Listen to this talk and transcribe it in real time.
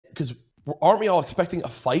Because aren't we all expecting a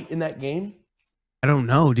fight in that game? I don't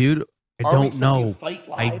know, dude. I don't know.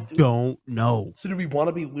 I don't know. So do we want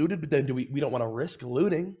to be looted, but then we don't want to risk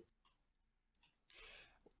looting?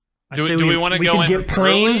 Do we want to go and get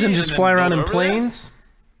planes and just fly around in planes?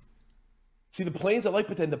 See, the planes I like,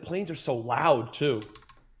 but then the planes are so loud too.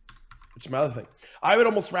 Which is my other thing. I would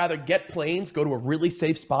almost rather get planes, go to a really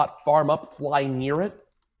safe spot, farm up, fly near it.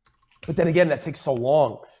 But then again, that takes so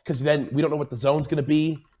long because then we don't know what the zone's going to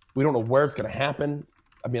be. We don't know where it's going to happen.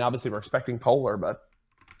 I mean, obviously we're expecting polar, but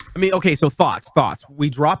I mean, okay. So thoughts. We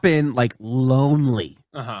drop in like lonely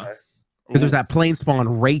because there's that plane spawn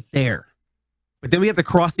right there, but then we have to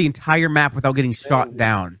cross the entire map without getting shot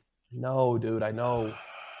down. No, dude, I know.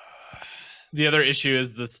 The other issue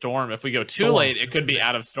is the storm. If we go too late, it could be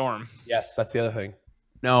out of storm. Yes, that's the other thing.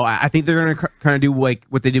 No, I think they're gonna kind of do like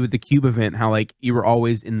what they did with the cube event, how like you were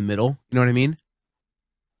always in the middle. You know what I mean?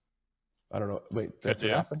 I don't know. Wait, that's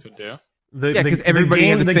what happened? Could do. The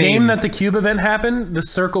game that the cube event happened, the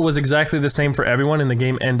circle was exactly the same for everyone, and the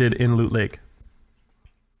game ended in Loot Lake.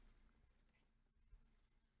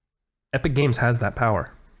 Epic Games has that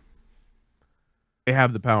power. They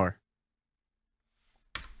have the power.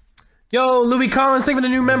 Yo, Louis Collins, thank you for the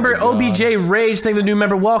new member. OBJ Rage, thank you for the new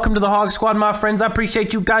member. Welcome to the Hog Squad, my friends. I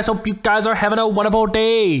appreciate you guys. Hope you guys are having a wonderful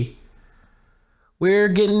day. We're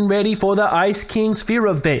getting ready for the Ice King Sphere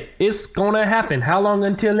event. It's gonna happen. How long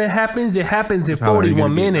until it happens? It happens in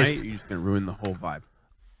 41 minutes. You're just gonna ruin the whole vibe.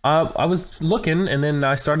 I was looking, and then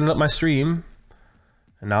I started up my stream,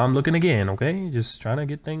 and now I'm looking again. Okay, just trying to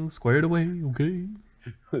get things squared away. Okay.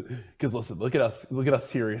 Because listen, look at us. Look at how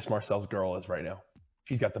serious Marcel's girl is right now.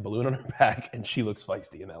 She's got the balloon on her back, and she looks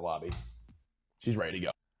feisty in that lobby. She's ready to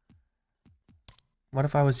go. What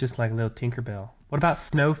if I was just like a little Tinkerbell? What about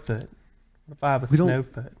Snowfoot? What if I have a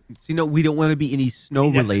Snowfoot? See, no, we don't want to be any snow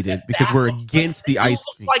related because we're against the Ice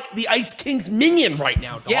King. Like the Ice King's minion right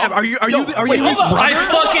now, dog. Yeah, are you his brother? I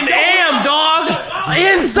fucking am, dog.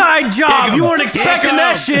 Inside job. You weren't expecting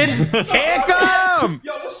that shit. Here come.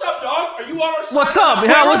 Yo, what's up, dog? Are you on our side? What's up?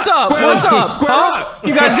 Yeah, what's up? What's up? Square up.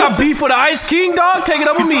 You guys got beef with the Ice King, dog? Take it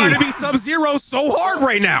up with me. You're trying to be Sub-Zero so hard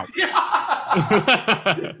right now.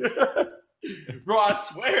 Bro, I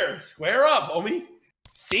swear. Square up, homie.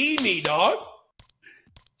 See me, dog.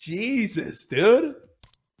 Jesus, dude.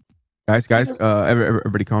 Guys,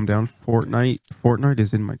 everybody calm down. Fortnite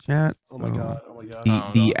is in my chat. So oh my god.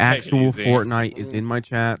 The actual Fortnite is in my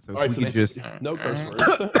chat. So right, we could just no curse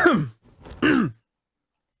words.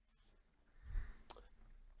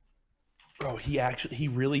 Bro, he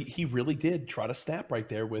really did try to snap right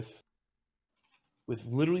there with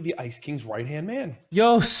literally the Ice King's right-hand man.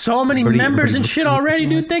 Yo, so many members and shit already,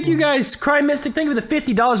 dude. Thank you guys. Cry Mystic, thank you for the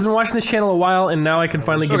 $50. I've been watching this channel a while, and now I can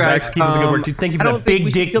finally get back to keeping the good work, dude. Thank you for the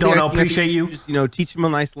big dick dono. Appreciate you. Just, teach them a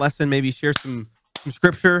nice lesson. Maybe share some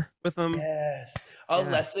scripture with them. Yes, a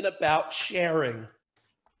lesson about sharing.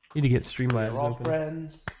 Need to get Streamlabs. We're all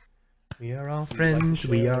friends. We are all friends.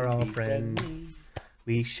 We are all friends.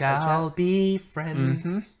 We shall be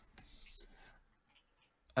friends.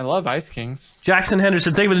 I love Ice Kings. Jackson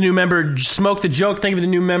Henderson, thank you for the new member. Smoke the Joke, thank you for the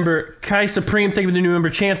new member. Kai Supreme, thank you for the new member.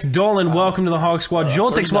 Chance Dolan, welcome to the Hog Squad.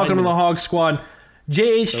 Joltix, welcome to the Hog Squad.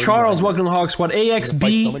 JH Charles, welcome to the Hog Squad.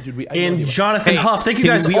 AXB and Jonathan Huff, thank you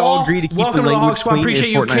guys all. Welcome to the Hog Squad.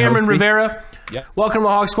 Appreciate you. Cameron Rivera, welcome to the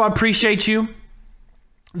Hog Squad. Appreciate you.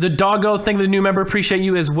 The Doggo, thank you for the new member. Appreciate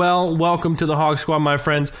you as well. Welcome to the Hog Squad, my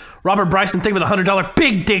friends. Robert Bryson, thank you for the $100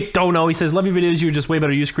 big dick dono. He says, love your videos. You're just way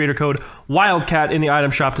better. Use creator code WILDCAT in the item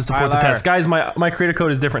shop to support the test. Guys, my creator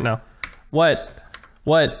code is different now. What?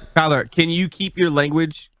 Tyler, can you keep your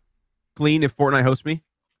language clean if Fortnite hosts me?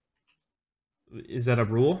 Is that a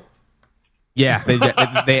rule? Yeah, they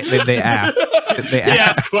ask. He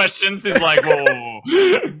asks questions. He's like, whoa.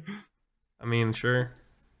 I mean, sure.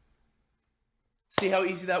 See how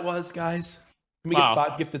easy that was, guys? Can we get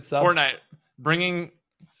 5 gifted subs? Fortnite, bringing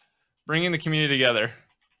the community together.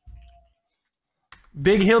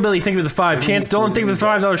 Big Hillbilly, thank you for the 5. Chance Dolan, thank you for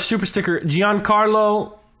the $5 super sticker.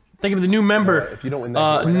 Giancarlo, thank you for the new member. If you don't win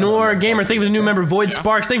that Nor Gamer, thank you for the new member. Void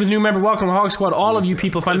Sparks, thank you for the new member. Welcome to the Hog Squad. All of you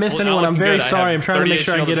people. If I missed anyone, I'm very sorry. I'm trying to make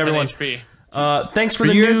sure I get everyone. Thanks for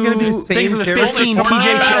the new. Thank you for the 15.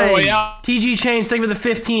 TG Chains, thank you for the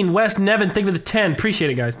 15. Wes Nevin, thank you for the 10.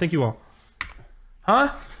 Appreciate it, guys. Thank you all. Huh?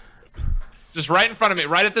 Just right in front of me,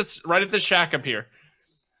 right at this shack up here.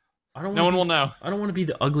 No one will know. I don't want to be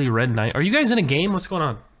the ugly red knight. Are you guys in a game? What's going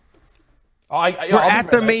on? We're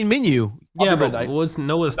at the main menu. Yeah, but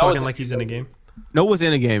Noah's talking like he's in a game. Noah's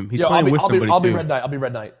in a game. He's playing with somebody too. I'll be red knight. I'll be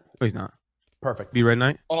red knight. No, he's not. Perfect. Be red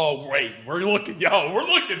knight. Oh wait, we're looking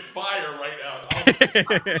fire right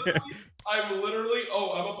now. I'm literally.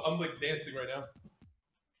 Oh, I'm up. I'm like dancing right now.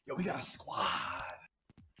 Yo, we got a squad.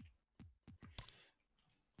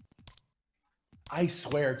 I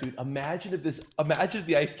swear, dude. Imagine if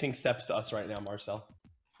the Ice King steps to us right now, Marcel.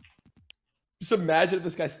 Just imagine if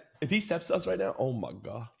this guy, if he steps to us right now. Oh my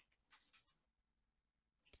god.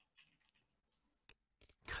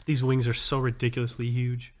 God, these wings are so ridiculously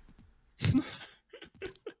huge.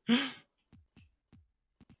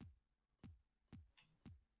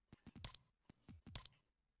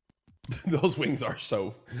 Those wings are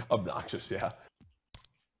so obnoxious. Yeah.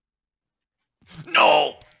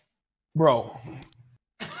 No, bro.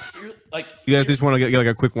 Like, you guys just want to get like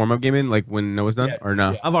a quick warm up game in, like when Noah's done, or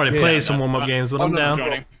no? I've already played some warm up games, but I'm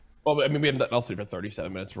down. Well, I mean, we have nothing else to do for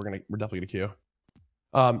 37 minutes. We're definitely gonna queue.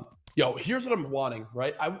 Yo, here's what I'm wanting,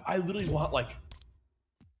 right? I literally want like,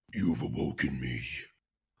 you've awoken me.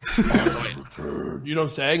 You know what I'm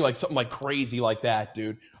saying? Like something like crazy like that,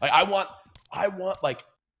 dude. Like I want like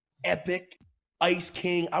epic Ice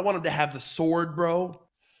King. I want him to have the sword, bro.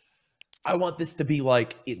 I want this to be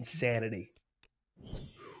like insanity.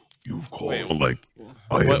 You've called I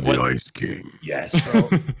am the Ice King. Yes, bro.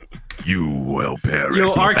 You will perish.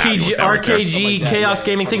 Yo, RKG Chaos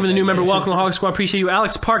Gaming, thank you for the new member. Welcome to the Hog Squad. Appreciate you.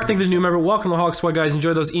 Alex Park, thank you for the new member. Welcome to the Hog Squad, guys.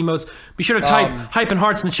 Enjoy those emotes. Be sure to type hype and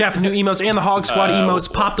hearts in the chat for new emotes and the Hog Squad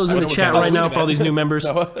emotes. Pop those in the chat right now for all these new members.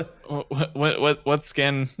 What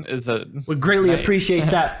skin is it? Would greatly appreciate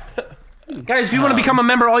that. Guys, if you want to become a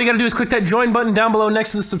member, all you got to do is click that join button down below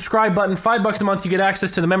next to the subscribe button. $5 a month, you get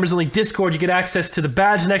access to the members only Discord. You get access to the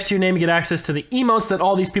badge next to your name. You get access to the emotes that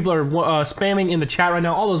all these people are spamming in the chat right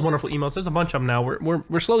now. All those wonderful emotes. There's a bunch of them now.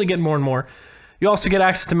 We're slowly getting more and more. You also get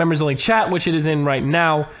access to members only chat, which it is in right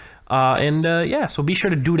now. Yeah, so be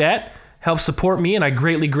sure to do that. Help support me, and I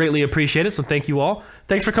greatly appreciate it. So thank you all.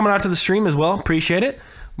 Thanks for coming out to the stream as well. Appreciate it.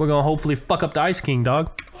 We're gonna hopefully fuck up the Ice King, dog.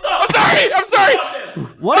 I'm sorry.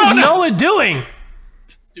 What is Noah doing?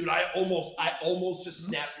 Dude, I almost just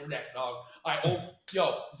snapped your neck, dog.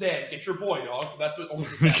 Yo, Zan, get your boy, dog. That's what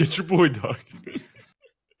almost happened. Get your boy, dog.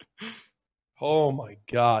 Oh my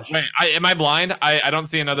gosh. Wait, am I blind? I don't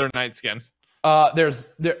see another night skin. Do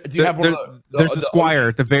you have one? There's the squire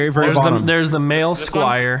at the very bottom. There's the male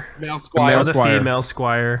squire. Male squire. Or the female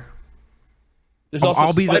squire. There's also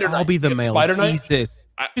I'll be the male. Jesus.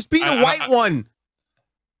 Just be the white one.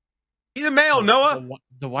 Be the male, Noah.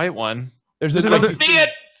 The white one. There's another. See it.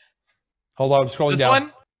 Hold on, I'm scrolling down.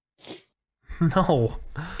 One? No.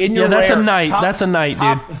 That's a knight. That's a knight,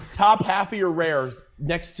 dude. Top half of your rares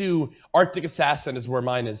next to Arctic Assassin is where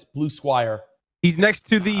mine is. Blue Squire. He's next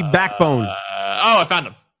to the backbone. I found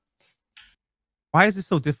him. Why is this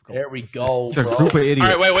so difficult? There we go. Bro. A group of idiots.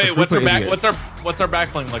 All right, wait. What's our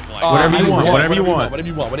backbling looking like? Whatever you want. Whatever you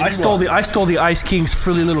want. I stole the Ice King's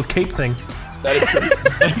frilly little cape thing. That is true. You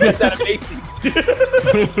get that at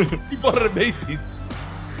Macy's. You bought it at Macy's.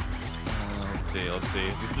 Let's see.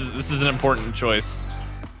 This is an important choice.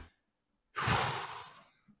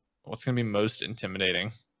 What's gonna be most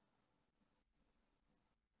intimidating?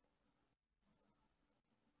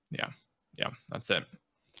 Yeah, that's it.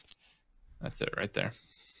 That's it right there.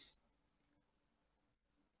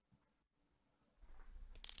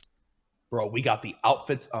 Bro, we got the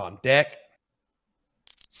outfits on deck.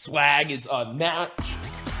 Swag is unmatched.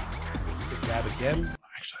 Grab again.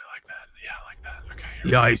 Actually, I like that. Yeah, I like that. Okay.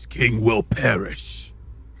 The Ice King will perish.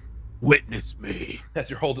 Witness me. As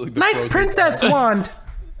you're holding the nice princess wand.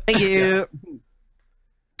 Thank you.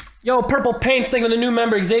 Yo, Purple Paints, thank you for the new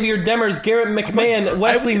member. Xavier Demers, Garrett McMahon,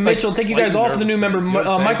 Wesley Mitchell, thank you guys all for the new member.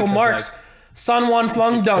 Michael Marks, Sanwan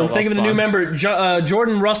Flung Dung, thank you for the new member.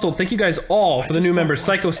 Jordan Russell, thank you guys all for the new members.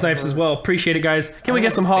 Psycho Snipes as well, appreciate it, guys. Can we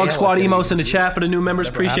get some Hog Squad emos in the chat for the new members?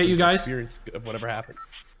 Appreciate you guys. Of whatever happens.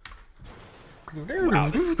 Wow,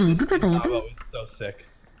 this is so sick.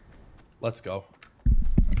 Let's go.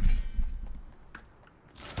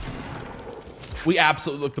 We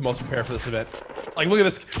absolutely look the most prepared for this event. Like, look at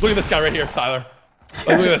this guy right here, Tyler.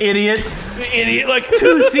 Like, look at this. Idiot, like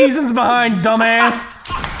 2 seasons behind, dumbass.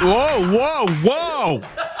 Whoa.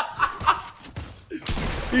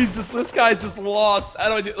 This guy's just lost.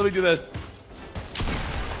 Let me do this.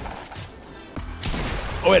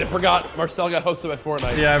 Oh wait, I forgot. Marcel got hosted by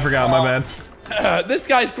Fortnite. Yeah, I forgot, my bad. This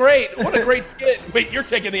guy's great. What a great skin. Wait, you're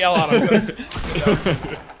taking the L out of him.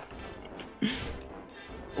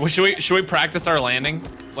 Well, should we practice our landing?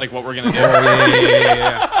 Like what we're gonna do?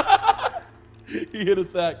 Yeah. He hit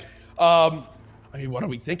us back. I mean, what are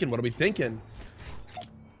we thinking?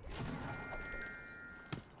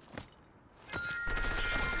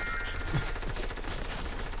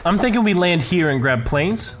 I'm thinking we land here and grab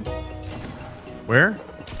planes. Where?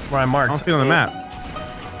 Where I marked. I don't see it on the map.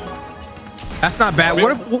 That's not bad.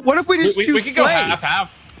 What if we just choose we could go Slay?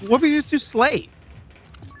 half. What if we just do Slay?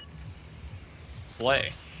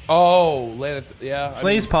 Slay. Oh, land it. Yeah.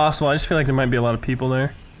 Slay's possible. I just feel like there might be a lot of people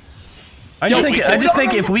there. I just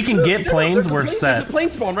think if we can get planes, we're set. There's a plane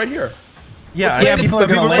spawn right here. Yeah, people are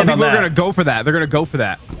gonna land on that. People are gonna go for that. They're gonna go for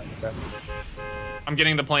that. I'm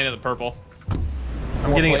getting the plane at the purple.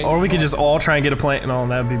 I'm getting it, or we could just all try and get a plane. No,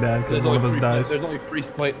 that'd be bad because one of us dies. There's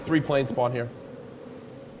only three planes spawn here.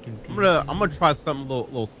 I'm gonna try something a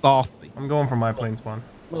little saucy. I'm going for my plane spawn.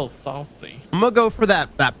 A little saucy. I'm gonna go for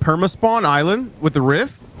that perma spawn island with the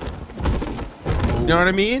rift. You know what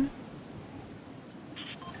I mean?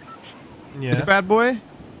 Yeah. This bad boy.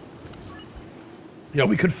 Yeah,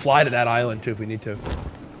 we could fly to that island too if we need to.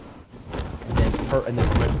 And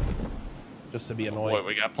then rift. Just to be annoying. Boy,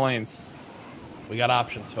 we got planes. We got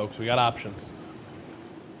options, folks. We got options.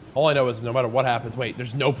 All I know is no matter what happens, wait,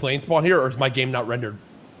 there's no plane spawn here, or is my game not rendered?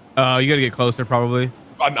 You gotta get closer, probably.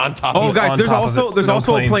 I'm on top. Oh, of guys, there's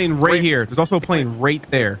also a plane right Wait. here. There's also a plane right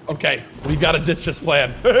there. Okay, we gotta ditch this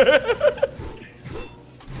plan.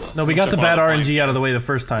 No, we got the bad RNG out of the way the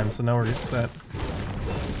first time, so now we're just set.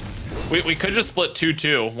 We could just split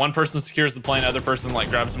 2-2. One person secures the plane, other person like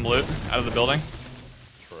grabs some loot out of the building.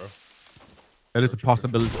 True. That is a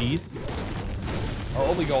possibility. Our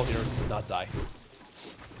only goal here is to not die.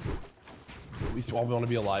 We all want to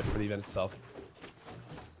be alive for the event itself.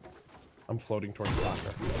 I'm floating towards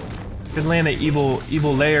soccer. Could land an evil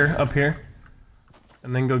layer up here,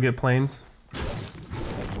 and then go get planes.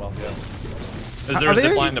 As well, yeah. Is there a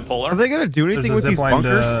zipline to Polar? Are they gonna do anything There's with a these zipline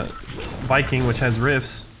bunkers? to Viking, which has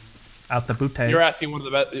rifts out the boot. You're asking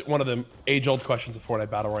one of the age-old questions of Fortnite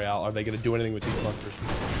Battle Royale. Are they going to do anything with these bunkers?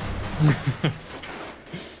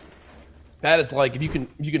 That is like if you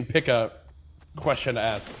can pick a question to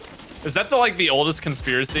ask. Is that the oldest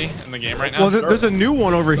conspiracy in the game right now? Well, there's a new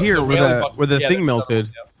one over here where the thing melted.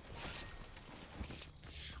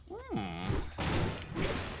 Hmm.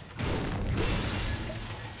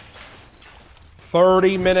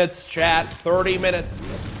 30 minutes, chat. 30 minutes.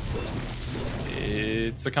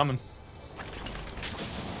 It's a coming.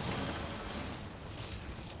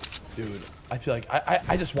 Dude, I feel like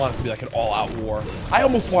I just want it to be like an all-out war. I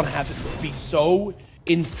almost want to have it be so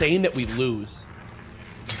insane that we lose.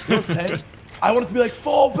 You know what I'm saying? I want it to be like,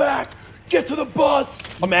 fall back, get to the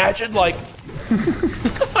bus. Imagine like,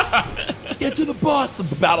 get to the bus. The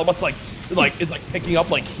battle must is picking up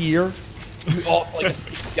like here, all like a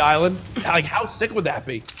safety island. Like how sick would that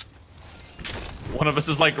be? One of us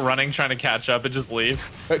is like running, trying to catch up. It just leaves.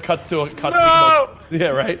 It cuts to a cutscene. Like, yeah,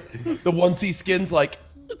 right. The 1C skin's like,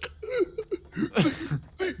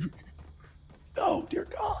 oh dear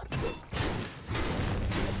God.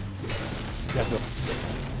 Yeah,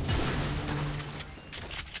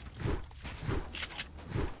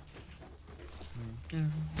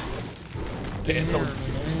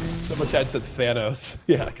 someone chat said Thanos.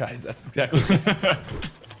 Yeah, guys, that's exactly.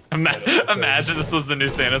 Imagine this was the new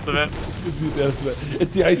Thanos event.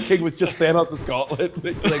 It's the Ice King with just Thanos' gauntlet.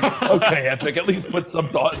 Like, okay, Epic, at least put some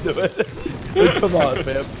thought into it. Come on,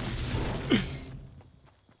 fam.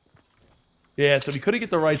 Yeah, so we couldn't get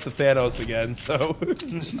the rights to Thanos again, so... I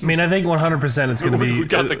mean, I think 100% it's going to be... We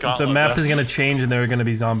got the gauntlet, the map is going to change and there are going to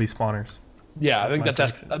be zombie spawners. Yeah, I think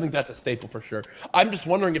that's a staple for sure. I'm just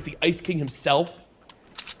wondering if the Ice King himself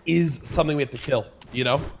is something we have to kill, you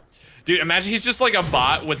know? Dude, imagine he's just like a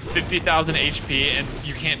bot with 50,000 HP and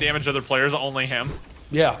you can't damage other players, only him.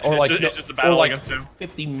 Yeah, or like it's just a battle like against him.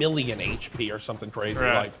 50 million HP or something crazy.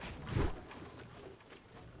 Right. Like,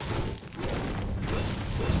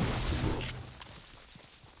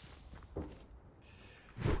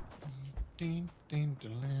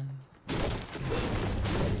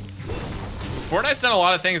 Fortnite's done a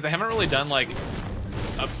lot of things. They haven't really done like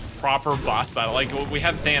a proper boss battle. Like we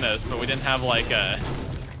had Thanos, but we didn't have like an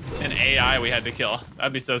AI we had to kill.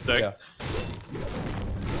 That'd be so sick. yeah.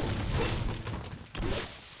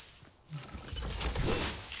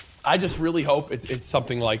 I just really hope it's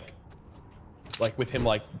something like with him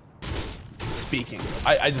like speaking.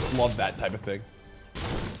 I just love that type of thing.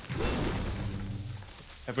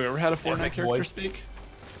 Have we ever had a Fortnite character speak?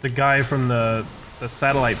 The guy from the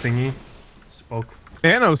satellite thingy spoke.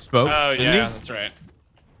 Thanos spoke. Oh yeah, that's right.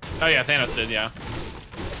 Oh yeah, Thanos did. Yeah.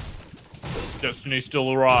 Destiny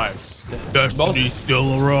still arrives. Destiny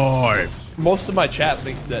still arrives. Most of my chat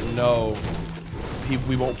thinks that no,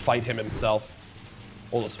 we won't fight him himself.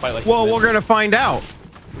 We'll just fight like. Well, we're gonna find out.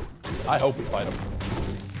 I hope we fight him.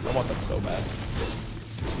 I want that so bad.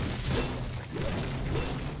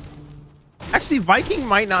 Actually, Viking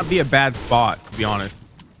might not be a bad spot, to be honest.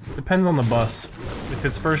 Depends on the bus. If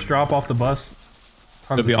it's first drop off the bus,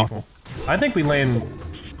 tons It'll be of people. awful. I think we land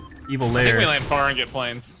evil lair. I think we land far and get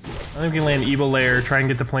planes. I think we land evil lair, try and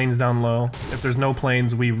get the planes down low. If there's no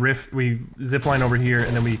planes, we zip line over here,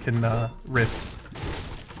 and then we can rift.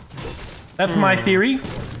 That's my theory.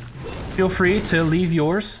 Feel free to leave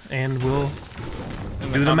yours, and we'll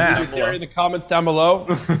do the math. In the comments down below.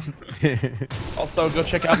 Also, go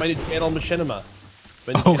check out my new channel, Machinima.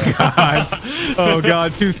 Oh god! Oh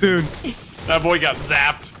god! Too soon. That boy got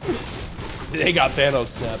zapped. They got Thanos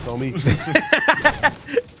snapped, homie.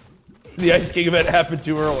 The Ice King event happened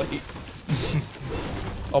too early.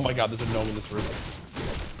 Oh my god, there's a gnome in this room.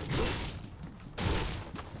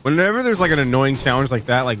 Whenever there's like an annoying challenge like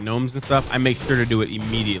that, like gnomes and stuff, I make sure to do it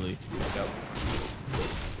immediately. Yep.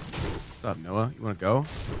 What's up, Noah? You want to go?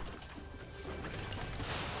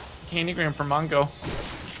 Candygram for Mongo.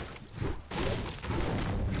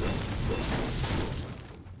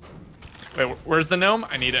 Wait, where's the gnome?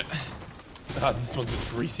 I need it. God, this one's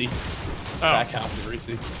greasy. Oh. Back house is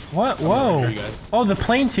greasy. What? Whoa. Oh, the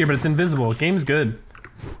plane's here, but it's invisible. Game's good.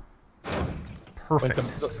 Perfect.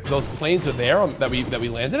 Wait, those planes are there that we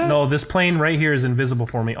landed at? No, this plane right here is invisible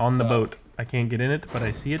for me on the boat. I can't get in it, but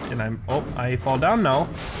I see it, and I'm... Oh, I fall down now.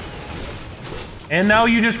 And now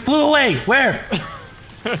you just flew away. Where?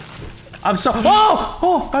 I'm so... Oh!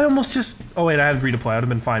 Oh, I almost just... Oh, wait, I have to redeploy. I would have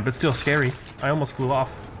been fine, but still scary. I almost flew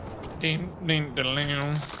off. Ding, ding, ding,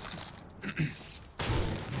 ding.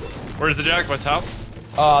 Where's the Jaguar's house?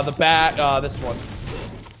 The back, this one.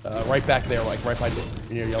 Right back there, like right by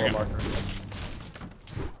near yellow marker.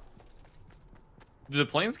 Do the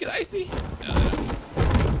planes get icy?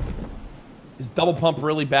 Is double pump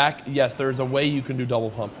really back? Yes, there's a way you can do double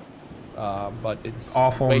pump. But it's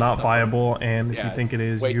awful, not viable, and if yeah, you think it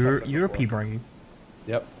is, you're pea brain.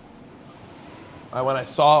 Yep. When I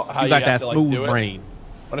saw how you got that smooth brain.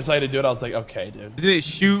 When I saw you to do it, I was like, okay, dude. Did it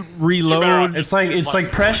shoot, reload? It's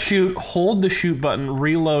like press shoot, hold the shoot button,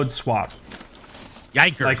 reload, swap.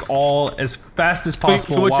 Yikers. Like all as fast as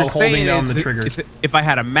possible so while holding down the trigger. If I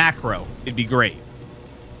had a macro, it'd be great.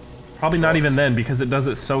 Probably not even then because it does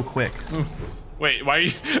it so quick. Wait, why are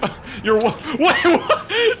you? What?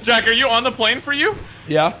 Jack, are you on the plane for you?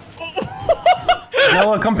 Yeah.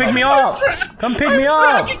 Noah, come pick me up. Come pick me up.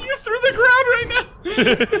 I'm dragging you through the ground right now.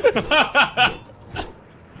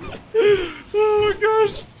 Oh my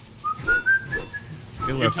gosh.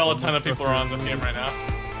 You can tell a ton of people are on this game right now.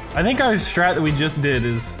 I think our strat that we just did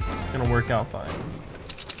is gonna work out fine.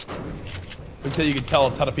 You said you could tell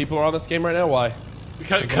a ton of people are on this game right now? Why?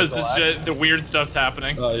 Because the weird stuff's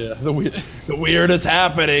happening. Oh yeah, the weird is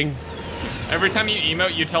happening. Every time you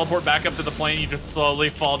emote, you teleport back up to the plane, you just slowly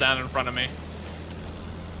fall down in front of me.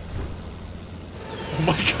 Oh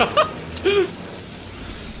my god.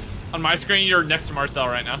 On my screen, you're next to Marcel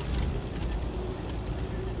right now.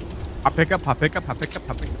 Hop pick up, hop pick up, hop pick up,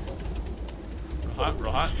 hop pick up.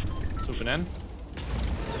 Real hot. Swooping in.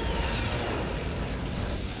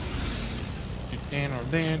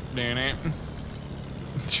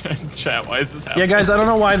 Chat, why is this happening? Yeah, guys, I don't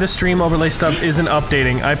know why the stream overlay stuff isn't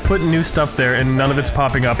updating. I put new stuff there and none of it's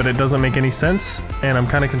popping up and it doesn't make any sense, and I'm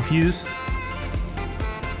kind of confused.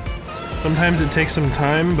 Sometimes it takes some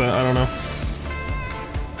time, but I don't know.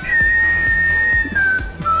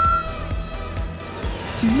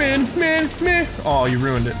 Man. Oh, you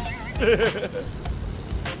ruined it.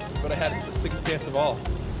 But I had the sickest dance of all.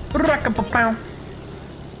 Where is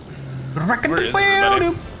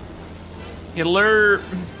everybody? Hitler.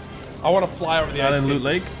 I want to fly over the ice in Loot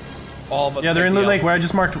Lake? All of us. Yeah, they're in Loot Lake where I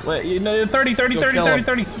just marked 30. They're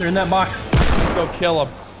in that box. Go kill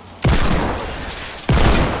them.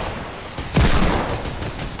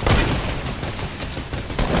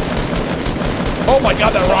 Oh my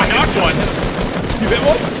god, that rocket! I knocked one. You hit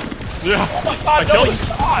one? Yeah. Oh my god, I killed him.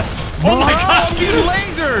 Oh my god, you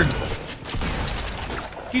lasered!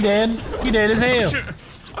 He dead as hell.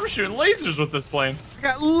 I'm shooting lasers with this plane. I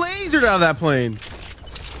got lasered out of that plane.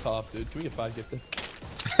 Tough, dude. Can we get 5 gifted?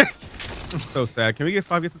 So sad. Can we get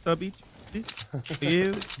 5 gifted sub each? Please? Thank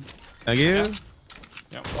you. Thank you.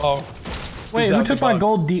 Yep. Oh. Wait, who took my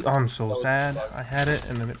gold D? Oh, I'm so sad. I had it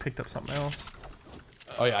and then it picked up something else.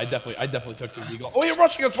 Oh yeah, I definitely took the eagle. Oh, you're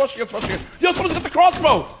rushing us. Yo, someone's got the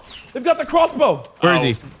crossbow. They've got the crossbow. Where is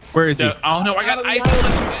he? Where is he? I don't know. I got ice.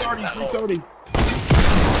 330.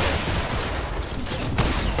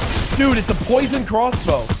 Dude, it's a poison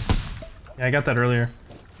crossbow. Yeah, I got that earlier.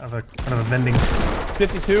 I have kind of a vending.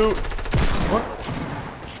 52. What?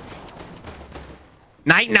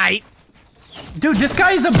 Night. Dude, this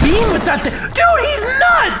guy is a beam with that thing. Dude, he's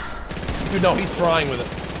nuts. Dude, no, he's frying with it.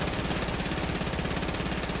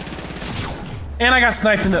 And I got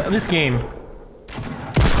sniped in this game.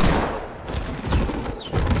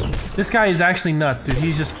 This guy is actually nuts, dude.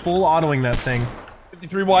 He's just full autoing that thing.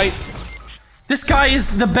 53 white. This guy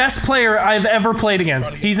is the best player I've ever played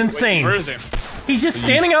against. He's insane. Where is he? He's just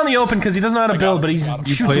standing out in the open because he doesn't know how to build, but he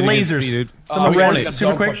shoots lasers. Someone res,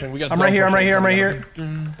 super quick. I'm right here, I'm right here, I'm right here.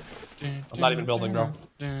 I'm not even building, bro.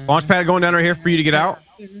 Launch pad going down right here for you to get out.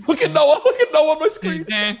 Look at Noah on my screen.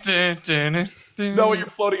 Noah, you're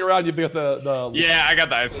floating around. You've got the Yeah, I got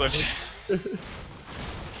the ice glitch.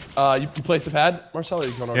 You place the pad, Marcelo?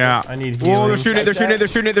 You're going over Yeah. I need healing. Whoa, they're shooting it, they're shooting it, they're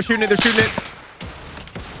shooting it, they're shooting it, they're shooting it.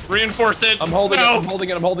 Reinforce it. I'm holding it, I'm holding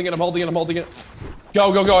it, I'm holding it, I'm holding it, I'm holding it.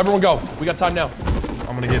 Go, go, go, everyone go. We got time now.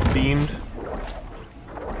 I'm gonna get beamed.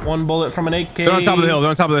 One bullet from an 8K. They're on top of the hill, they're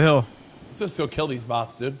on top of the hill. Let's just go kill these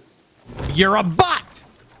bots, dude. You're a bot!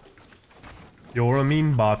 You're a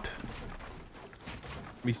mean bot.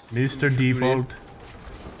 Mr. Default.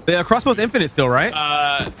 The crossbow's infinite still, right?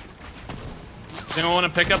 Does anyone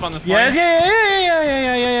want to pick up on this? Yes,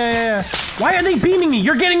 yeah. Why are they beaming me?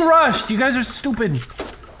 You're getting rushed. You guys are stupid.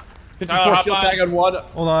 54 shield tag on one.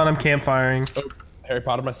 Hold on, I'm campfiring. Oh, Harry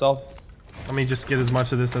Potter myself. Let me just get as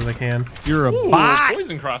much of this as I can. You're a Ooh, bot!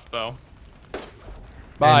 poison crossbow.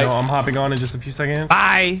 Bye. No, I'm hopping on in just a few seconds.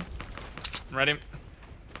 Bye! I'm ready.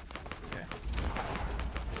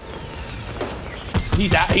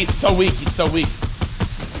 He's so weak. He's so weak.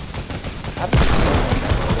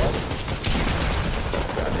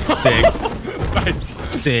 Sick. Nice.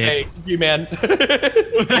 Sick. Hey, you man.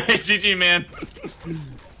 Hey, GG, man.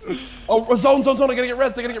 Oh, zone. I gotta get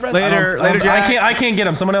res. Later, Jack. I can't get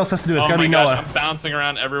him. Someone else has to do it. It's Oh gotta my be gosh, Noah. I'm bouncing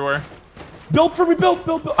around everywhere. Build for me. Build.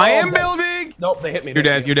 I am building! Nope, they hit me. You're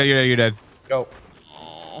dead, you're dead. Go.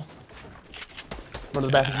 Oh, Run to the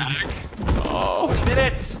bathroom. oh. We did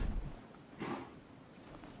it.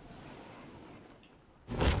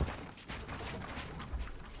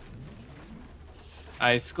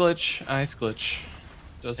 Ice glitch.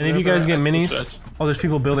 Does Any of you guys get whatever ice minis? glitch does. Oh, there's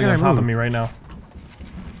people building Yeah, on top move. of me right now.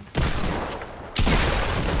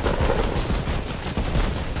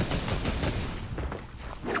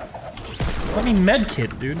 Let me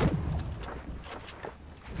medkit, dude.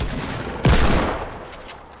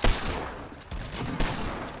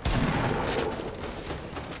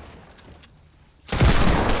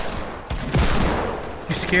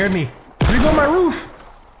 You scared me. Where'd you go on my roof?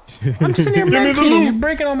 I'm sitting here medkitting. You're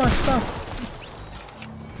breaking all my stuff.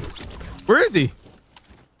 Where is he?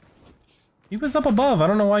 He was up above. I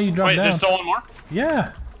don't know why you dropped Wait, down. there's still one more?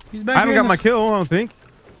 Yeah. He's back I haven't here got in my this- kill, I don't think.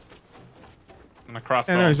 And a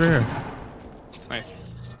crossbow. Yeah, no, he's right here. Nice.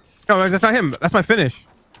 No, that's not him. That's my finish.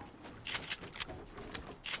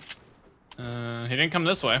 He didn't come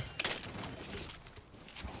this way.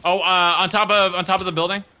 Oh, on top of the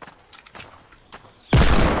building.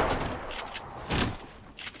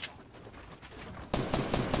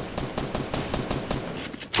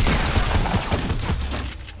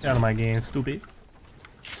 Get out of my game, stupid.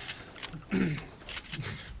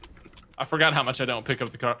 I forgot how much I don't pick up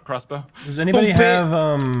the crossbow. Does anybody Stupid. have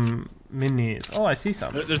minis? Oh, I see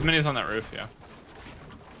some. There's minis on that roof, yeah.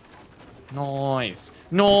 Nice.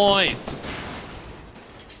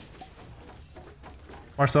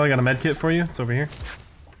 Marcel, I got a med kit for you. It's over here.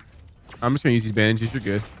 I'm just gonna use these bandages, you're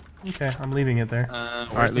good. Okay, I'm leaving it there.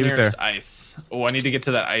 Where's the leave it nearest ice? Oh, I need to get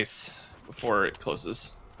to that ice before it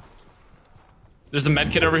closes. There's a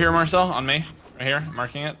med kit over here, Marcel, on me. Right here,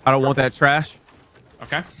 marking it. I don't want that trash.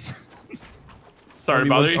 Okay. Sorry to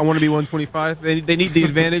bother you. I want to be 125. They need the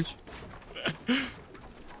advantage.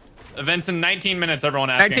 Events in 19 minutes, everyone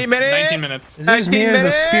asking. 19 minutes? 19 minutes. Is this me or 19 does the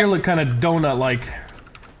minutes? sphere look kind of donut-like?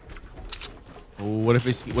 Oh, what if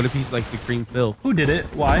he's like the cream fill? Who did it?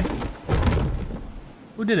 Why?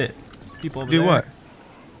 Who did it? People over Do there. what?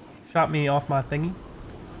 Shot me off my thingy.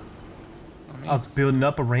 I was building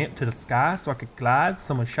up a ramp to the sky so I could glide.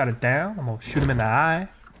 Someone shot it down. I'm gonna shoot him in the eye.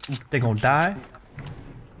 They're gonna die.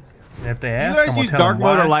 And if they You ask, guys I'm gonna use tell dark them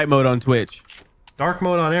mode why. or light mode on Twitch? Dark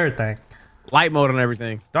mode on everything. Light mode on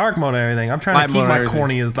everything. Dark mode on everything. I'm trying Light to keep mode on my everything.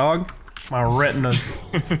 corneas, dog. My retinas.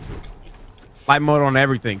 Light mode on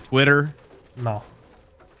everything. Twitter. No.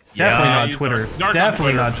 Yeah, Definitely not use Twitter. dark on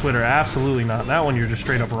Definitely Twitter. not Twitter. Absolutely not. That one you're just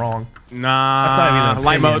straight up wrong. Nah. That's not even an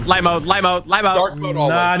light opinion. mode. Light mode. Light mode. Light mode. Dark mode always.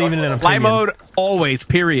 Not Dark even mode an always. Light opinion. mode always.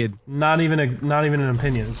 Period. Not even an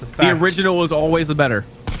opinion. It's a The fact. original is always the better.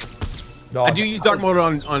 No, I do use dark mode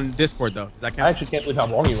on Discord though. Does that I count? actually can't believe how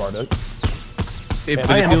wrong you are, dude. But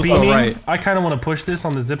I it am feels so beaming. right. I kind of want to push this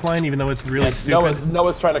on the zipline, even though it's really stupid.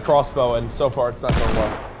 Noah's trying to crossbow, and so far it's not going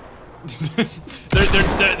well.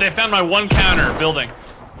 They found my one counter building.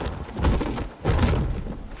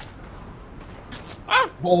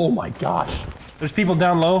 Oh my gosh. There's people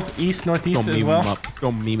down low, east, northeast Don't as meme well. them up.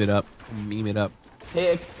 Don't meme it up. Don't meme it up.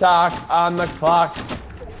 Tick tock on the clock.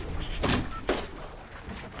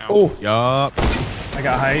 Oh, yup. I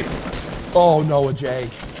got hype. Oh, Noah J.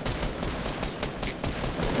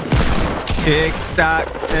 Tick tock,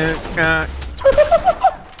 tick tock.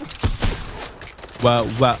 Well,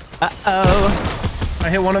 uh-oh. I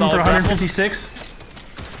hit one of them for 156.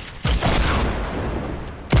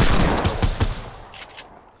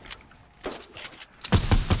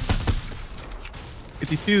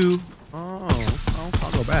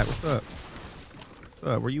 I'll go back. What's up? What's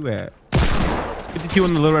up? Where you at? 52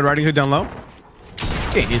 on the Little Red Riding Hood down low.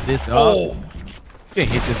 Can't hit this up. Oh. Can't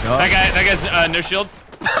hit this up. That guy's no shields.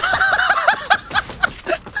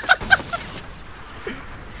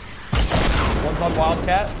 One's on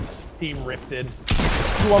Wildcat. Team ripped in.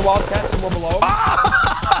 2 on Wildcat, 2 more below him.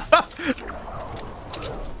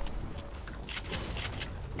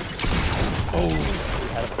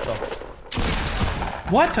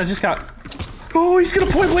 What? I just got... Oh, he's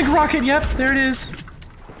gonna point blank rocket. Yep, there it is.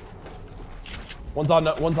 One's on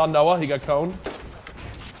Noah. He got coned.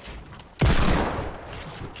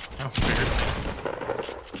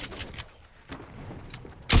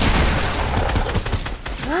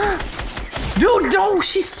 Dude, no,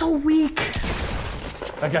 she's so weak.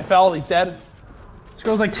 That guy fell. He's dead. This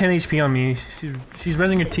girl's like 10 HP on me. She's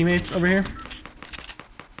rezzing her teammates over here.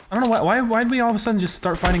 I don't know why did we all of a sudden just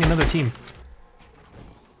start fighting another team?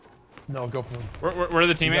 No, go for him. Where are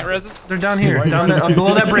the teammate reses? They're down here, down there,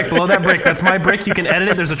 below that brick, below that brick. That's my brick. You can edit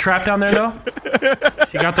it. There's a trap down there though.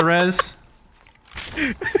 She got the res.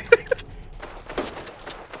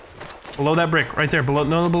 Below that brick, right there.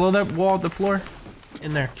 Below that wall, the floor,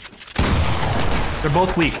 in there. They're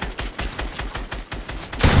both weak.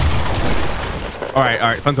 All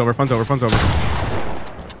right. Fun's over.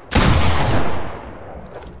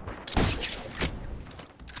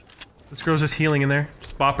 This girl's just healing in there.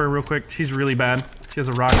 Just bop her real quick. She's really bad. She has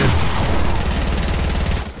a rocket.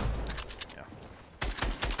 Yeah.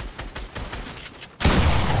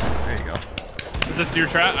 There you go. Is this your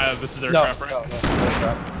trap? This is their trap, right? No, their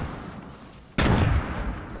trap.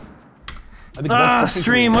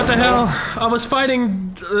 Stream, what the hell? I was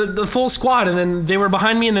fighting the full squad and then they were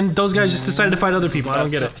behind me and then those guys just decided to fight other people. I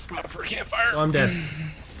don't get it. Spot for a campfire. So I'm dead.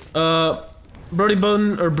 Brody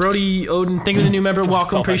Bowden or Brody Odin, thank you for the new member.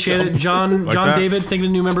 Welcome, appreciate it. John David, thank you for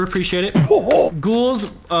the new member, appreciate it. Ghouls,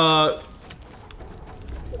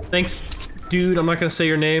 thanks, dude. I'm not gonna say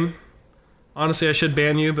your name. Honestly, I should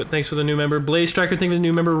ban you, but thanks for the new member. Blaze Striker, thank you for the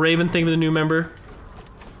new member. Raven, thank you for the new member.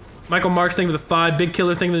 Michael Marks, thank you for the 5. Big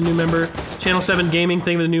Killer, thank you for the new member. Channel 7 Gaming,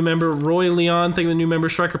 thank you for the new member. Roy Leon, thank you for the new member.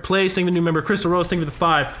 Striker Plays, thank you for the new member. Crystal Rose, thank you for the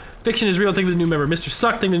 5. Fiction is Real, thank you for the new member. Mr.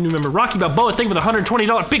 Suck, thank you for the new member. Rocky Balboa, thank you for the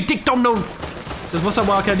 $120. Big Dick Don't Know. Says, what's up,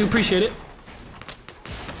 Wildcat? I do appreciate it.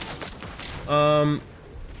 I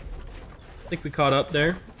think we caught up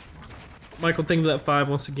there. Michael, thank you for that 5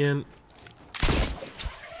 once again.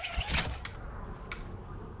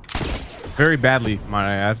 Very badly, might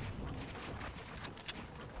I add.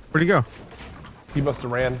 Where'd he go? He must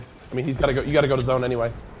have ran. I mean, he's got to go. You got to go to zone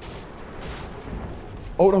anyway.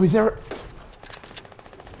 Oh no, he's there.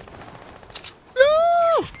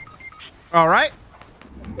 No! All right.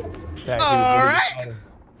 Okay, All right.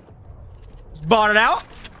 Bought it out.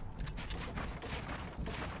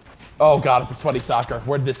 Oh god, it's a sweaty soccer.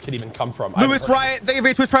 Where did this kid even come from? Lewis Riot, thank you for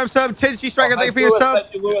your Twitch Prime sub. 10G Striker, thank you for your sub.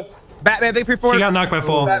 Batman, thank you for your 4. She got knocked by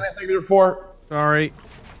fall. Batman, thank you for 4. Sorry.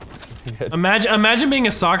 Imagine being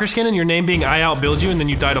a soccer skin and your name being I outbuild you and then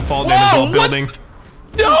you die to fall damage while building.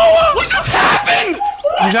 No! What just happened?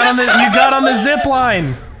 You got on the zip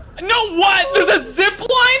line. No, what? There's a zip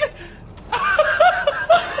line?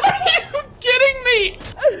 Are you kidding me?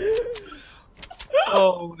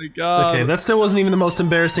 Oh my god. It's okay, that still wasn't even the most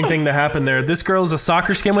embarrassing thing to happen there. This girl is a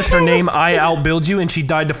soccer skin with her name I outbuild you and she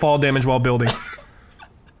died to fall damage while building.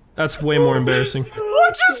 That's way more embarrassing.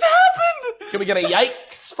 What just happened? Can we get a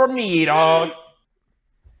yikes from me, dog?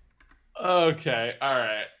 Okay,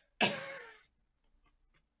 alright.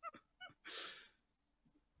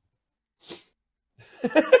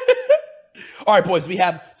 All right, boys, we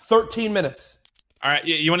have 13 minutes. All right,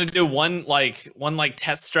 you want to do one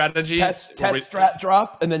test strategy? Test strat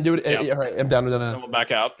drop, and then do it. Yep. All right, I'm down. Then we'll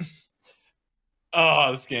back out.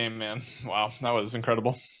 Oh, this game, man! Wow, that was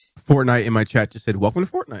incredible. Fortnite in my chat just said, "Welcome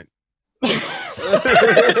to Fortnite." Thank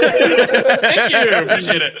you,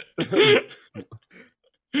 appreciate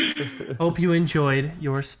it. Hope you enjoyed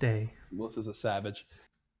your stay. Melissa's a savage.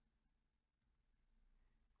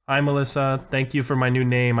 Hi, Melissa. Thank you for my new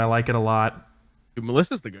name. I like it a lot. Dude,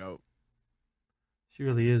 Melissa's the GOAT. She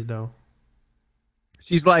really is, though.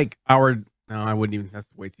 She's like our... No, I wouldn't even... That's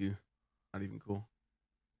way too... Not even cool.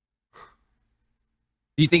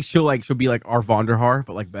 Do you think she'll be like our Vonderhaar,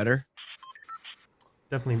 but like better?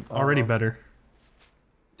 Definitely already better.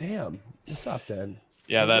 Damn. What's up, then?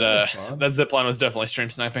 Yeah, that zipline was definitely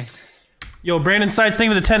stream sniping. Yo, Brandon Sides,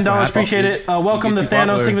 thank you for the $10. Appreciate it. Welcome to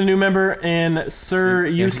Thanos, thank you for the new member, and Sir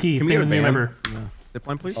Yuski, thank you for the new member.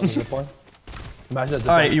 Zipline, please. Zipline.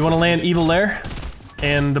 All right, you want to land Evil Lair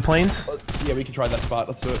and the planes? Yeah, we can try that spot.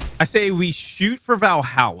 Let's do it. I say we shoot for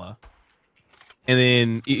Valhalla, and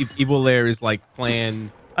then Evil Lair is like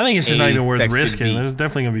plan. I think it's just not even worth section risking. B. There's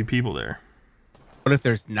definitely gonna be people there. What if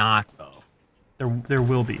there's not though? There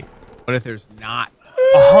will be. What if there's not?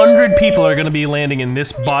 100 people are gonna be landing in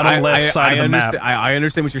this bottom left side of the map. I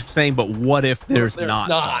understand what you're saying, but what if there's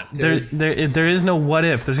not? There is no what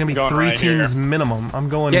if. There's gonna be 3 teams minimum. I'm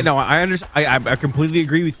going. Yeah, no, I understand. I completely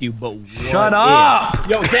agree with you, but shut up!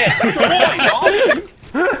 Yo, Dan, that's your boy,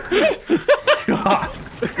 God.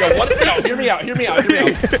 Yo, what if, yo, hear me out.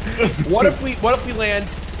 What if we land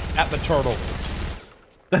at the turtle?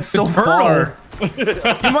 That's so far. You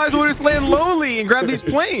might as well just land lowly and grab these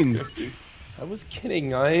planes. I was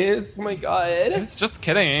kidding, guys. Oh my god. It's just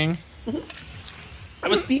kidding. I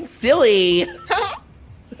was being silly.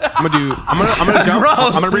 I'm gonna jump. Gross.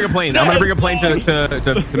 I'm gonna bring a plane. I'm gonna bring a plane to missile.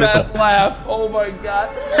 That laugh. Oh my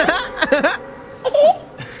god.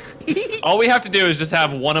 All we have to do is just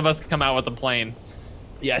have one of us come out with a plane.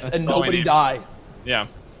 Yes, That's and all we nobody need. die. Yeah.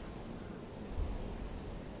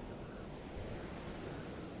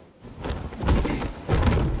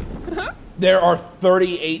 There are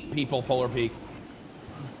 38 people, Polar Peak.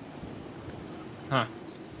 Huh.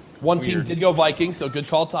 One team Weird. did go Vikings, so good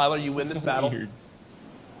call, Tyler. You win this battle. Weird.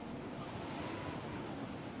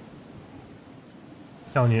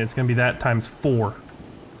 Telling you, it's gonna be that times 4.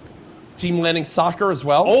 Team landing soccer as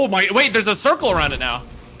well. Oh my! Wait, there's a circle around it now.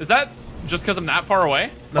 Is that just because I'm that far away?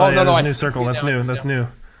 No, no, there's I a new see circle. That's new. That's new.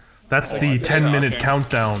 That's the 10-minute okay.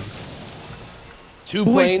 countdown. 2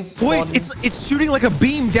 planes. Boys, it's shooting like a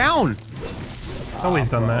beam down. It's always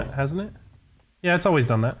done that, hasn't it? Yeah, it's always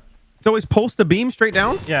done that. It's always pulsed the beam straight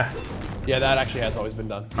down. Yeah. Yeah, that actually has always been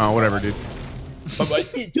done. Oh, whatever, dude. But,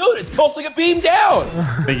 dude, it's pulsing a beam down.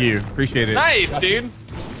 Thank you. Appreciate it. Nice, dude.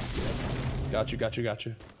 Got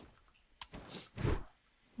you.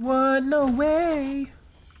 What? No way.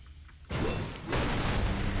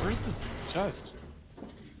 Where's this chest?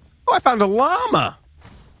 Oh, I found a llama.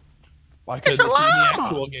 Why couldn't It's a this be the llama.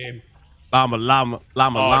 actual game? Llama.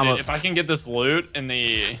 Oh, dude, if I can get this loot in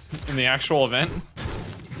the actual event,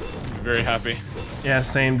 I'd be very happy. Yeah,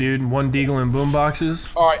 same dude. 1 deagle and boom boxes.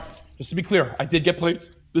 All right, just to be clear, I did get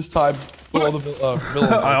plates this time. Below the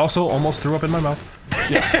villain. I also almost threw up in my mouth.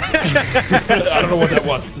 I don't know what that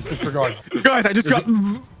was. Just disregard. Guys, I just got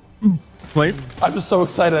plane. I'm just so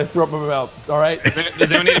excited I threw up in my mouth. All right,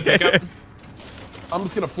 Does anyone need a pickup? I'm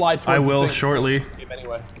just gonna fly towards I the will thing. shortly.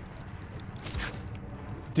 Anyway.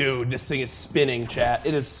 Dude, this thing is spinning, chat.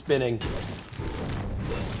 It is spinning.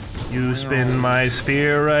 You spin my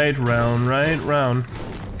sphere right round.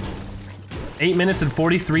 8 minutes and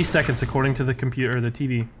 43 seconds according to the computer or the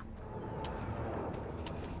TV.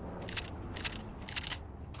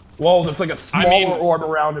 Whoa, there's like a smaller orb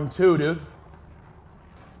around him too, dude.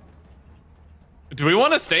 Do we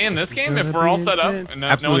want to stay in this game if we're all set up? And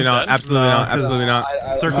Absolutely no not. one's dead? Absolutely not.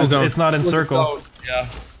 Circles. It's not in circle. Yeah.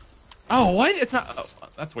 Oh, what? It's not. Oh,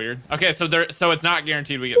 that's weird. Okay, so it's not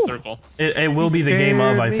guaranteed we get circle. It will be the game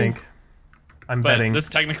of, I think. I'm But betting. this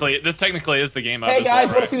technically is the game of. Hey as well, guys,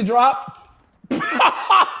 want right? to see the drop?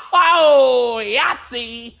 Oh,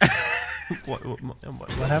 Yahtzee! What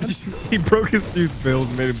happened? He broke his dude's build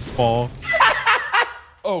and made him fall.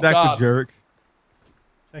 Oh That's god. a jerk.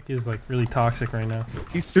 Jack is like really toxic right now.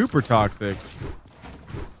 He's super toxic.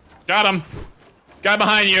 Got him. Guy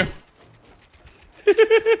behind you.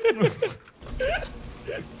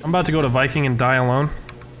 I'm about to go to Viking and die alone.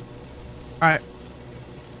 All right.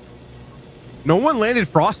 No one landed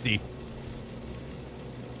Frosty.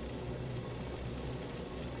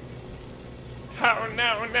 Oh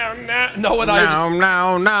no. No one No.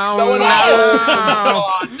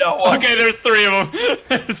 no. Okay, there's 3 of them.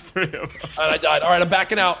 There's 3 of them. I died. All right, I'm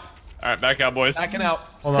backing out. All right, back out, boys. Backing out.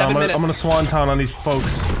 Hold on, 7 minutes. I'm gonna swanton on these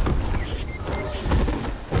folks.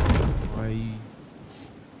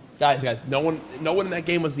 Guys, no one in that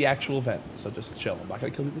game was the actual event, so just chill. I'm not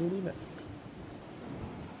gonna kill people in the event.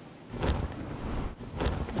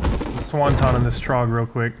 Swanton in this trog real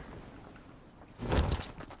quick.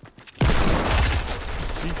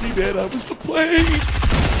 GG, man, I was the plane.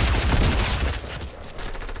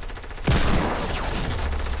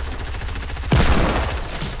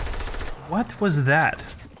 What was that?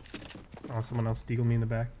 Oh, someone else deagled me in the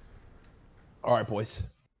back. All right, boys.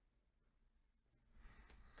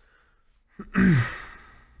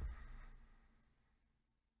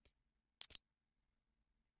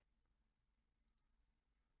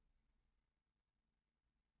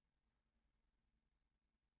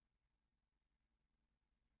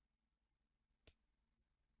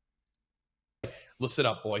 Listen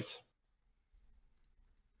up, boys.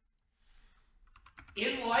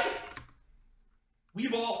 In life,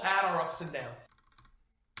 we've all had our ups and downs.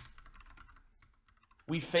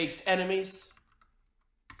 We've faced enemies.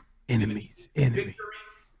 Enemies.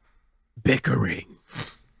 Bickering.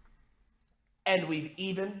 And we've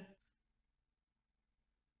even...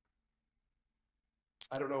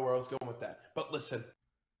 I don't know where I was going with that. But listen.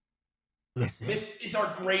 This is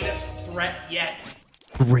our greatest threat yet.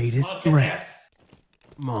 Greatest threat.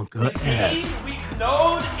 Monka The game we've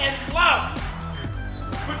known and loved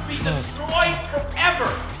could be destroyed forever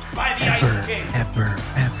by the Ice King. Ever.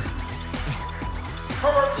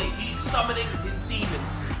 Currently, he's summoning his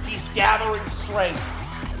demons. He's gathering strength.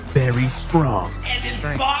 Very strong. And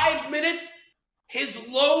in 5 minutes, his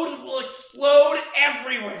load will explode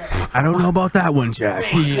everywhere. I don't know about that one,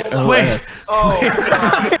 Jack. Wait. Oh,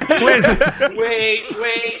 God.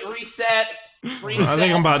 Wait. Reset. I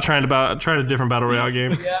think I'm trying a different battle royale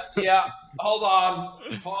game. Yeah. Hold on.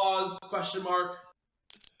 Pause. Question mark.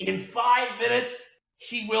 In 5 minutes,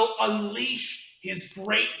 he will unleash his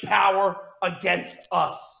great power against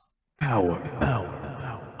us. Power.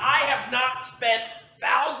 I have not spent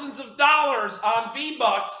thousands of dollars on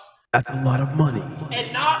V-Bucks. That's a lot of money.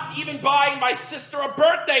 And not even buying my sister a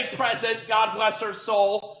birthday present, God bless her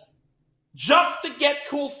soul, just to get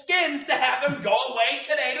cool skins to have them go away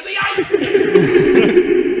today to the ice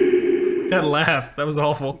cream. That laugh, that was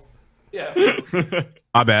awful. Yeah.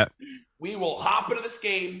 I bet. We will hop into this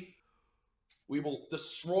game. We will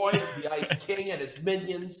destroy the Ice King and his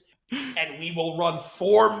minions, and we will run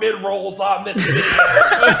 4 mid-rolls on this video.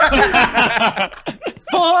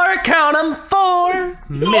 4, count 'em, 4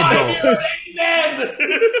 mid-rolls. Amen!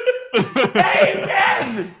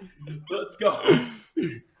 Amen! Let's go.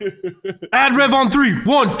 Add rev on 3.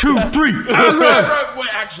 1, 2, 3. Add rev. Well,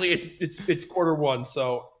 actually, it's quarter 1,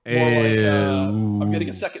 so more like, I'm getting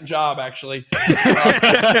a second job. Actually.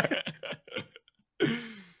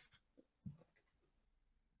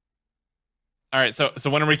 All right, so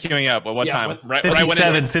when are we queuing up? At what time? Right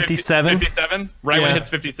 57, when it hits 57. 57? Right when it hits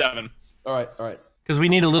 57. All right. Because we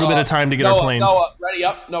need a little bit of time to get our planes. Noah,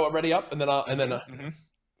 ready up, and then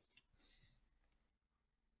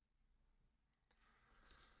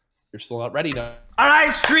You're still not ready now. All right,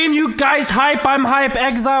 stream, you guys hype. I'm hype.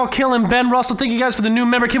 Exile, Killing, Ben Russell. Thank you guys for the new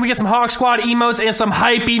member. Can we get some Hog Squad emotes and some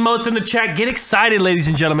hype emotes in the chat? Get excited, ladies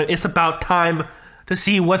and gentlemen. It's about time to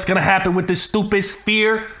see what's going to happen with this stupid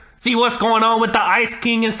sphere. See what's going on with the Ice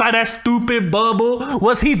King inside that stupid bubble.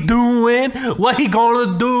 What's he doing? What he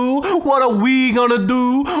gonna do? What are we gonna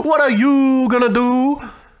do? What are you gonna do?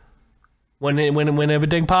 When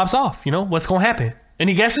everything pops off, you know, what's gonna happen?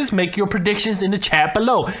 Any guesses? Make your predictions in the chat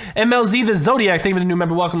below. MLZ the Zodiac, thank you for the new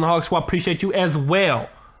member. Welcome to Hog Squad. Appreciate you as well.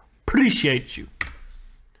 Appreciate you.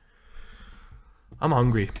 I'm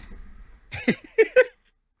hungry.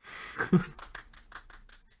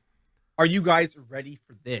 Are you guys ready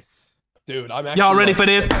for this? Dude, I'm actually... Y'all ready for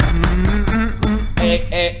this?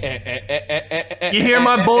 You hear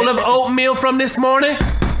my bowl of oatmeal from this morning?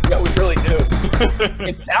 Yeah, we really do.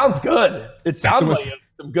 It sounds good. It sounds like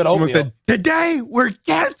some good oatmeal. Said, today, we're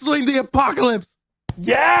canceling the apocalypse.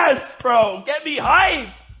 Yes, bro. Get me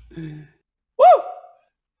hyped. Woo!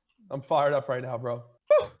 I'm fired up right now, bro.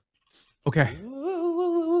 Woo. Okay.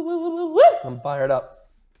 I'm fired up.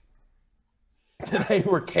 Today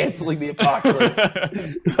we're canceling the apocalypse.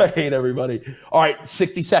 I hate everybody. All right,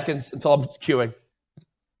 60 seconds until I'm queuing.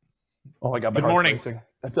 Oh my God, my Good morning. racing.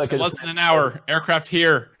 I feel like in less than an hour, aircraft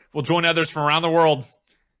here will join others from around the world.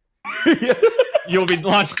 You will be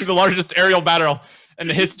launching the largest aerial battle in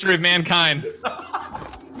the history of mankind.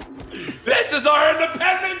 This is our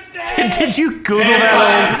Independence Day. Did you Google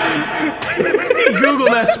that? Google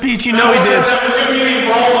that speech. You know he did.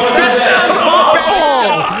 That sounds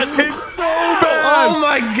awful. It's so bad. Oh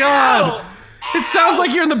my God. It sounds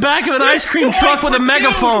like you're in the back of an ice cream truck with a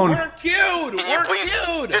megaphone. We're queued. We're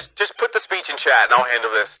queued. Just put the speech in chat and I'll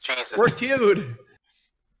handle this. Jesus. We're queued.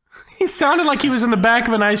 He sounded like he was in the back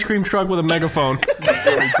of an ice cream truck with a megaphone.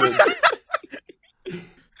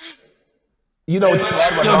 You know it's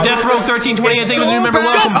bad. Yo, Death Rogue 1320, I think, with a new member.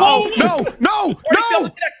 Welcome. No.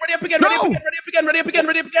 Ready up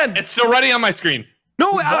again. It's still ready on my screen.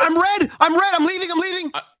 No, I'm red. I'm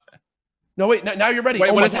leaving. No, wait, now you're ready.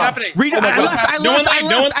 Wait, what is happening? I left. No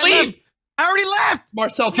one leave. I already left.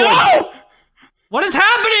 Marcel, join. No! What is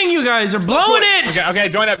happening? You guys are blowing it. Okay,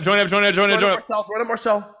 join up.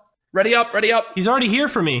 Marcel. Ready up. He's already here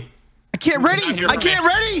for me. I can't ready.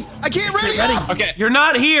 Okay. You're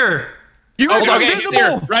not here. You guys are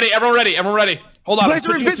invisible. Ready, everyone ready. Hold on. You guys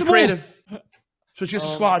are invisible. Switch to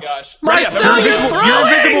squad. Gosh. Marcel, you're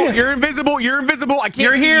throwing. You're invisible. I can't.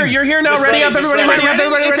 You're here. You're here now. Ready up, everybody. Ready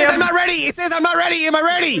up. I'm not ready. It says I'm not ready. Am I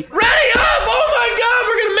ready? Ready up. Oh my God,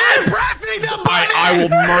 we're gonna miss. Pressing the button. I will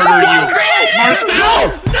murder you.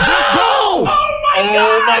 Marcel! Just go.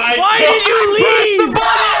 Oh my Why did you leave?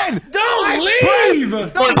 Don't leave.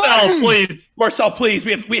 Marcel, please. Marcel, please.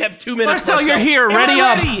 We have 2 minutes. Marcel, you're here. Ready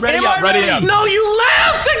up. Ready up. No, you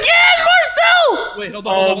left again, Marcel. Wait, hold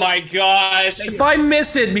on. Oh my gosh. If I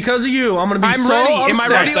miss it because of you, I'm gonna be so ready. upset. Am I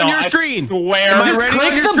ready on your screen? Swear. Just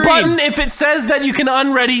click the button if it says that you can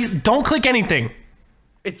unready. Don't click anything.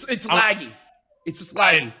 It's laggy. It's just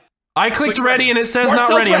laggy. I clicked ready and it says Marcel's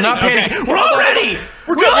not ready. I'm not ready. panicking. Okay. We're all ready.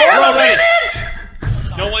 We're We only good. have a ready.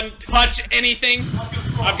 minute. No one touch anything.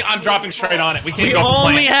 I'm dropping straight on it. We can't We go for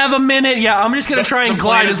only plane. have a minute. Yeah, I'm just gonna try and the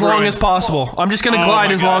glide plane as is long ruined. as possible. I'm just gonna Oh glide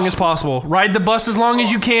my as long gosh. as possible. Ride the bus as long as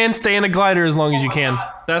you can. Stay in a glider as long as you can.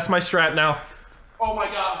 That's my strat now. Oh my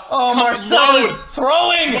God. Oh, Marcel is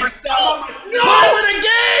throwing. Marcel, no! Pause it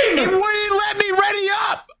again. It wouldn't let me ready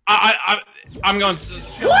up. I'm going.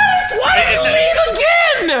 Why did you leave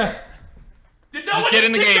again? Just get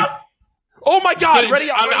in the game. Oh my God.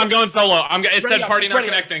 Ready up. I'm going solo. It said up, party not ready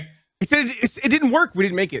up. connecting. It said it didn't work. We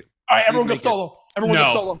didn't make it. All right, everyone go solo. Everyone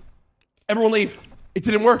go solo. Everyone leave. It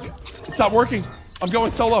didn't work. It's not working. I'm going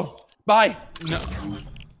solo. Bye.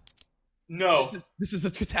 No. This is a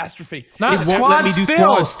catastrophe. Not It won't let me squads, do Phil.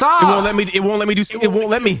 squads. Stop. It won't let me. It won't let me do. It won't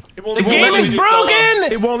let me. The game is broken.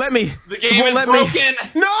 It won't let me. The game is broken.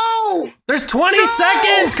 No. There's 20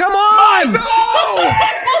 seconds. Come on. No.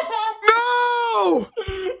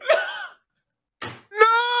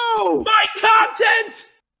 No. My content.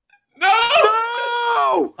 No.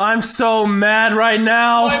 No. I'm so mad right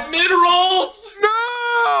now. My mid rolls.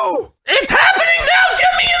 No. It's happening now.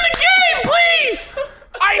 Get me in the game, please.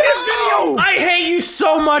 I have video. I hate you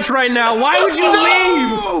so much right now. Why would you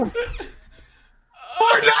leave?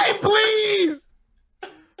 Fortnite, please.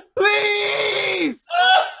 Please.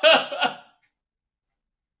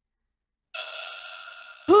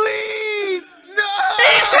 Please. No.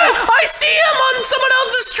 I see him on someone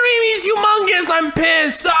else's stream. He's humongous. I'm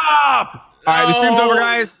pissed. Stop. All right, the stream's over,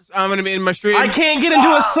 guys. I'm gonna be in my stream. I can't get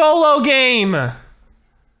into a solo game.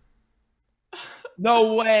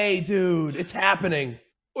 No way, dude. It's happening.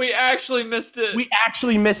 We actually missed it. We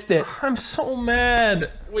actually missed it. I'm so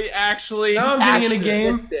mad. We actually. Now I'm getting in a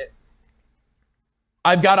game. Missed it.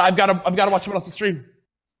 I've got to watch someone else's stream.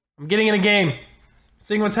 I'm getting in a game.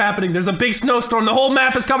 Seeing what's happening. There's a big snowstorm. The whole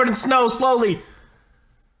map is covered in snow slowly.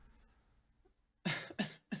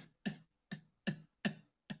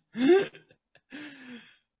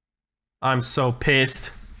 I'm so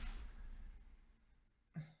pissed.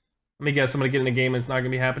 Let me guess, I'm gonna get in a game and it's not gonna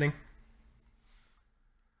be happening.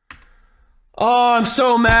 Oh, I'm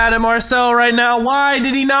so mad at Marcel right now. Why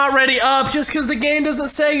did he not ready up? Just because the game doesn't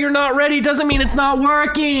say you're not ready doesn't mean it's not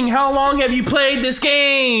working. How long have you played this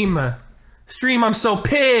game? Stream, I'm so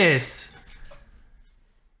pissed.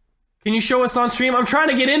 Can you show us on stream? I'm trying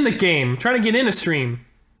to get in the game. I'm trying to get in a stream.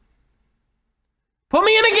 Put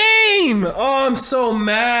me in a game! Oh, I'm so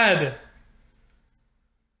mad.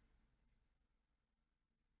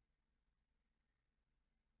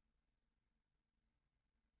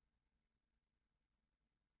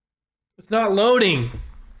 It's not loading.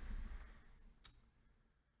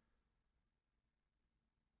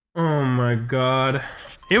 Oh my god.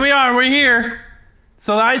 Here we are, we're here.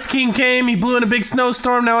 So the Ice King came, he blew in a big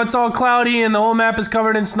snowstorm, now it's all cloudy and the whole map is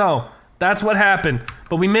covered in snow. That's what happened.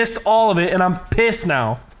 But we missed all of it and I'm pissed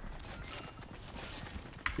now.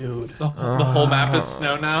 Dude. The whole map is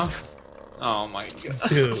snow now? Oh my god.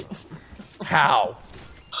 Dude. How?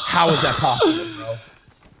 How is that possible, bro?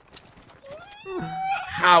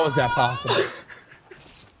 How is that possible?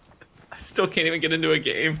 I still can't even get into a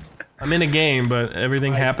game. I'm in a game, but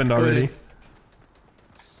everything happened already.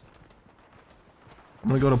 I'm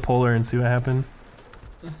gonna go to Polar and see what happened.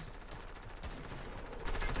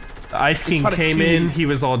 The Ice King came in, he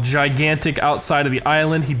was all gigantic outside of the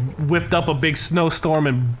island, he whipped up a big snowstorm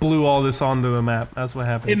and blew all this onto the map. That's what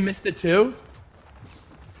happened. It missed it too?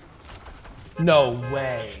 No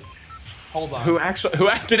way. Hold on. Who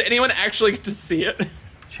did anyone actually get to see it?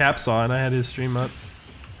 Chap saw it, I had his stream up.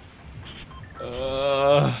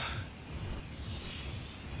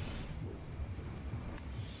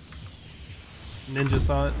 Ninja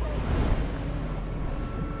saw it.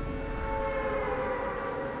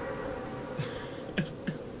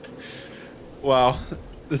 Wow,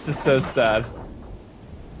 this is so sad.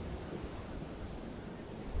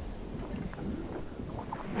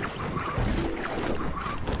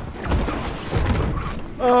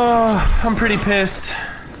 Oh, I'm pretty pissed.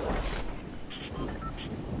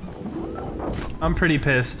 I'm pretty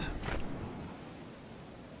pissed.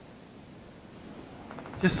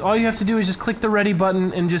 Just all you have to do is just click the ready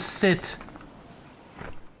button and just sit.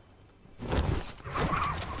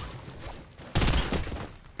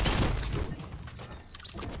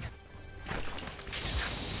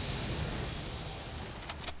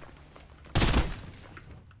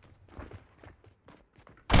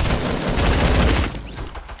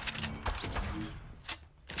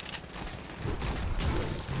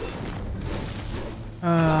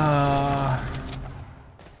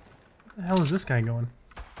 Where the hell is this guy going?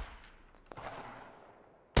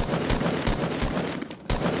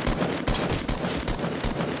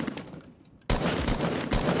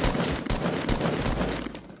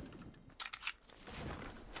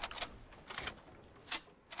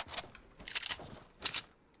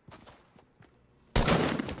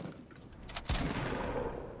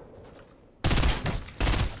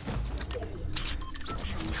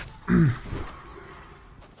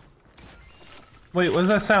 Wait, what does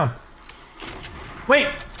that sound? Wait!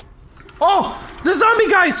 Oh! The zombie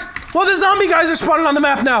guys! Well, the zombie guys are spawning on the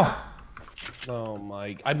map now! Oh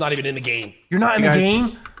my... I'm not even in the game. You're not in the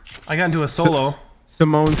game? I got into a solo.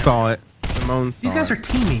 Simone saw it. Simone saw These guys it. are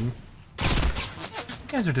teaming. You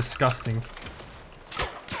guys are disgusting.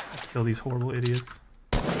 Kill these horrible idiots.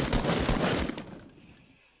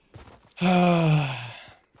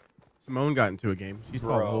 Simone got into a game. She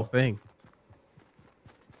saw the whole thing.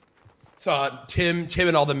 So Tim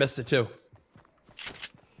and all them missed it too.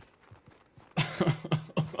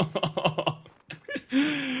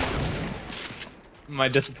 My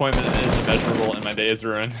disappointment is immeasurable and my day is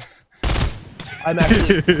ruined. I'm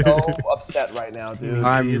actually so upset right now, dude.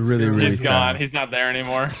 I'm really He's gone. sad. He's not there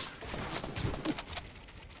anymore.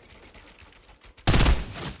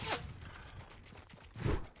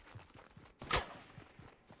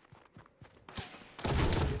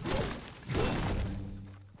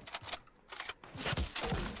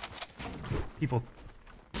 People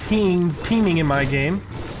teaming in my game.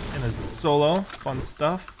 In a solo. Fun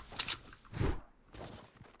stuff.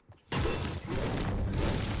 I'm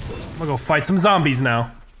gonna go fight some zombies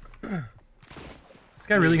now. Is this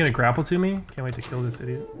guy really gonna grapple to me? Can't wait to kill this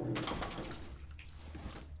idiot.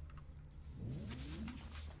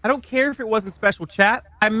 I don't care if it wasn't special chat.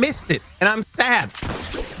 I missed it, and I'm sad.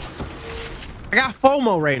 I got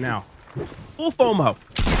FOMO right now. Full FOMO.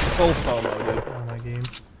 Full FOMO, dude. On my game.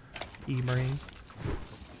 E-brain.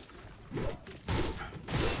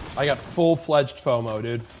 I got full-fledged FOMO,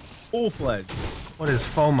 dude. Full-fledged. What is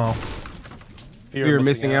FOMO? Fear of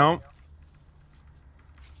missing out.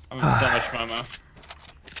 I'm in so much FOMO.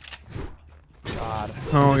 God.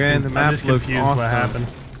 Oh, again, the I'm map just looks confused awesome. what happened.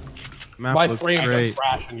 Map My looks frames are great.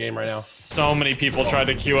 crashing game right now. So many people tried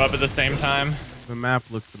to queue up at the same time. The map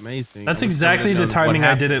looks amazing. That's I wish exactly someone the had known what timing I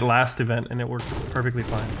happened. did it last event, and it worked perfectly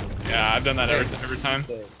fine. Yeah, I've done that every time.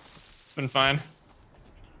 It's been fine.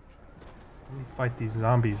 Let's fight these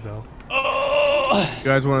zombies, though. Oh! You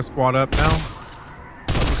guys want to squad up now? I'm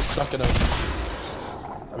just stuck in a...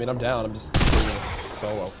 I mean, I'm down. I'm just doing this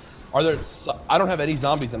solo. Are there... I don't have any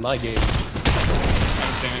zombies in my game. I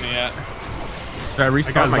haven't seen any yet. Should I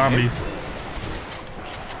restart I got my zombies.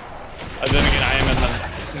 Then again, I am in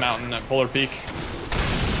the mountain at Polar Peak.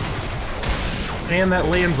 And that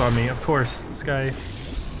lands on me, of course. This guy...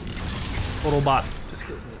 Total bot. Just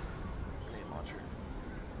kills me. Grenade launcher.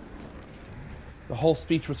 The whole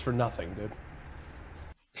speech was for nothing, dude.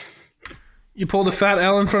 You pulled a fat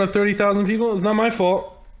L in front of 30,000 people? It's not my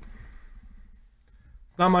fault.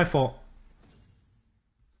 It's not my fault.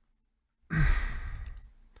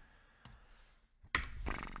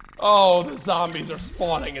 Oh, the zombies are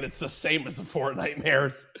spawning, and it's the same as the Fortnite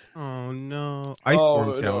nightmares. Oh no! Ice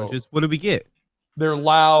storm challenges. What did we get? They're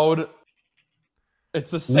loud.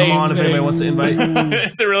 It's the same. Come on, if thing. anybody wants to invite.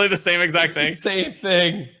 Is it really the same exact It's thing? the same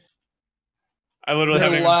thing. I literally They're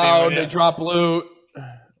haven't loud. even seen They one yet. drop loot. I'm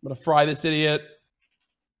gonna fry this idiot.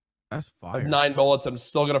 That's I fire. have 9 bullets. I'm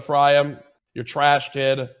still gonna fry him. You're trash,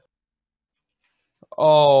 kid.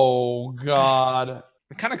 Oh God.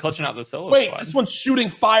 I'm kind of clutching out the solo Wait, squad. this one's shooting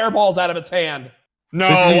fireballs out of its hand. No,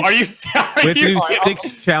 With are you We have to do serious?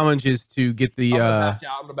 6 challenges to get the I'm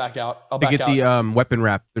gonna back out. I'll to back get out. the weapon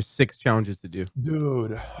wrap. There's 6 challenges to do.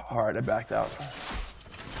 Dude. All right, I backed out.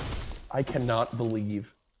 I cannot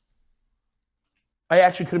believe. I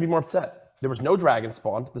actually couldn't be more upset. There was no dragon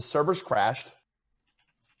spawned. The servers crashed.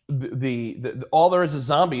 All there is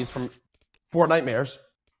zombies from Fortnitemares.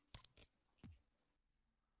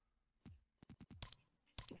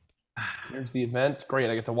 Here's the event. Great.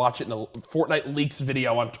 I get to watch it in a Fortnite leaks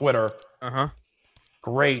video on Twitter. Uh-huh.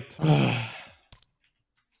 Great.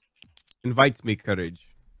 Invites me, Courage.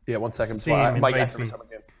 Yeah, 1 second. Same, Mike, invites me.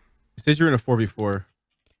 It says you're in a 4v4. I'm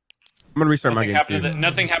gonna restart my game too.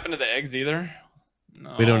 Nothing happened to the eggs either.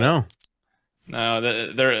 No. We don't know. No,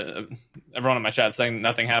 they're everyone in my chat saying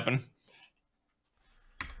nothing happened.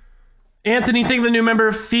 Anthony, thank you for the new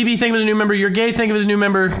member. Phoebe, thank you for the new member. You're gay, thank you for the new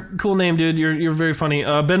member. Cool name, dude. You're very funny.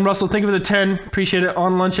 Ben Russell, thank you for the 10. Appreciate it.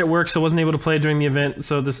 On lunch at work, so wasn't able to play during the event,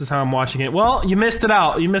 so this is how I'm watching it. Well, you missed it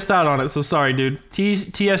out. You missed out on it, so sorry, dude.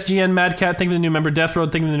 TSGN, Madcat, thank you for the new member. Death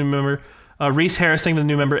Road, thank you for the new member. Reese Harris, thank you for the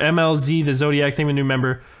new member. MLZ, the Zodiac, thank you for the new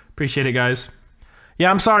member. Appreciate it, guys.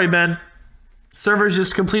 Yeah, I'm sorry, Ben. Servers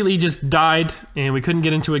just completely died, and we couldn't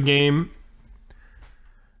get into a game.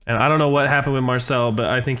 And I don't know what happened with Marcel, but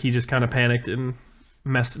I think he just kind of panicked and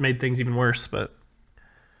made things even worse, but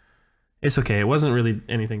it's okay. It wasn't really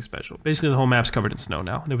anything special. Basically, the whole map's covered in snow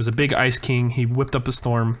now. There was a big ice king. He whipped up a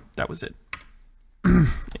storm. That was it.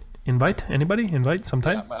 Invite? Anybody? Invite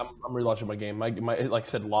sometime? Yeah, I'm relaunching my game. My like I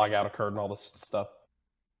said, log out occurred and all this stuff.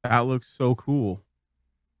 That looks so cool.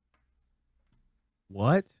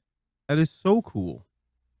 What? That is so cool.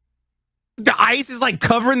 The ice is like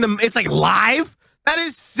covering them. It's like live. That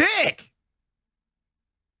is sick.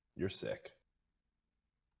 You're sick.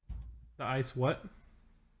 The ice what?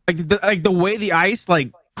 Like the way the ice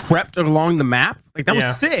like crept along the map. Like that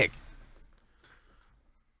was sick.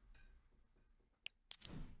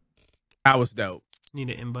 That was dope.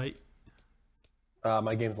 Need an invite.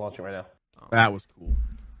 My game's launching right now. That was cool.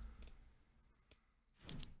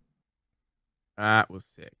 That was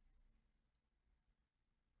sick.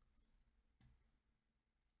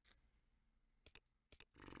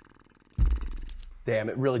 Damn,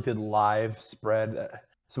 it really did live spread.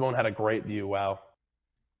 Simone had a great view. Wow.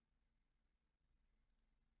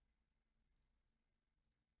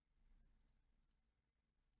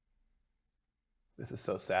 This is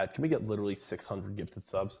so sad. Can we get literally 600 gifted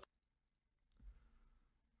subs?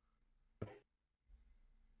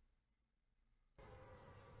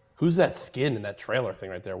 Who's that skin in that trailer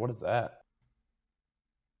thing right there? What is that?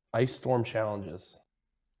 Ice Storm challenges.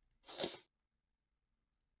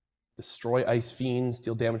 Destroy Ice Fiends,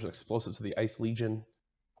 deal damage with explosives to the Ice Legion.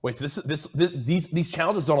 Wait, so these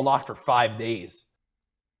challenges don't unlock for 5 days.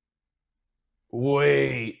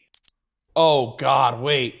 Wait. Oh God,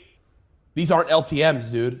 wait. These aren't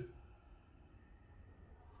LTMs, dude.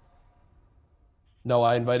 No,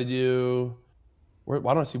 I invited you. Why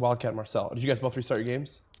don't I see WILDCAT and Marcel? Did you guys both restart your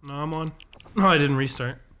games? No, I'm on. No, I didn't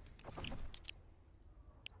restart.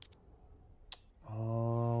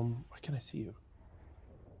 Why can't I see you?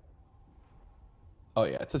 Oh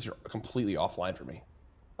yeah, it says you're completely offline for me.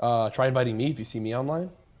 Try inviting me if you see me online.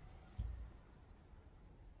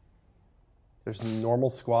 There's normal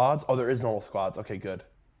squads. Oh, there is normal squads. Okay, good.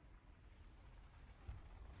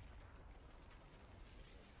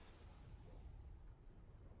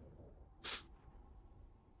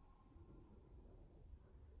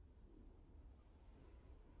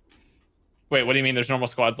 Wait, what do you mean there's normal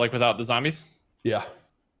squads like without the zombies? Yeah.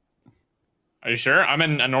 Are you sure? I'm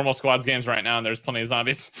in a normal squads games right now and there's plenty of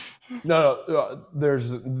zombies. No, there's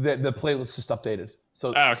the playlist just updated.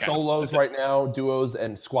 So solos right now, duos,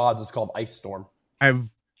 and squads is called Ice Storm. I have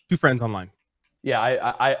 2 friends online. Yeah,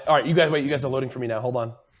 all right, you guys wait, you guys are loading for me now. Hold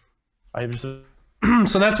on. I have just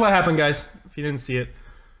So that's what happened, guys. If you didn't see it,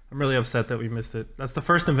 I'm really upset that we missed it. That's the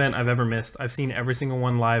first event I've ever missed. I've seen every single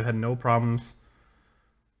one live, had no problems.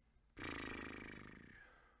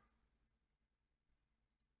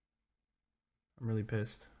 I'm really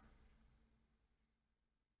pissed.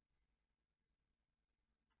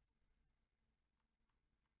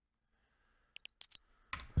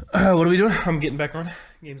 What are we doing? I'm getting back on.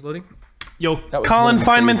 Game's loading. Yo, Colin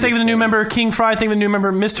Feynman, thank you for the new member. King Fry, thank you for the new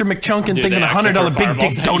member. Mr. McChunkin, thank you for the $100 big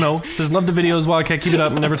dick dono. Says, love the videos, WILDCAT, keep it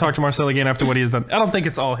up, and never talk to Marcel again after what he has done. I don't think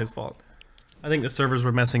it's all his fault. I think the servers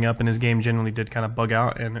were messing up and his game generally did kind of bug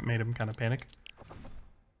out and it made him kind of panic.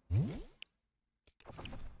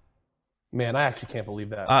 Man, I actually can't believe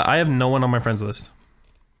that. I have no one on my friends list.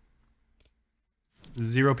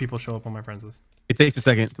 0 people show up on my friends list. It takes a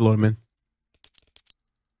second to load them in.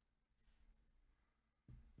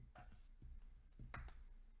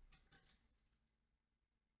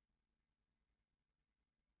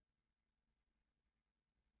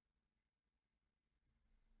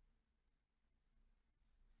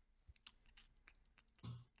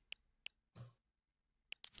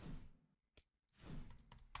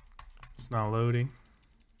 It's not loading.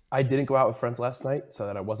 I didn't go out with friends last night so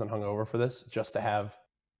that I wasn't hungover for this, just to have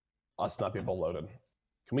us not be able to load it.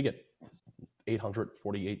 Can we get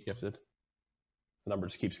 848 gifted? The number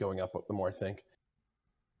just keeps going up the more I think.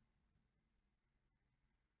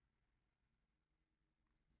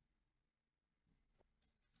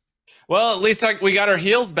 Well, at least we got our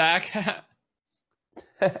heels back.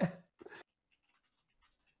 My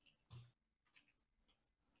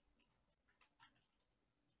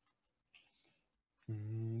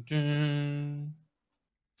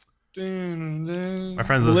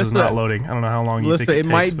friends, this is not loading. I don't know how long you think it takes. It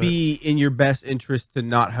might be in your best interest to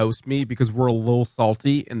not host me because we're a little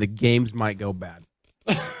salty and the games might go bad.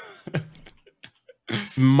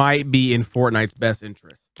 Might be in Fortnite's best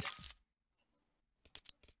interest.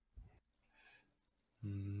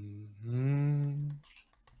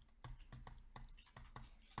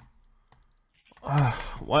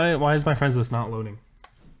 Why is my friends list not loading?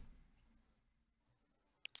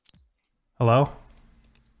 Hello?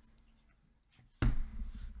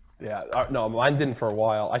 Yeah, no, mine didn't for a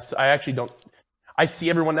while. I actually don't. I see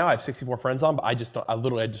everyone now. I have 64 friends on, but I just don't.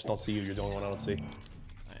 I just don't see you. You're the only one I don't see.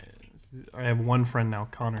 I have one friend now,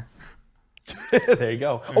 Connor. There you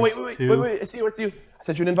go. Oh wait. I see you. I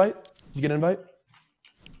sent you an invite. Did you get an invite?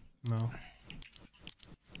 No.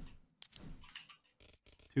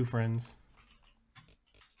 2 friends.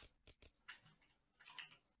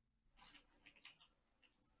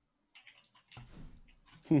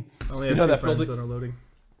 I only have 2 friends that are loading.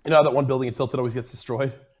 You know how that one building in Tilted always gets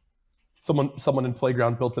destroyed? Someone in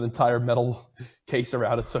Playground built an entire metal case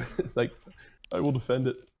around it, so like, I will defend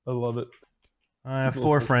it. I love it. I have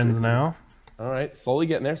 4 friends now. All right, slowly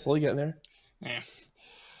getting there. Yeah.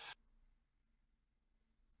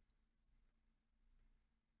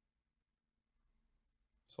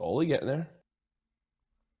 Slowly getting there.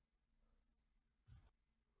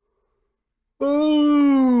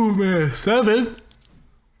 Oh man, 7.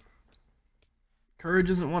 Courage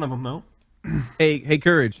isn't one of them though. Hey,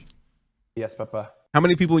 Courage. Yes, Papa. How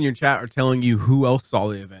many people in your chat are telling you who else saw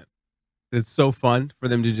the event? It's so fun for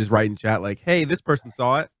them to just write in chat like, "Hey, this person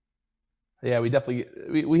saw it." Yeah, we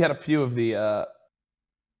definitely we had a few of the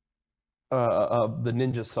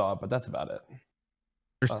ninjas saw it, but that's about it.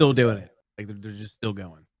 They're still doing it. Like they're just still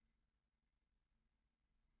going.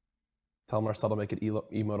 Tell Marcel to make it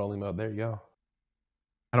emote only mode. There you go.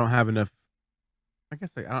 I don't have enough. I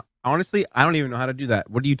guess honestly, I don't even know how to do that.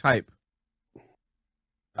 What do you type?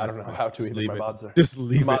 I don't know how to either. My mods are just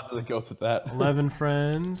leave mods are the ghost with that. 11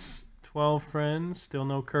 friends, 12 friends, still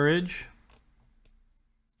no courage.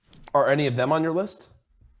 Are any of them on your list?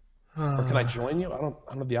 Or can I join you? I don't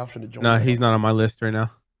have the option to join. No, he's not on my list right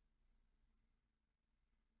now.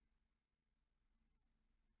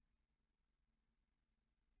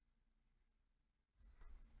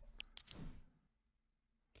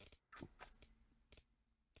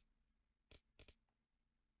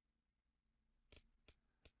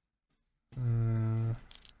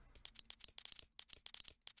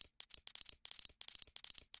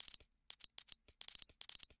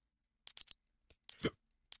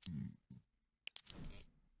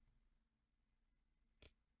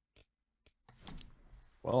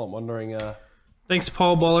 Well, I'm wondering. Thanks,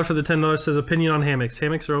 Paul Baller, for the $10. Says opinion on hammocks.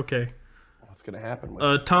 Hammocks are okay. What's gonna happen?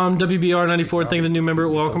 Tom WBR94, thank you for the new member.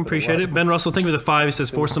 Welcome, appreciate it. Ben Russell, thank you for the 5. He says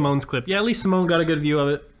for Simone's clip. Yeah, at least Simone got a good view of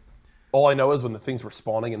it. All I know is when the things were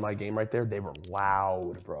spawning in my game right there, they were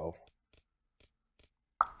loud, bro.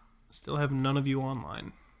 Still have none of you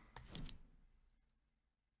online.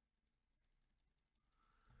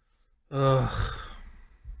 Ugh.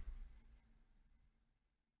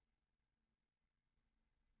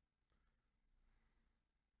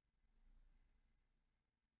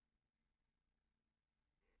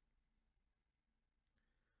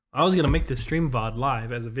 I was gonna make this stream VOD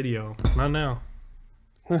live as a video. Not now.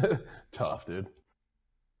 Tough, dude.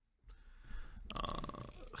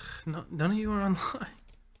 None of you are online.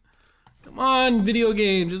 Come on, video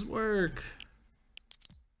game, just work.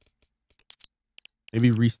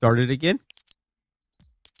 Maybe restart it again?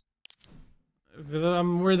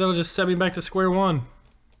 I'm worried that'll just set me back to square one.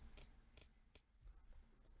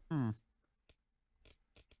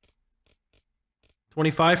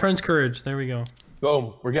 25 friends courage. There we go.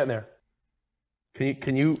 Boom, we're getting there.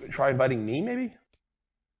 Can you try inviting me, maybe?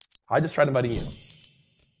 I just tried inviting you.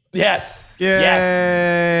 Yes. Yay.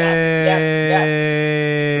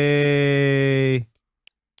 Yes.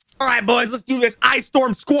 All right, boys, let's do this Ice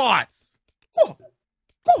Storm squats. Whoa.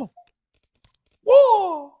 Whoa.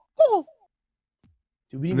 Whoa. Whoa.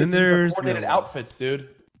 Dude, we And need then there's coordinated outfits,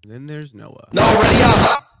 dude. And then there's Noah. No, ready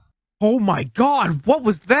up. Oh my God, what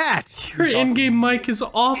was that? Your in-game mic is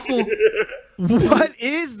awful. What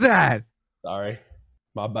is that? Sorry.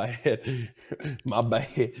 My bad. My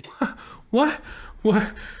bad. What?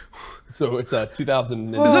 What? So it's a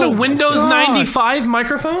 2000. Is that a Windows 95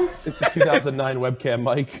 microphone? It's a 2009 webcam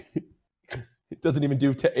mic. It doesn't even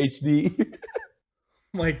do HD.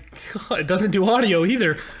 My God, it doesn't do audio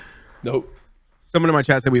either. Nope. Someone in my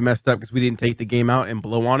chat said we messed up because we didn't take the game out and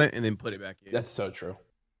blow on it and then put it back in. That's so true.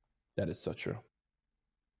 That is so true.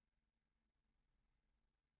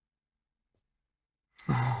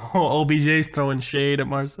 Oh, OBJ's throwing shade at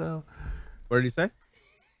Marcel. What did he say?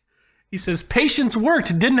 He says, patience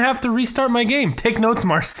worked. Didn't have to restart my game. Take notes,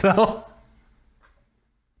 Marcel.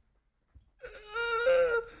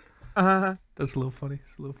 That's a little funny.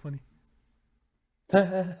 It's a little funny.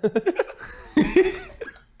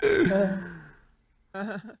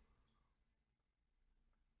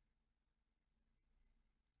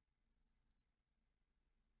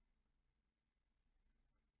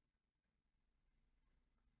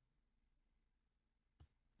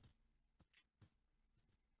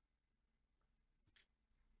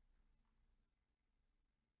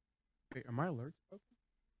 Wait, are my alerts broken?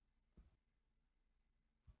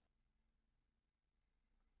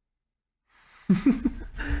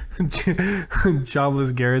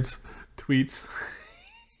 Jobless Garrett's tweets.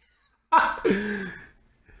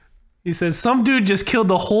 He says, some dude just killed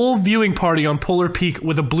the whole viewing party on Polar Peak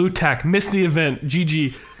with a blue tack. Missed the event. GG.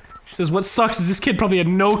 He says, what sucks is this kid probably had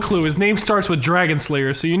no clue. His name starts with Dragon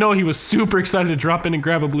Slayer, so you know he was super excited to drop in and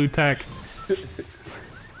grab a blue tack.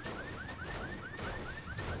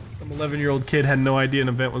 Some 11-year-old kid had no idea an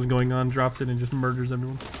event was going on, drops in and just murders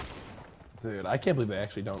everyone. Dude, I can't believe they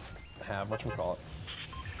actually don't have whatchamacallit.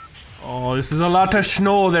 Oh, this is a lot of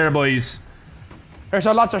snow there, boys. There's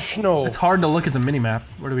a lot of snow. It's hard to look at the minimap.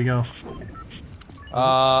 Where do we go?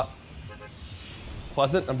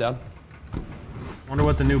 Pleasant, I'm down. Wonder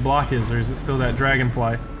what the new block is, or is it still that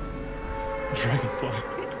dragonfly? Dragonfly.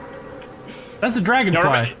 That's a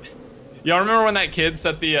dragonfly. Y'all remember when that kid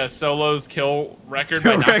set the solos kill record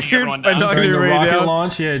by knocking everyone down? During the rocket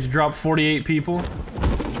launch, yeah, you dropped 48 people.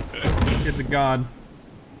 Kid's a god.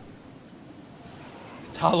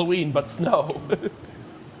 It's Halloween, but snow.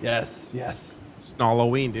 Yes, yes. It's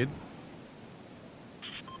Halloween, dude.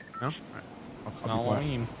 No? All right. It's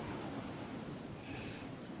Halloween.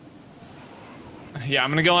 Yeah,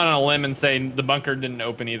 I'm gonna go on a limb and say the bunker didn't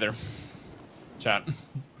open either. Chat.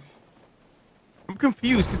 I'm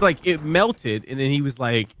confused because like it melted and then he was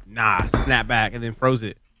like, nah, snap back, and then froze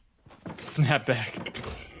it. Snap back.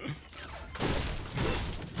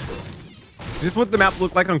 Is this what the map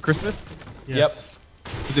looked like on Christmas? Yes.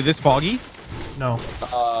 Yep. Was it this foggy? No.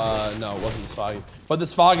 No, it wasn't this foggy. But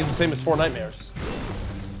this fog is the same as Four Nightmares.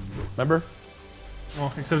 Remember?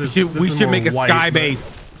 Well, except We should make a sky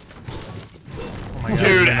base. Oh my God,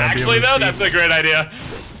 dude, actually though, that's a great idea.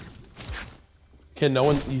 Can no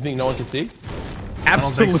one? You think no one can see?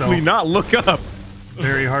 Absolutely so. not. Look up.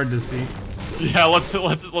 Very hard to see. Yeah, let's do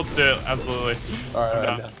it. Absolutely. All right,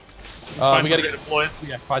 I'm down. We gotta get deploys.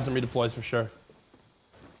 Yeah, find some redeploys for sure.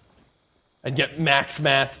 And get max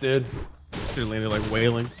mats, dude. Should have landed like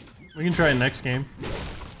whaling. We can try it next game.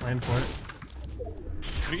 Plan for it.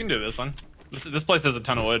 We can do this one. This place has a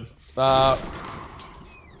ton of wood.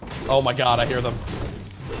 Oh my God, I hear them.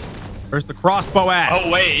 Where's the crossbow at?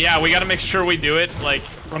 Oh wait, yeah, we gotta make sure we do it like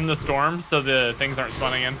from the storm so the things aren't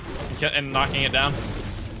spawning in and knocking it down.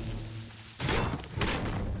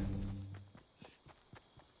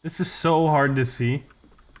 This is so hard to see.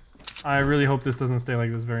 I really hope this doesn't stay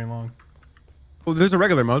like this very long. Oh, there's a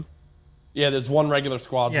regular mode. Yeah, there's one regular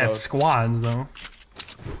squad Yeah, mode. it's squads though.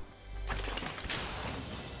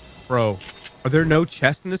 Bro, are there no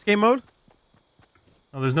chests in this game mode?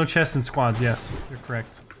 Oh, there's no chests in squads. Yes, you're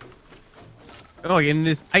correct. Oh, in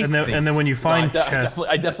this ice And then when you find chests,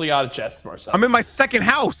 I definitely got a chest, Marcel. I'm in my second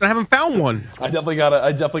house and I haven't found one. I definitely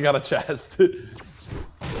got a chest. and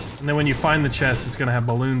then when you find the chest, it's gonna have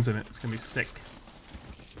balloons in it. It's gonna be sick.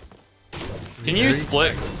 Can you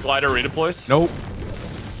split glider redeploys? Nope.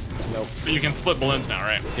 Nope. But you can split balloons now,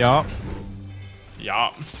 right? Yeah.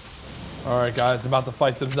 Yeah. All right, guys, about to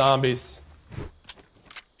fight some zombies.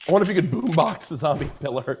 I wonder if you could boombox the zombie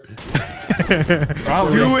pillar.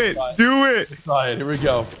 Do it! Do it! All right, here we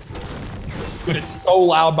go. Dude, it's so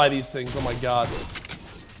loud by these things. Oh my God.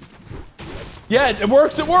 Yeah, it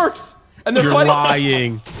works. It works. And they're You're fighting.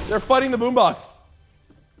 lying. They're fighting the boombox.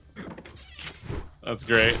 That's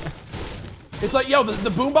great. It's like, yo, the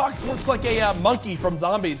boombox works like a monkey from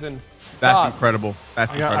Zombies, and That's incredible.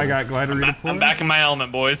 That's incredible. I got glider redeploy. I'm back in my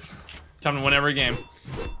element, boys. Time to win every game.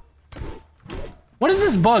 What is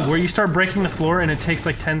this bug where you start breaking the floor and it takes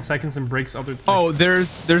like 10 seconds and breaks other things? Oh,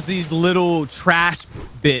 there's these little trash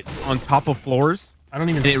bits on top of floors. I don't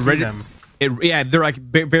even see them. Yeah, they're like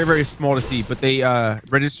very, very small to see, but they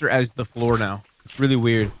register as the floor now. It's really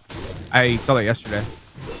weird. I saw that yesterday.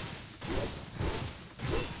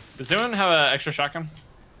 Does anyone have an extra shotgun?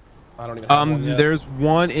 I don't even have one yet. There's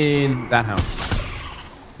one in that house.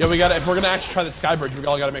 Yeah, we gotta, if we're gonna actually try the sky bridge, we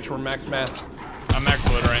all gotta make sure we're max mats. I'm max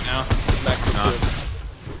wood right now. Max wood.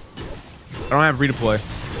 I don't have redeploy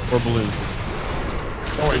or balloon.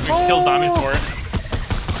 Don't worry, just kill zombies for it.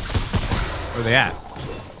 Where are they at?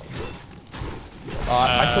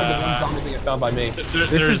 I killed the one zombie thing found by me.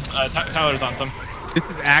 Tyler's on some. This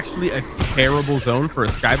is actually a terrible zone for a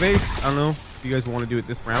skybase. I don't know if you guys want to do it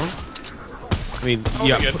this round. I mean,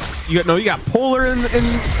 you got polar in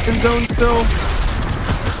zone still.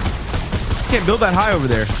 You can't build that high over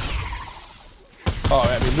there. Oh,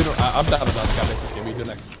 I mean, we don't. I'm down to skybase this game. We do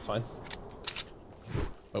next. It's fine.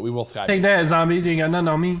 But we will skybase. Take that, zombies. You ain't got nothing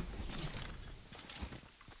on me.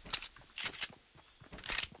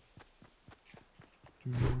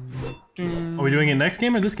 Are we doing it next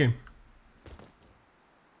game or this game?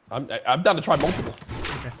 I'm down to try multiple.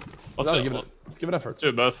 Okay. Let's give it effort. Let's do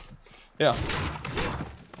it both. Yeah.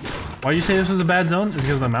 Why'd you say this was a bad zone? Is it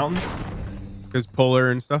because of the mountains? Because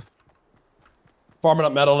polar and stuff. Farming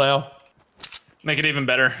up metal now. Make it even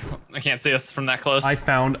better. I can't see us from that close. I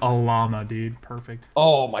found a llama, dude. Perfect.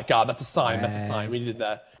 Oh my god, that's a sign. That's a sign. We needed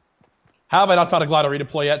that. How have I not found a glider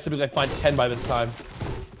redeploy yet? Typically I find 10 by this time.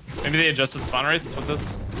 Maybe they adjusted spawn rates with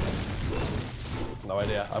this. No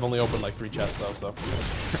idea. I've only opened like 3 chests though, so.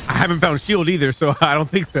 I haven't found shield either, so I don't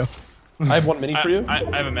think so. I have one mini for you. I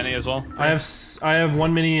have a mini as well. I have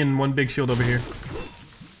one mini and one big shield over here.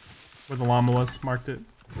 Where the llama was, marked it.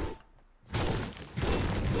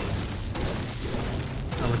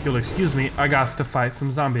 Now, if you'll excuse me, I got to fight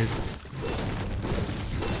some zombies.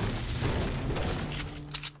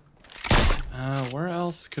 Where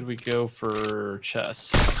else could we go for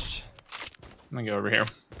chests? I'm gonna go over here.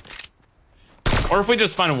 Or if we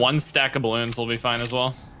just find one stack of balloons, we'll be fine as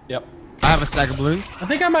well. Yep. I have a stack of balloons. I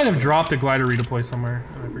think I might have dropped a glider redeploy somewhere.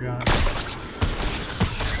 I forgot.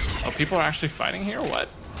 Oh, people are actually fighting here? What?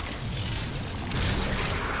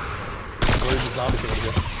 Where's the zombie thing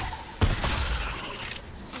here?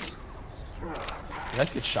 Did I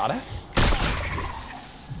just get shot at?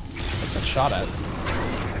 I got shot at.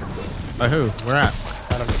 By who? Where at?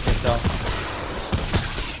 I don't know. Can't tell.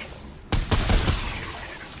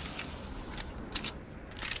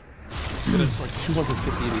 There's like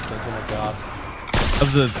 250 of these things. Oh my god.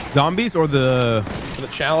 Of the zombies or the? For the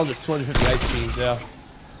challenge, it's 250 ice beams. Yeah.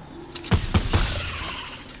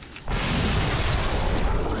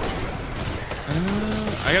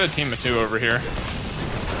 I got a team of 2 over here.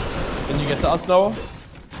 Can you get to us, Noah?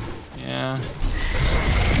 Yeah.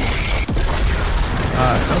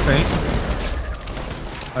 No thank.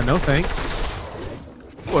 No thank.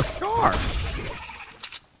 Oh, a scar.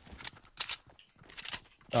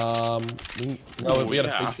 We got a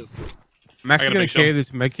big shield. I'm actually gonna carry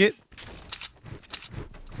this medkit.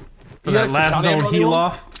 For that last zone heal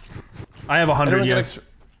off. I have 100, yes.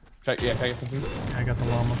 Okay, yeah, can I get some food? Yeah, I got the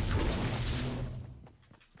llama.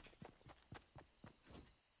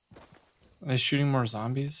 Are they shooting more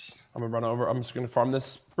zombies? I'm gonna run over. I'm just gonna farm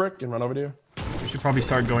this brick and run over to you. We should probably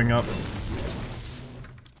start going up.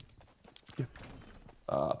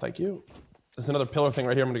 Thank you. There's another pillar thing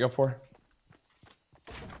right here I'm gonna go for.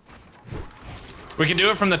 We can do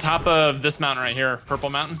it from the top of this mountain right here, Purple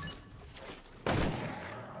Mountain.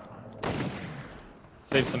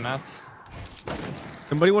 Save some mats.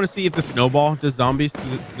 Somebody want to see if the snowball does damage to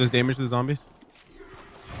the zombies?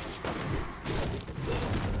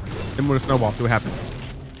 Then with a snowball, see what happens.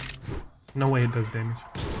 No way it does damage.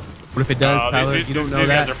 What if it does, Tyler? You don't know these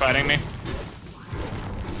that? guys are fighting me.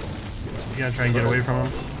 You gotta try and get away from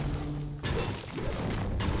them.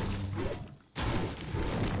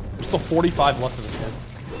 There's still 45 left in this game.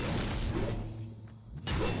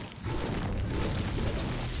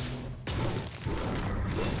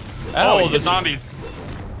 Oh, the zombies.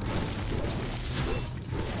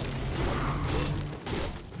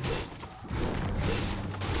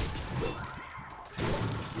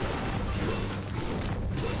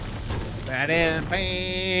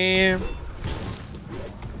 Bam.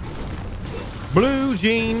 Blue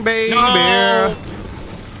jean baby. No!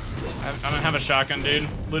 I don't have a shotgun, dude.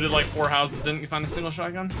 Looted like 4 houses, didn't find a single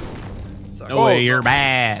shotgun. No way, you're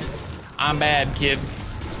bad. I'm bad, kid.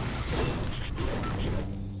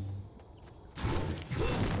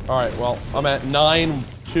 All right, well, I'm at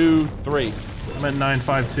 923. I'm at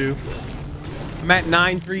 952. I'm at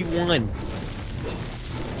 931.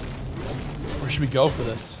 should we go for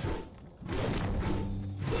this?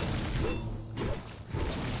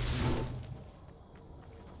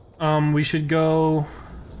 We should go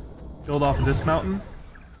build off of this mountain.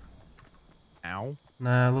 Ow.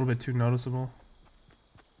 Nah, a little bit too noticeable.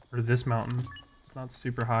 Or this mountain. It's not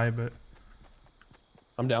super high, but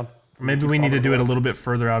I'm down. maybe we need to do it a little bit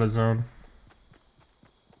further out of zone.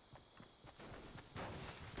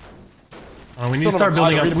 We need to start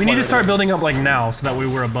building up. We need to start building up like now, so that way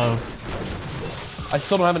we're above. I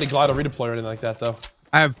still don't have any glider redeploy or anything like that, though.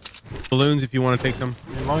 I have balloons if you want to take them.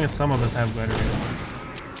 As long as some of us have glider redeploy.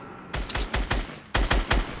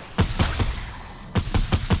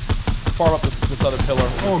 Farm up this other pillar.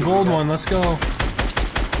 Oh, a gold one. Let's go.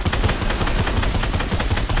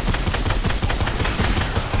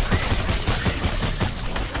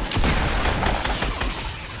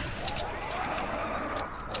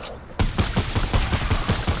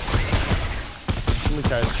 Let me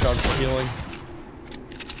carry the charge for healing.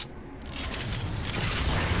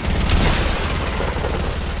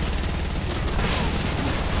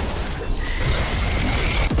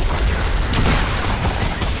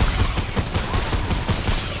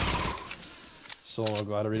 Still no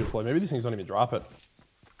glider redeploy. Maybe these things don't even drop it.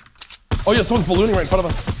 Oh yeah, someone's ballooning right in front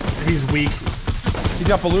of us. He's weak. He's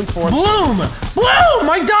got balloons for us. Bloom! Bloom!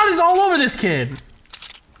 My dot is all over this kid.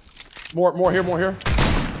 More here, more here.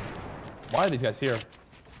 Why are these guys here?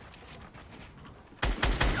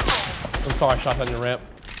 I'm sorry, I shot that in your ramp.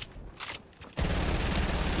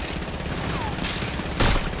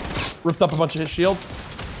 Ripped up a bunch of his shields.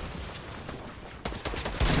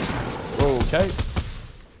 Okay.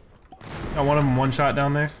 Got one of them one shot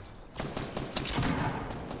down there.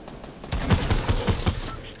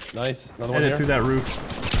 Nice. Another one Hit it here. through that roof.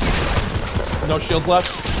 No shields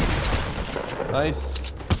left. Nice.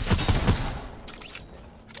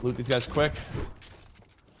 Loot these guys quick.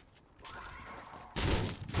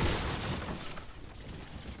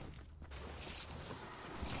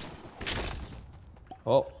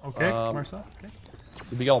 Oh. Okay, Marcel. Okay.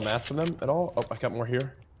 Did we get all mass from them at all? Oh, I got more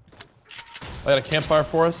here. I got a campfire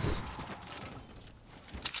for us.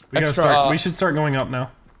 We gotta start. We should start going up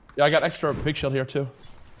now. Yeah, I got extra big shield here too.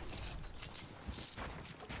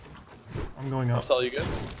 I'm going up. Marcel, you good?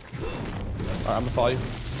 Alright, I'm gonna follow you.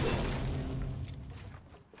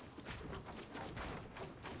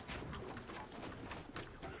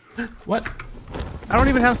 What? I don't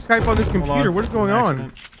even have Skype on this Hold computer. on. What is going An on?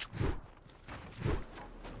 accident.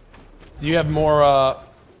 Do you have more, I'm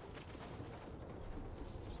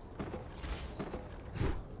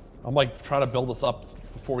like trying to build us up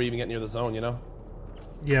before we even get near the zone, you know?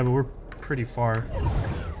 Yeah, but we're pretty far.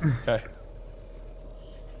 Okay.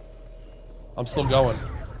 I'm still going.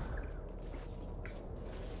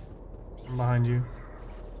 I'm behind you.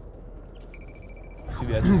 See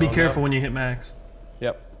the edge of the Be zone careful now? when you hit max.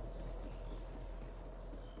 Yep.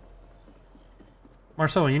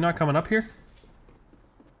 Marcelo, you not coming up here?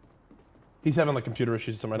 He's having like computer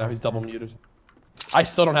issues right now. He's double muted. I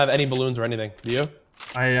still don't have any balloons or anything. Do you?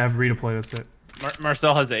 I have redeploy. That's it.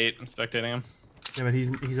 Marcel has 8. I'm spectating him. Yeah, but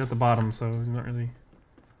he's at the bottom, so he's not really.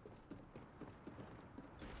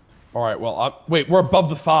 All right. Well, wait. We're above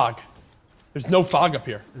the fog. There's no fog up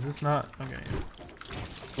here. Is this not okay?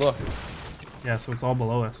 Look. Yeah, so it's all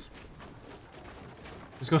below us.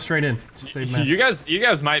 Just go straight in. Just save mats. You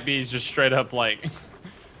guys might be just straight up like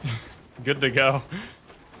good to go.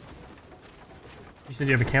 You said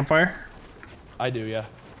you have a campfire? I do. Yeah.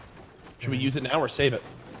 Should we use it now or save it?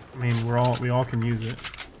 I mean, we all can use it.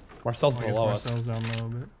 Marcel's I guess below Marcel's us. down low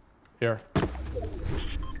a bit. Here.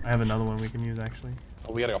 I have another one we can use actually.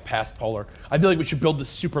 Oh, we gotta go past polar. I feel like we should build this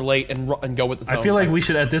super late and go with the zone. I feel like we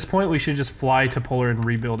should, at this point, we should just fly to polar and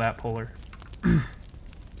rebuild at polar.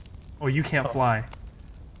 Oh, you can't fly.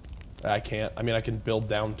 I can't. I mean, I can build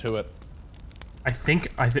down to it. I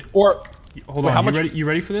think. Or Hold wait, on. how You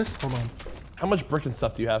ready for this? Hold on. How much brick and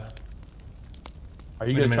stuff do you have? Are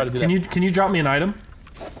you Wait a gonna try to minute. do that? Can you drop me an item?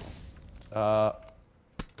 Are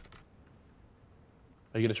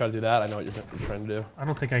you gonna try to do that? I know what you're trying to do. I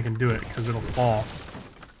don't think I can do it because it'll fall.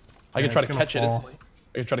 I Yeah, can try it's to gonna catch it fall. instantly.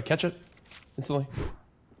 I can try to catch it instantly.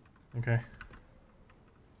 Okay.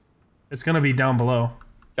 It's gonna be down below.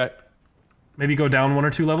 Okay. Maybe go down 1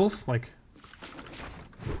 or 2 levels, like.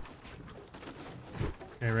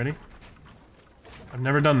 Okay, ready? I've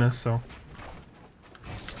never done this, so.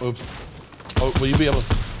 Oops. Oh, will you be able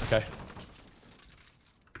to? Okay.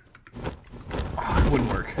 Oh, it wouldn't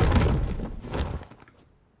work.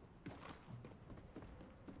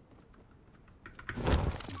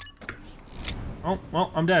 Oh,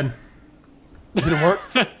 well, I'm dead. Did it work?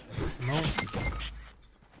 No.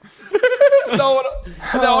 No,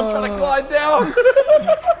 now I'm trying to glide down.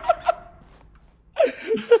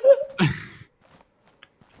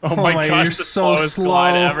 Oh my gosh, you're the so slowest slow.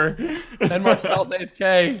 glide ever. And Marcel's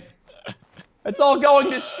AFK. It's all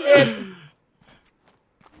going to shit. It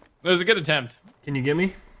was a good attempt. Can you get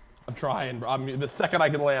me? I'm trying, bro. The second I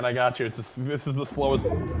can land, I got you. This is the slowest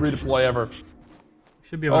redeploy ever.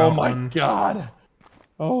 Should be about Oh my god.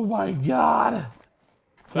 Oh my god.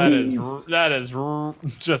 That is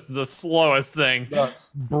just the slowest thing.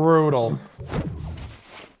 That's brutal.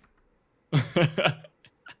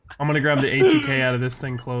 I'm gonna grab the ATK out of this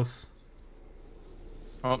thing close.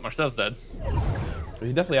 Oh, Marcel's dead.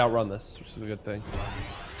 You definitely outrun this, which is a good thing.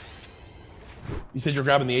 You said you're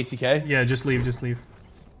grabbing the ATK? Yeah, just leave, just leave.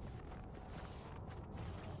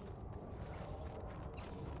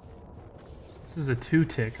 This is a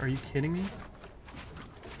 2-tick. Are you kidding me?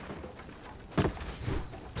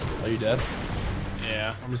 Are you dead?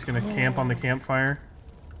 Yeah. I'm just gonna camp on the campfire.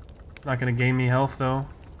 It's not gonna gain me health though.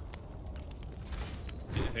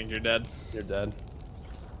 You think you're dead? You're dead.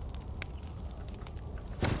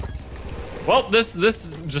 Well, this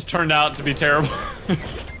just turned out to be terrible.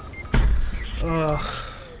 Alright,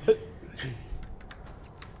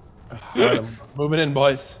 I'm moving in,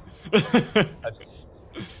 boys. I have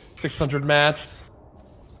 600 mats.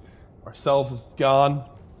 Marcel's is gone.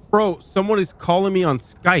 Bro, someone is calling me on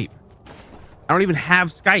Skype. I don't even have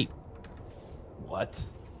Skype. What?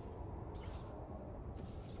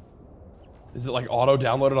 Is it like auto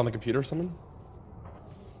downloaded on the computer or something?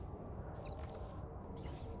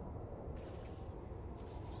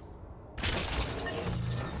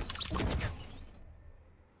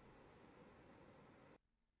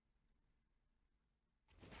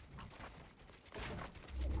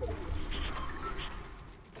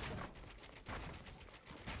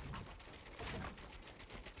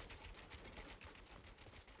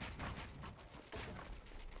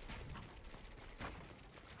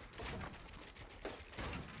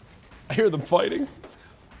 I hear them fighting.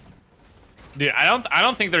 Dude, I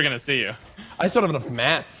don't think they're gonna see you. I just don't have enough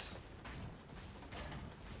mats.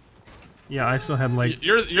 Yeah, I still had like.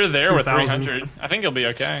 You're there with 2,000. 300. I think you'll be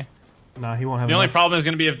okay. Nah, he won't have. The only enough. problem is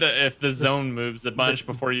gonna be if the zone moves a bunch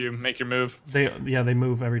before you make your move. They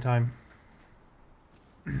move every time.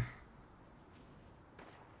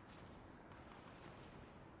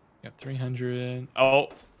 Got 300. Oh.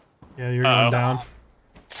 Yeah, you're going down.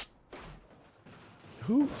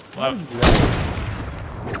 Who? Well,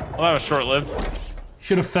 that was short-lived.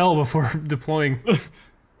 Should have fell before deploying.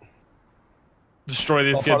 Destroy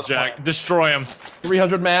these kids, Jack. Destroy them.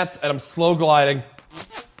 300 mats, and I'm slow gliding.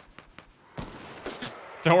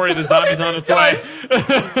 Don't worry, the zombie's on its way.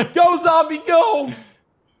 Go, zombie, go!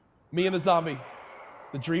 Me and the zombie.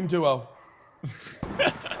 The dream duo.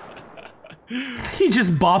 He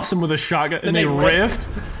just bops him with a shotgun and they rift?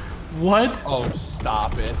 What? Oh,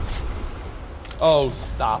 stop it. Oh,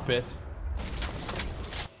 stop it.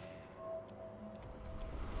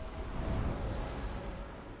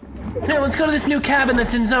 Hey, let's go to this new cabin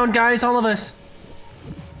that's in zone, guys, all of us.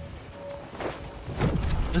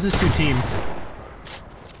 This is 2 teams.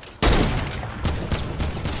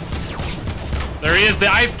 There he is,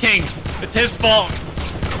 the Ice King. It's his fault.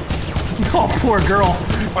 Oh, poor girl.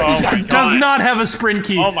 Oh Does not have a sprint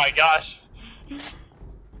key. Oh my gosh.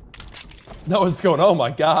 No, it's going, oh my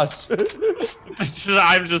gosh.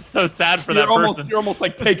 I'm just so sad for that person. You're almost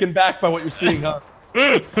like taken back by what you're seeing, huh?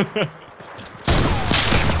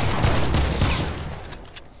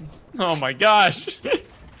 Oh my gosh.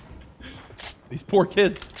 These poor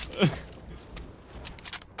kids.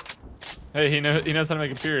 Hey, he knows how to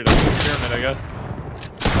make a pyramid, I guess.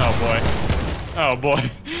 Oh boy. Oh boy.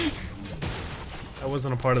 I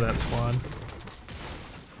wasn't a part of that squad.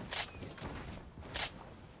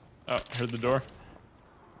 Oh, heard the door.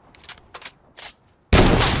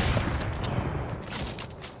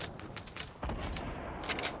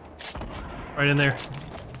 Right in there.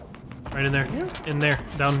 Right in there. In there.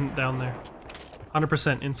 Down there.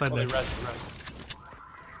 100% inside there. Rest.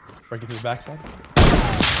 Break it through the backside.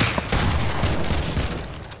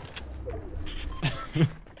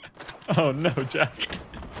 Oh no, Jack.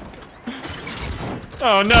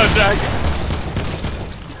 Oh no, Jack.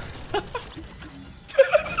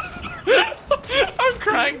 I'm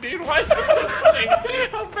crying, dude. Why is this happening?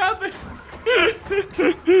 How badly?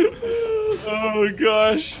 Oh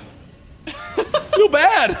gosh. Feel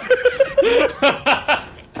bad.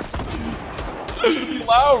 Be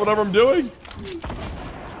loud, whatever I'm doing.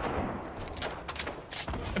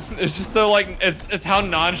 It's just so like it's how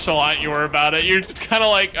nonchalant you were about it. You're just kind of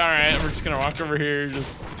like, all right, we're just gonna walk over here.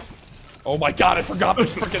 Just. Oh my god, I forgot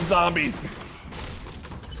there's freaking zombies.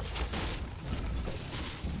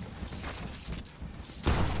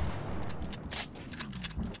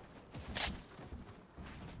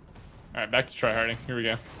 right, back to tryharding. Here we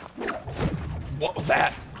go. What was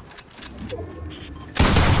that?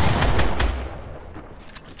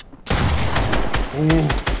 Ooh.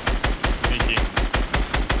 Sneaky.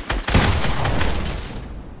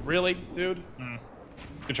 Really, dude?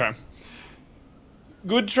 Good try.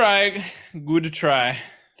 Good try. Good try.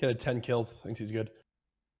 Kid had 10 kills. Thinks he's good.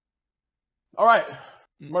 All right.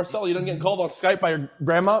 Marcel, you done getting called on Skype by your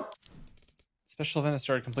grandma? Special event that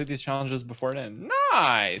started. Complete these challenges before it ends.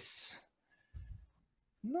 Nice.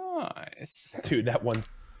 Nice. Dude, that one.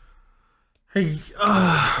 Hey,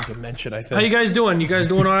 Mention, I think. how you guys doing? You guys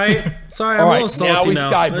doing all right? Sorry, I'm All a right, little salty now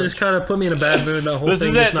now. we It just kind of put me in a bad mood. The whole This thing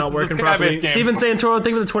is just it. not This is working the properly. Skybase game. Steven Santoro,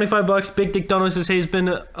 thank you for the $25. Big Dick Dono says, hey, it's been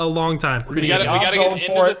a long time. We gotta get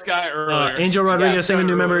into this guy earlier. Angel Rodriguez, saying the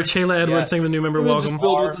new member. Chayla Edwards, saying the new member. Welcome. Just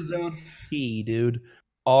build with the zone. RT, dude.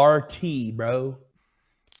 RT, bro.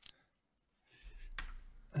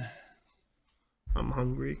 I'm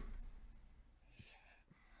hungry.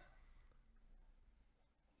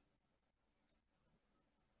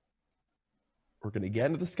 We're going to get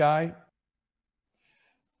into the sky.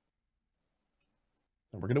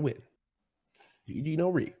 And we're going to win. GG no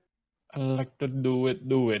re. I like to do it,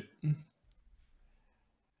 do it.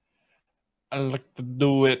 I like to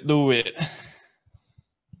do it, do it.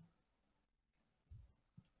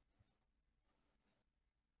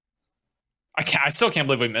 I still can't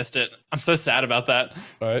believe we missed it. I'm so sad about that.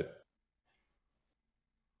 All right.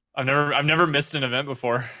 I've never missed an event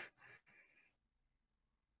before.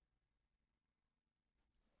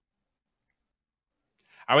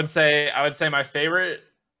 I would say my favorite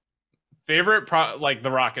like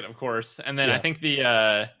the rocket, of course, and then I think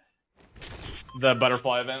the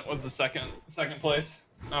butterfly event was the second place.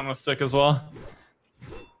 That was sick as well.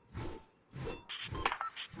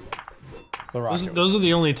 The rocket. Those are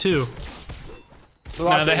the only two.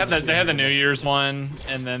 No, they had the New Year's one,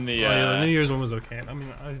 and then the the New Year's one was okay. I mean,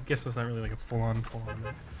 I guess that's not really like a full-on.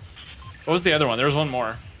 What was the other one? There was one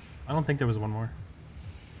more. I don't think there was one more.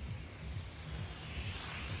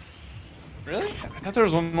 Really? I thought there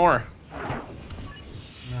was one more. No,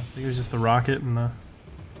 I think it was just the rocket and the.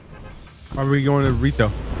 Are we going to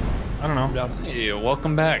retail? I don't know. Hey,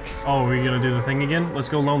 welcome back. Oh, we're gonna do the thing again? Let's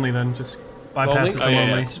go lonely then. Just bypass it to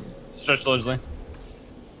lonely. Yeah. Stretch largely.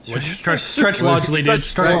 Stretch largely, dude.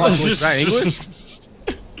 Stretch largely. English?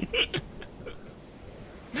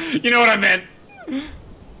 You know what I meant.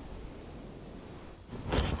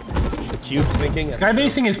 The cube sinking.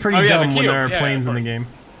 Skybasing is pretty Oh, yeah, the dumb when cube. there are Yeah, planes of in the game.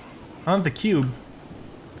 I want the cube.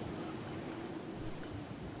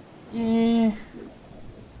 The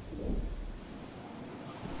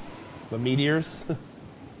meteors.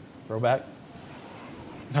 Throwback.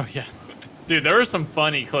 Oh yeah. Dude, there were some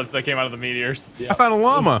funny clips that came out of the meteors. I found a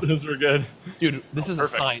llama. Those were good. Dude, this is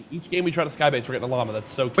perfect. a sign. Each game we try to skybase, we're getting a llama. That's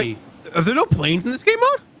so key. Wait, are there no planes in this game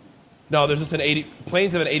mode? No, there's just an 80.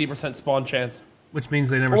 Planes have an 80% spawn chance. Which means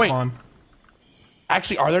they never wait. spawn.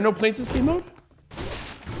 Actually, are there no planes in this game mode?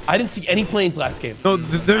 I didn't see any planes last game. No,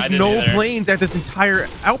 there's didn't no either. planes at this entire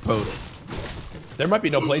outpost. There might be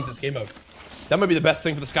no planes in this game mode. That might be the best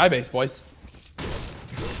thing for the skybase, boys.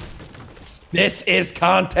 This is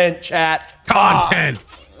content, chat. Content.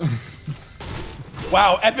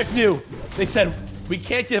 Wow, Epic knew. They said, we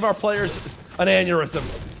can't give our players an aneurysm.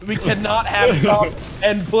 We cannot have some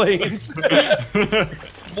and planes.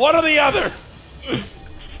 One or the other.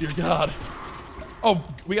 Dear God. Oh,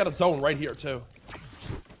 we got a zone right here, too.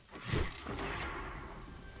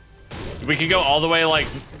 We could go all the way like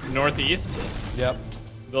northeast. Yep.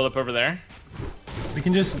 Build up over there. We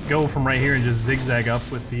can just go from right here and just zigzag up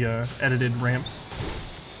with the edited ramps.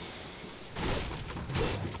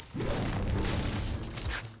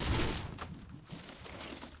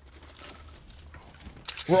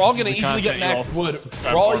 We're all gonna the easily get content max you all wood.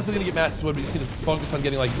 subscribe We're all for. easily gonna get max wood. We just need to focus on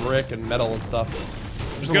getting like brick and metal and stuff.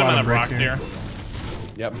 There's a good lot amount of of brick rocks here. here.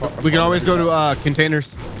 Yep. We can always go to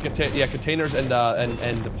containers. Yeah, containers and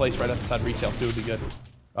the place right outside retail too would be good.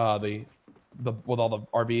 The with all the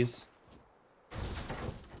RVs.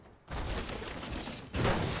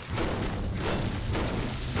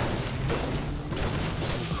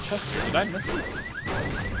 Chester, did I miss this?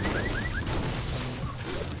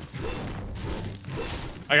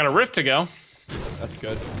 I got a rift to go. That's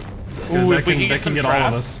good. Ooh, that if we can, can that get some can get all of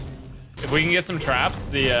traps. us. If we can get some traps,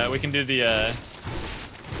 we can do the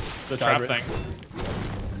trap rift. thing.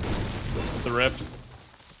 The rift.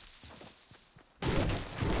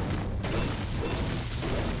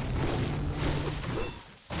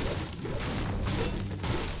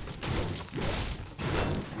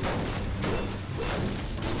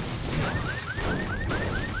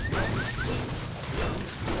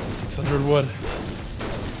 $600 wood.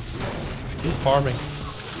 keep farming.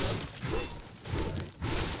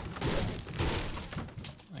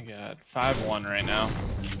 I got 5-1 right now.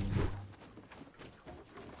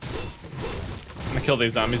 I'm gonna kill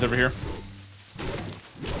these zombies over here.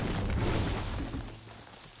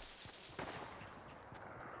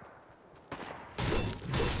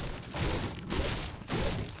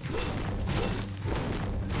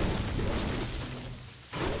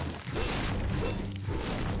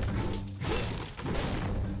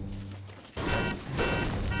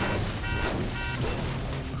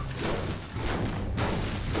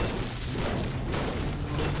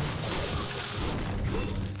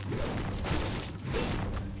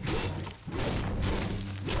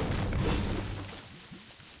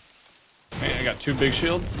 I got 2 big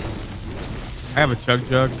shields. I have a chug.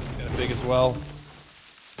 Got a big as well.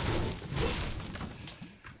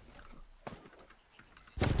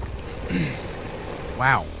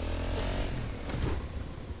 Wow.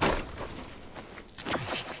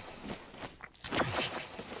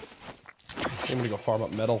 I'm gonna go farm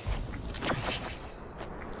up metal.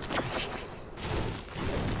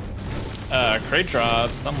 Crate drop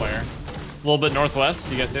somewhere. A little bit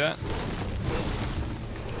northwest. You guys see that?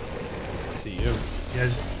 I see you. Yeah,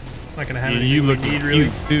 just it's not gonna have anything You we look need really.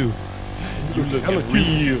 cute too. You look real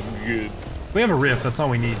good. We have a rift. That's all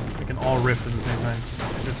we need. We can all rift at the same time.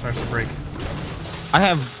 It starts to break. I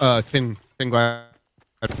have tin glass.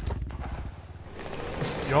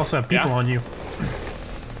 You also have people on you.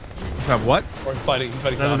 Have what? Or he's fighting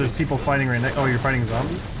There's zombies. people fighting right now. Oh, you're fighting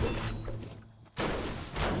zombies?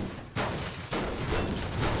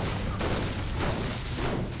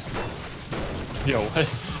 Yo,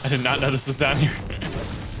 I did not know this was down here.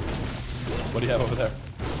 What do you have over there?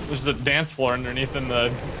 There's a dance floor underneath in the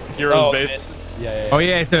hero's base. Yeah. Oh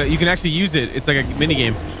yeah, it's you can actually use it. It's like a mini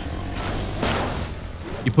game.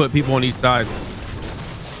 You put people on each side.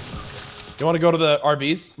 You want to go to the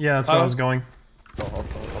RVs? Yeah, that's where I was going. Oh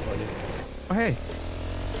hey,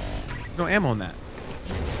 there's no ammo on that.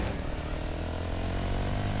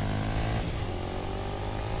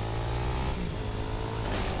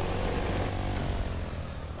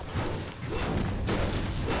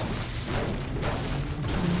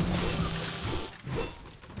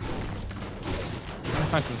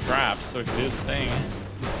 Find some traps so we can do the thing.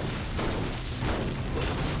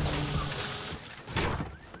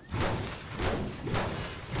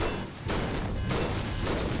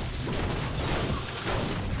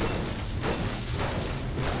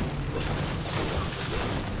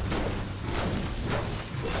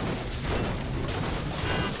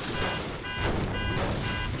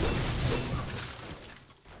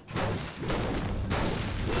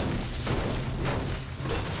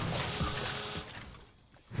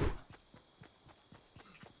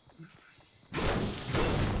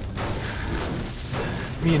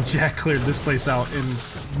 Me and Jack cleared this place out in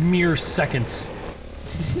mere seconds.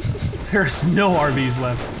 There's no RVs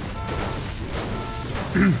left.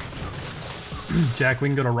 Jack, we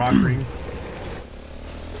can go to Rock Ring.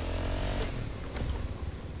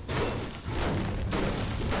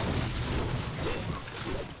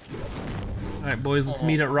 Alright, boys, let's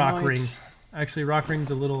meet at Rock Ring. Actually, Rock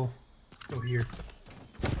Ring's a little... Let's go here.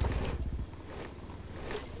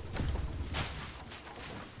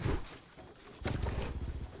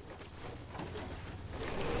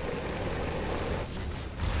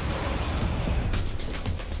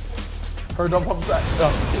 Or don't pump that.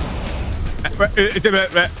 Oh,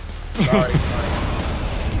 sorry.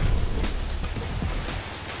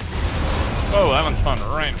 Oh, that one spawned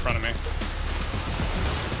right in front of me.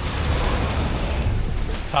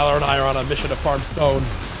 Tyler and I are on a mission to farm stone.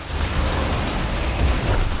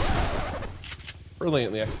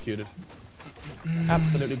 Brilliantly executed.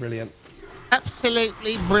 Absolutely brilliant.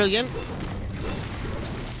 Absolutely brilliant.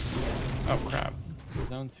 Oh crap. The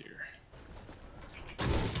zone's here.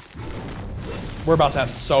 We're about to have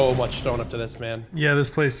so much stone up to this, man. Yeah, this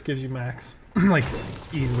place gives you max. Like,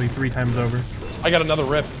 easily 3 times over. I got another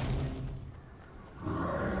rift.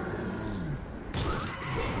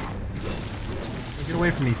 Get away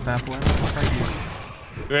from me, fat boy.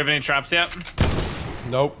 Do we have any traps yet?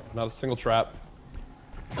 Nope, not a single trap.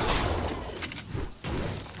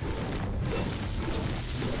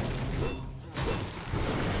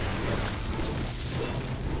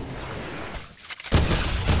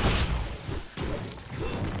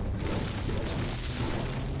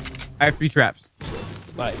 I have 3 traps.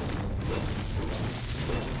 Nice.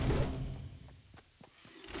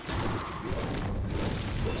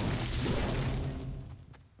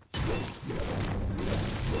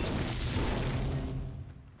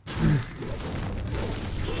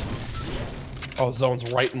 Oh,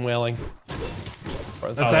 zone's right in Whaling.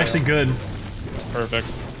 That's actually good. Perfect.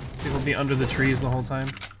 People be under the trees the whole time.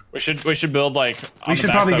 We should build like. We should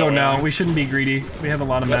probably go now. We shouldn't be greedy. We have a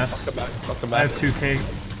lot of mats. Fuck them back. I have 2K.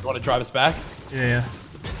 You want to drive us back? Yeah.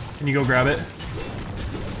 Can you go grab it?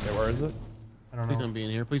 Okay, where is it? I don't know. Please don't be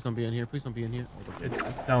in here. Please don't be in here. Please don't be in here.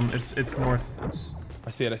 It's down. It's north. It's. I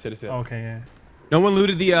see it. I see it. I see it. Oh, okay, yeah. No one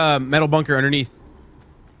looted the metal bunker underneath.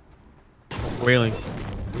 Wailing.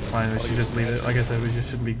 It's fine. We should just leave it. Like I said, we just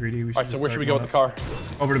shouldn't be greedy. We should. All right. So where should we go with the car?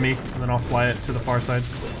 Over to me, and then I'll fly it to the far side.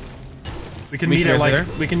 We can meet at like. There?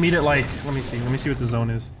 We can meet at like. Let me see. Let me see what the zone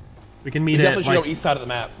is. We can meet at definitely should like go east side of the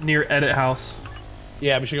map. Near Edit House.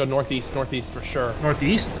 Yeah, we should go northeast. Northeast for sure.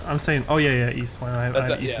 Northeast? I'm saying. Oh yeah, yeah, east. Why not? I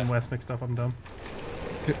have east and west mixed up. I'm dumb.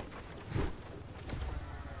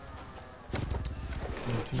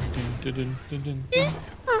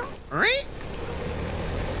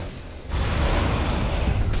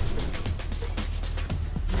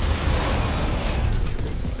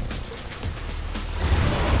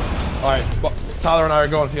 All right, well, Tyler and I are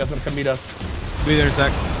going. If you guys want to come meet us, Be there in a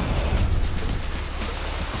sec.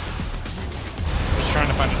 Just trying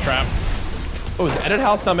to find a trap. Oh, is the edit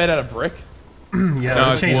house not made out of brick? Yeah,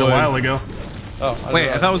 No, it changed wood. a while ago. Oh, Wait,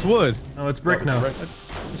 I thought it was wood. No, it's brick now. Brick.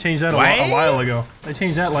 They changed that a while ago. They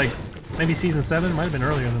changed that like maybe season 7. Might have been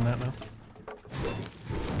earlier than that now.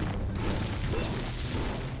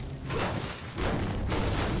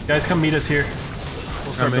 Guys, come meet us here.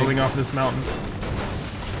 We'll start building off this mountain.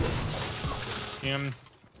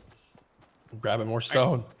 Grabbing more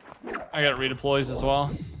stone. I got redeploys as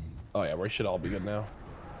well. Oh yeah, we should all be good now.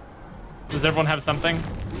 Does everyone have something?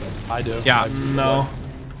 I do. Yeah. No.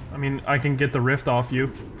 I mean, I can get the rift off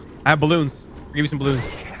you. I have balloons. I'll give you some balloons.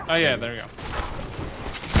 Oh yeah, there we go.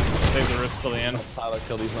 Save the rifts till the end. Tyler,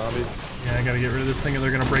 kill these zombies. Yeah, I gotta get rid of this thing or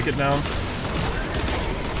they're gonna break it down.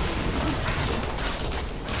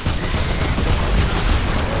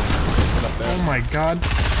 Oh my god.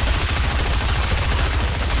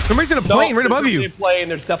 Somebody's in a plane right above you. Plane.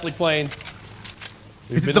 There's definitely planes.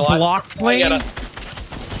 Is it the block plane?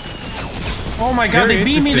 Oh my god, they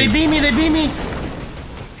beat me, they beat me, they beat me!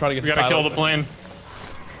 Trying to get We gotta kill the plane.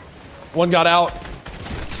 One got out.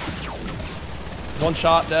 One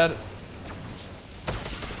shot, dead.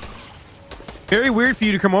 Very weird for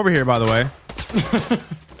you to come over here, by the way.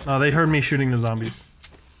 No, they heard me shooting the zombies.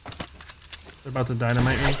 They're about to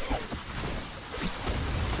dynamite me.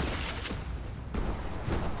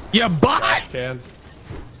 Yeah, bot! Can.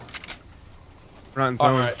 We're not in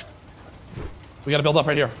zone. Alright. We gotta build up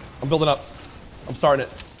right here. I'm building up. I'm starting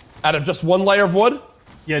it. Out of just one layer of wood?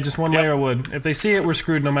 Yeah, just one layer of wood. If they see it, we're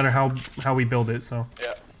screwed no matter how we build it, so.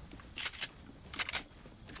 Yeah.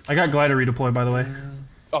 I got glider redeployed, by the way.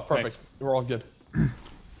 Oh, perfect. Nice. We're all good.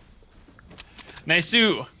 Nice.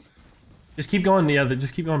 Just keep going, yeah,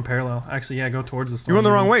 just keep going parallel. Actually, yeah, go towards the storm. You're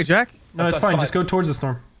going the wrong way, Jack. No, it's fine. Just go towards the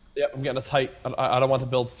storm. Yep, I'm getting us height. I don't want the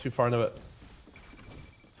builds too far into it.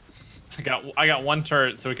 I got one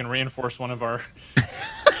turret so we can reinforce one of our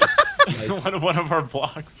one of our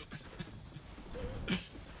blocks.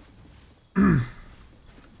 Ow.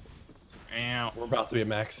 We're about to be at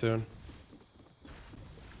max soon.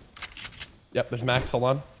 Yep, there's max. Hold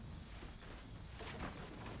on.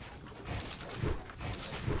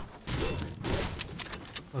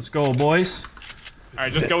 Let's go, boys. All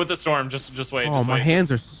right, just go with the storm. Just wait. Oh, just my wait.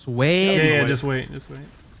 hands are sweaty. Yeah, just wait, just wait.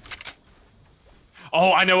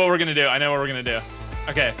 Oh, I know what we're gonna do. I know what we're gonna do.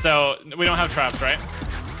 Okay, so we don't have traps, right?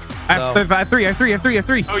 I have three. Oh,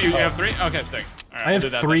 you have 3? Okay, sick. All right, I have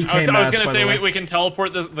we'll do that 3K then. I was mats, gonna by say the way. we can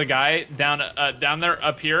teleport the guy down there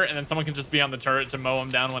up here, and then someone can just be on the turret to mow him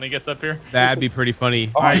down when he gets up here. That'd be pretty funny.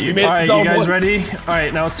 Alright, you guys ready?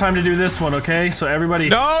 Alright, now it's time to do this one, okay? So everybody...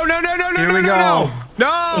 No! Here we go. No,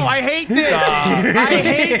 I hate this. I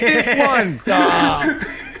hate this one. Stop.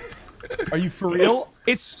 Are you for real?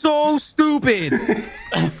 It's so stupid.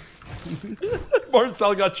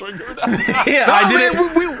 Marcel got triggered. Yeah, I did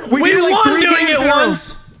it. We did like won 3 doing games it in a row.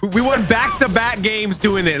 once. We won back-to-back games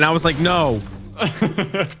doing it, and I was like, no.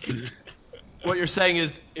 What you're saying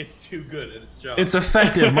is it's too good at its job. It's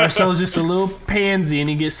effective. Marcel's just a little pansy and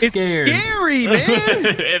he gets scared. It's scary,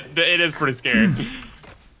 man. it is pretty scary.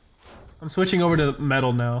 I'm switching over to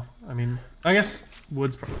metal now. I mean, I guess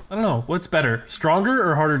wood's... I don't know. What's better? Stronger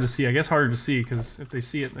or harder to see? I guess harder to see, because if they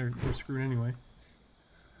see it, they're screwed anyway.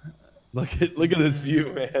 Look at this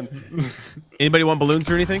view, man. Anybody want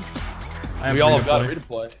balloons or anything? We all have got a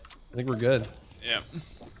redeploy. I think we're good. Yeah.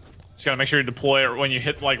 Just gotta make sure you deploy it when you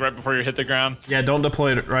hit, like, right before you hit the ground. Yeah, don't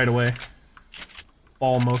deploy it right away.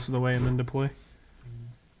 Fall most of the way and then deploy.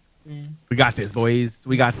 We got this, boys.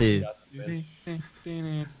 We got this.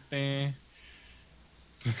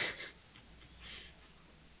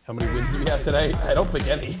 Hell How many wins do we have today? I don't think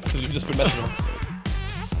any. We've just been messing with them.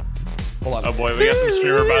 Hold on. Oh boy, we got some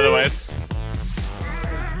streamer by the ways.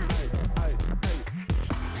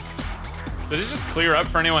 Did it just clear up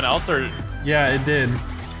for anyone else, or? Yeah, it did.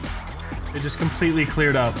 It just completely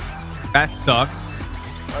cleared up. That sucks.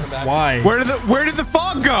 Why? Where did the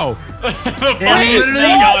fog go?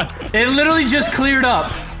 It literally just cleared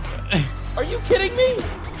up. Are you kidding me?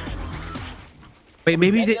 Wait,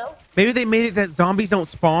 maybe they made it that zombies don't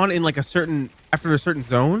spawn in like after a certain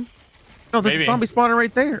zone. No, there's a zombie spawner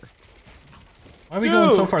right there. Why are we going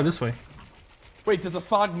so far this way? Wait, does a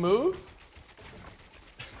fog move?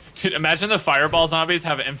 Dude, imagine the fireball zombies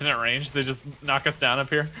have infinite range. They just knock us down up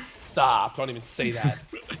here. Stop! Don't even say that.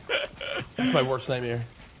 That's my worst nightmare.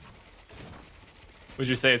 Would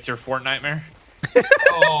you say it's your Fortnite nightmare?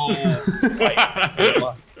 Oh.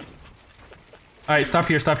 All right, stop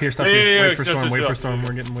here. Yeah, Wait for storm.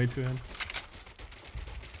 We're getting way too ahead.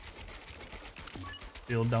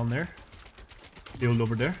 Build down there. Build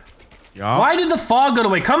over there. Yeah. Why did the fog go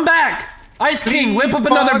away? Come back! Ice King, whip up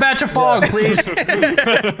another batch of fog, please.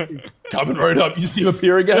 Coming right up. You see him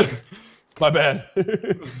appear again? My bad. We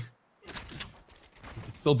can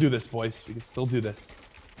still do this, boys. We can still do this.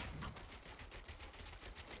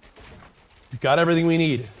 We've got everything we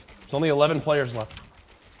need. There's only 11 players left.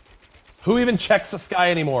 Who even checks the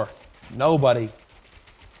sky anymore? Nobody.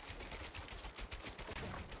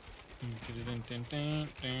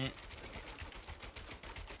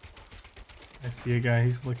 I see a guy.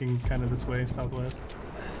 He's looking kind of this way, southwest.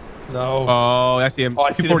 No. Oh, I see him. Oh,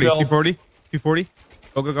 I see 240.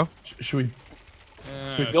 Go. Should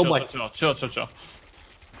we build like... Chill.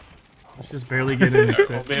 Let's just barely get in and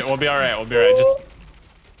sit. We'll be all right. Just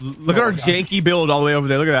look at our janky build all the way over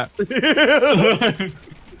there. Look at that.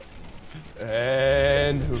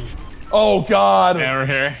 And oh god. Yeah, we're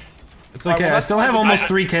here. It's okay. I still have almost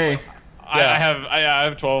 3K. I have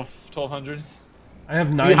 1200. I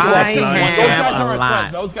have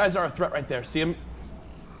 969. Those guys are a threat right there. See him?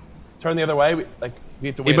 Turn the other way. We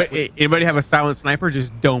have to wait. Anybody have a silent sniper?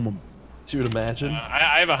 Just dome them. You would imagine.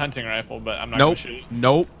 I have a hunting rifle, but I'm not gonna shoot it.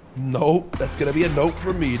 Nope. That's gonna be a nope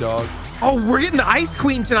from me, dog. Oh, we're getting the Ice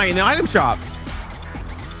Queen tonight in the item shop.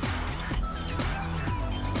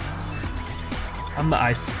 I'm the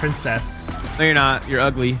ice princess. No, you're not. You're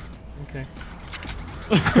ugly. Okay.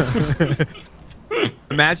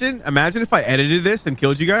 Imagine if I edited this and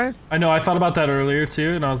killed you guys. I know. I thought about that earlier too,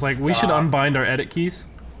 and I was like, we should unbind our edit keys.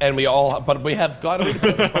 And we have got it.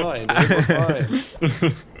 We're fine. We're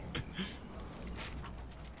fine.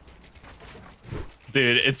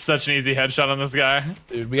 Dude, it's such an easy headshot on this guy.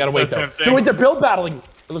 Dude, we gotta wait though. Wait, they're build battling.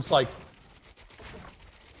 It looks like.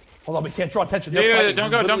 Hold on, we can't draw attention. Yeah,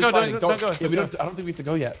 don't go. Yeah, I don't think we have to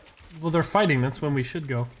go yet. Well, they're fighting. That's when we should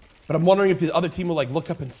go. But I'm wondering if the other team will like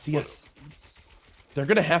look up and see us. They're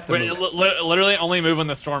gonna have to. Wait, literally only move when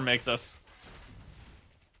the storm makes us.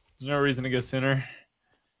 There's no reason to go sooner.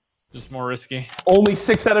 Just more risky. Only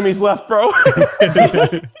 6 enemies left, bro.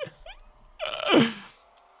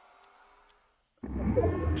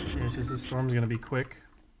 It's just the storm's gonna be quick.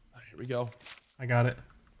 Here we go. I got it.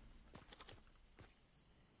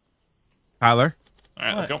 Tyler. All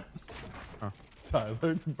right, let's go.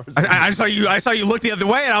 Tyler. I saw you look the other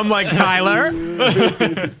way, and I'm like, Tyler.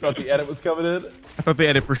 Thought the edit was coming in. I thought the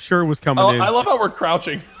edit for sure was coming in. I love how we're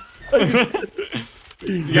crouching.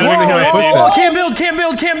 You gotta Can't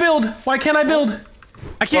build. Why can't I build?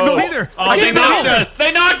 I can't build either. Oh, they knocked us.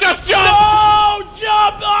 They knocked us. Jump! Oh,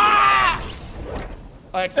 jump! Ah!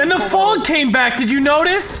 And the fog came back. Did you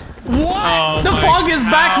notice? What? Oh The fog is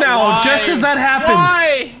back now, Why? just as that happened.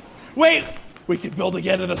 Why? Wait, we can build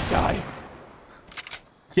again in the sky.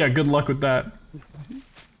 Yeah, good luck with that.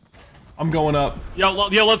 I'm going up. Yo,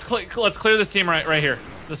 let's clear this team right here.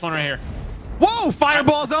 This one right here. Whoa,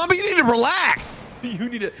 fireball zombie! You need to relax. You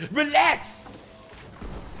need to relax.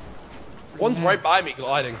 One's right by me,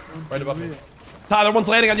 gliding, right above me. Tyler, one's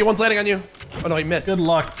landing on you. Oh no, he missed. Good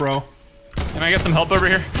luck, bro. Can I get some help over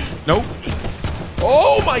here? Nope.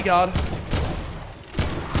 Oh my god.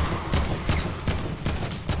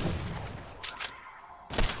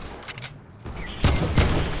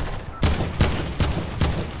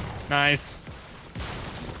 Nice.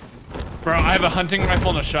 Bro, I have a hunting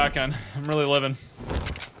rifle and a shotgun. I'm really living.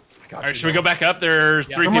 All right, should we go back up? There's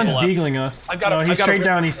 3 people Someone's left. deagling us. He's straight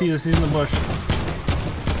down. He sees us. He's in the bush.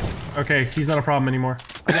 Okay, he's not a problem anymore.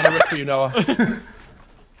 I got a rip for you, Noah.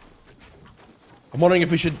 I'm wondering if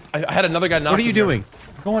we should. I had another guy knock. What are you doing?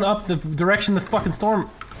 Going up the direction the fucking storm.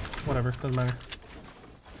 Whatever, doesn't matter.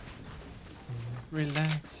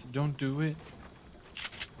 Relax, don't do it.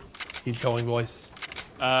 Keep going, boys.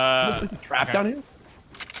 Is a trap down here?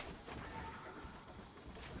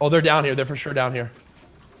 Oh, they're down here. They're for sure down here.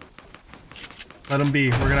 Let them be.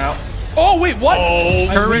 We're gonna out. Oh wait, what?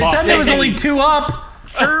 Oh, We said there was only 2 up.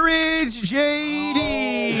 Courage,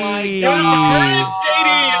 JD. Oh my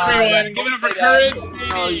JD, everyone, give it up for Courage,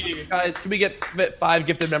 JD. Guys, can we get 5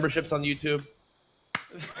 gifted memberships on YouTube?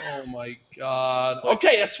 Oh my god.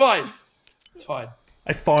 Okay, that's fine. It's fine.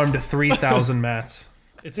 I farmed 3,000 mats.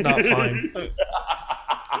 It's not fine.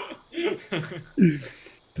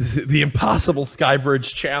 The impossible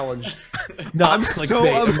Skybridge challenge. Not I'm like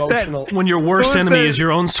so upset. emotional. When your worst So enemy upset. is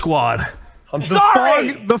your own squad. I'm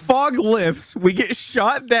sorry. The fog lifts. We get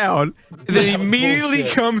shot down, and then That was immediately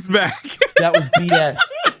bullshit. comes back. That was BS.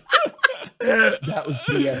 That was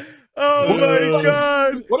BS. Oh my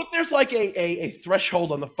god. What if there's like a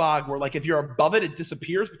threshold on the fog where like if you're above it, it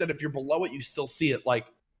disappears, but then if you're below it, you still see it? Like,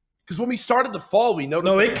 because when we started to fall, we noticed.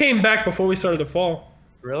 No, that it came back before we started to fall.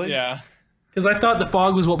 Really? Yeah. Because I thought the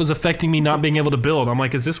fog was what was affecting me not being able to build. I'm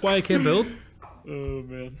like, is this why I can't build? Oh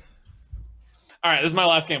man. All right, this is my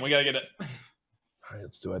last game. We gotta get it. All right,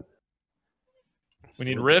 let's do it. We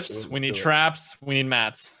need rifts. We need traps. We need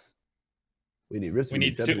mats. We need rifts. We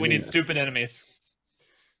need stupid enemies.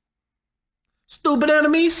 Stupid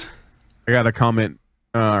enemies. I got a comment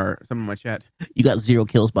or something in my chat. You got 0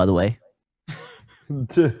 kills, by the way.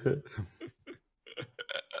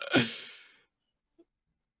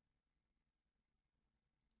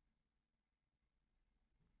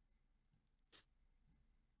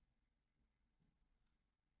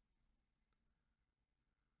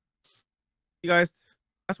 You guys,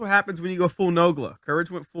 that's what happens when you go full Nogla.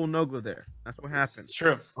 Courage went full Nogla there. That's what happens. It's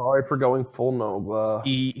true. Sorry for going full Nogla.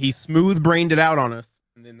 He smooth brained it out on us,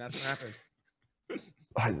 and then that's what happened.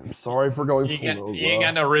 I'm sorry for going You full Nogla. ain't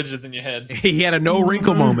got no ridges in your head. He had a no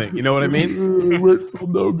wrinkle moment. You know what I mean? Went full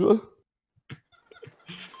Nogla.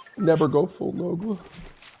 Never go full Nogla.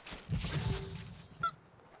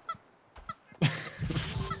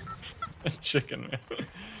 Chicken man.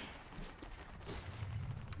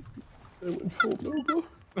 I went full Nogla.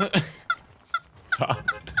 Stop.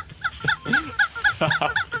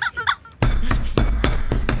 Stop.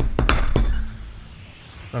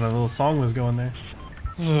 So a little song was going there.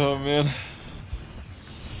 Oh man.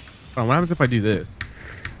 Oh, what happens if I do this?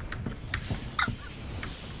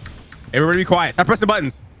 Everybody be quiet. Stop pressing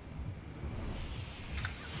buttons.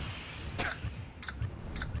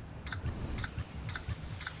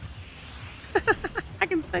 I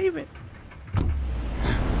can save it.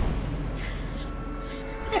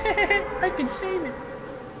 I can save it.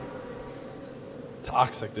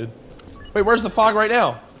 Toxic, dude. Wait, where's the fog right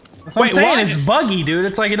now? That's what I'm Wait, saying. what? It's buggy, dude.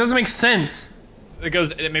 It's like it doesn't make sense. It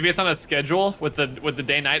goes. Maybe it's on a schedule with the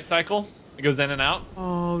day-night cycle. It goes in and out.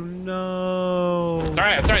 Oh no. It's all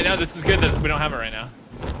right. It's all right. No, this is good that we don't have it right now.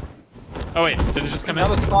 Oh wait, did it just come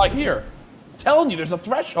Now in? this fog here. I'm telling you, there's a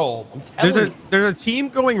threshold. I'm telling you. There's a team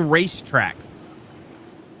going racetrack.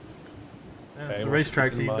 Yeah, it's Okay, the well,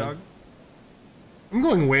 racetrack keep in team, mind. dog. I'm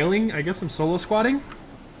going whaling. I guess I'm solo squatting. All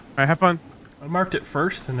right, have fun. I marked it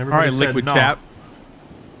first, and All everybody right, said liquid no. chap.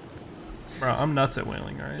 Bro, I'm nuts at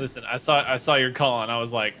whaling. All right. Listen, I saw your call and I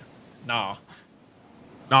was like, nah.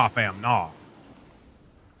 Nah, fam, nah.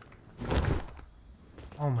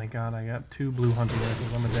 Oh my god, I got 2 blue hunting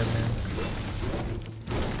rifles. I'm a dead man.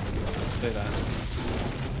 Say that.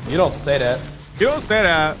 You don't say that. You don't say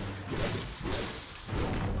that.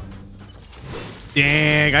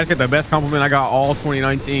 Dang, I just got the best compliment I got all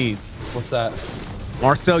 2019. What's that?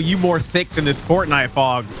 Marcel, you more thick than this Fortnite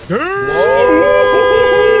fog.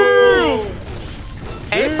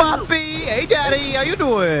 Hey, Poppy. Hey, Daddy. How you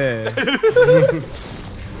doing?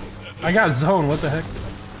 I got zone. What the heck?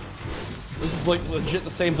 This is like legit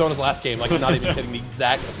the same zone as last game. Like, I'm not even kidding. The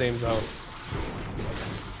exact same zone.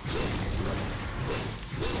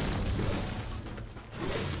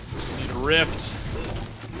 Need a rift.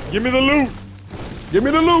 Give me the loot. Give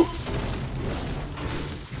me the loot.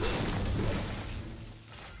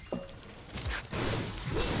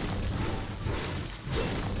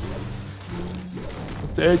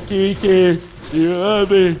 Say Kiki, you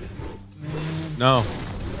love me. No.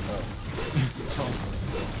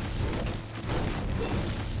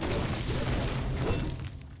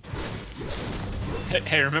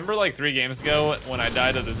 Hey, remember like 3 games ago when I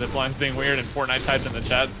died of the zip lines being weird and Fortnite typed in the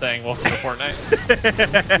chat saying welcome to Fortnite?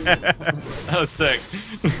 That was sick.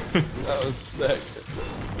 That was sick.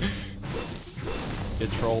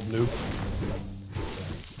 Get trolled, noob.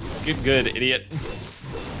 Good, idiot.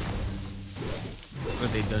 What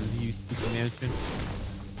have they done to you, stupid management?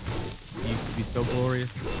 You used to be so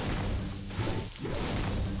glorious.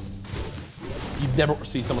 You've never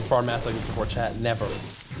seen someone farm mass like this before, chat. Never.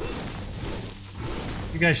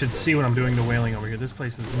 You guys should see what I'm doing to whaling over here. This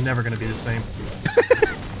place is never going to be the same.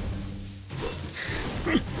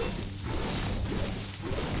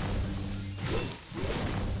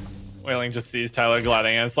 Whaling just sees Tyler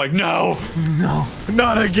gliding and it's like, no! No.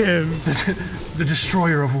 Not again! The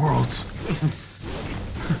destroyer of worlds.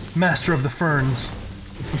 Master of the ferns.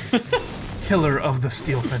 Killer of the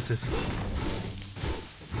steel fences.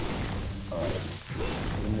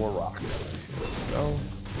 More rocks. Here we go.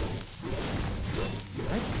 Did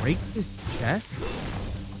I break this chest?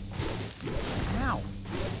 Ow.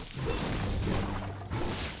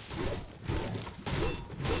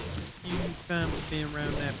 You found me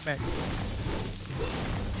around that back.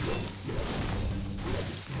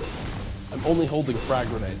 I'm only holding frag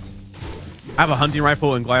grenades. I have a hunting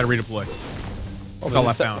rifle and glider redeploy. That's all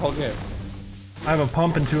I found. Okay. I have a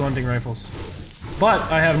pump and 2 hunting rifles. But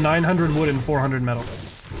I have 900 wood and 400 metal.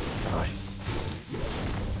 Nice.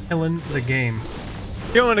 Killing the game.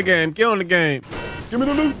 Killing the game, killing the game. Give me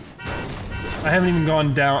the loot. I haven't even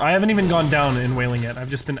gone down. I haven't even gone down in whaling yet. I've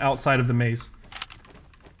just been outside of the maze.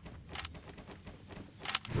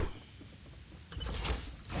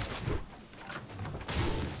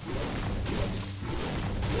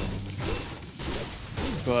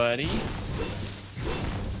 Buddy.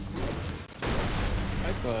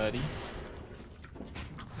 Hi, buddy.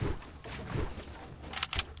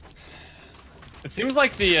 It seems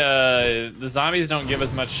like the zombies don't give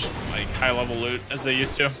as much like high level loot as they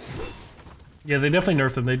used to. Yeah, they definitely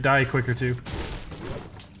nerfed them. They die quicker too.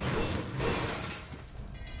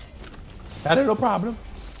 That ain't no problem.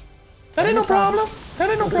 That ain't no problem. That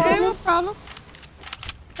ain't no problem. No problem.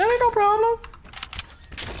 That ain't no problem.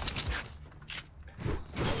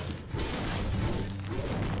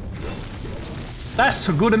 That's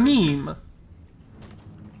a good meme.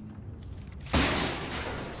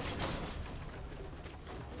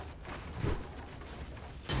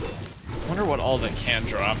 I wonder what all that can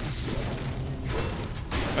drop.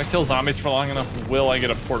 If I kill zombies for long enough, will I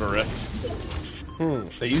get a Porter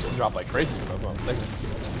Rift? They used to drop like crazy, that's what I'm saying.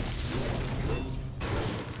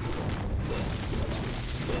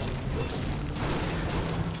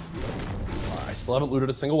 I still haven't looted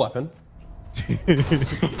a single weapon.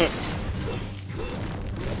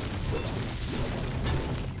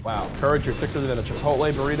 Wow, courage, you're thicker than a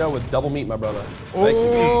Chipotle burrito with double meat, my brother. Thank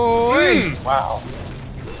you. Wow.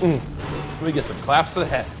 Let me get some claps to the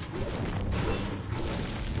head.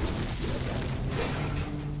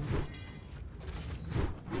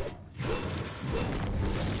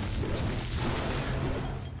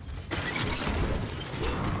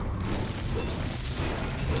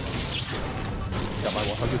 Got my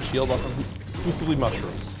 100 shield off of exclusively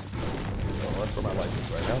mushrooms. Oh, that's where my life is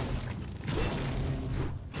right now.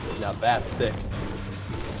 Now that's thick.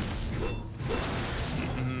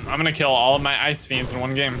 I'm gonna kill all of my ice fiends in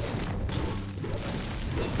one game.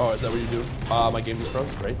 Oh, is that what you do? My game just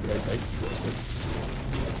froze. Great, great, great.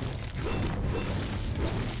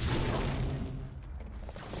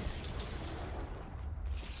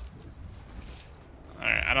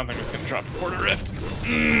 Alright, I don't think it's gonna drop a Porter Rift.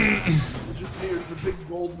 Just there's a big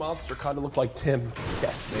gold monster, kind of looked like Tim.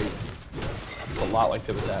 Yes, Nate. It's a lot like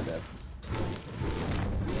Tim and Dad, man.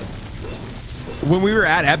 When we were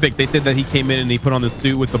at Epic, they said that he came in and he put on the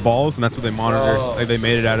suit with the balls, and that's what they monitored. Oh, like they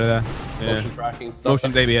made it out of that. Yeah. Motion tracking and stuff.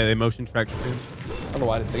 They motion tracked too. I don't know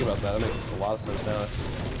why I didn't think about that. That makes a lot of sense now.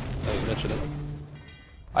 Now you mention it.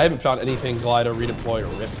 I haven't found anything glider, redeploy, or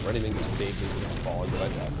rift, or anything to save me from falling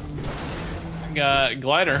like that. I got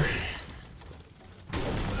glider.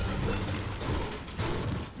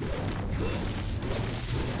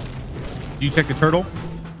 Do you check the turtle?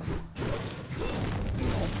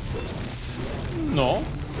 No.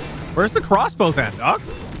 Where's the crossbows at, Doc?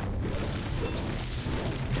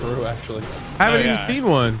 True, actually. I haven't even seen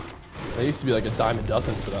one. They used to be like a dime a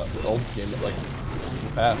dozen for the old game, like in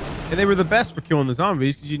the past. And they were the best for killing the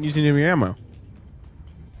zombies because you didn't use any of your ammo.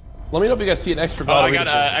 Let me know if you guys see an extra Oh, glider. I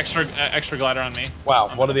got extra glider on me. Wow,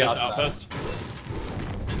 I'm what are the this odds of that? outpost.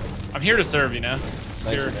 I'm here to serve, you know.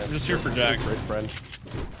 Thank you, man. I'm just here for Jack. Great friend.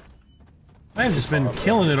 I have just been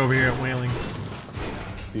killing it over here at whaling.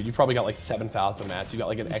 Dude, you've probably got like 7,000 mats. You got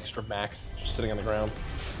like an extra max just sitting on the ground.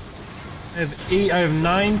 I have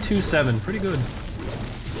 927. Pretty good.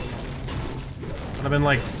 And I've been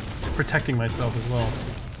like protecting myself as well.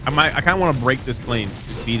 I kind of want to break this plane.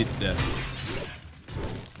 Just beat it to death.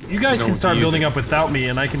 You guys can start use building it. up without me,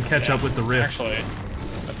 and I can catch up with the rift. Actually,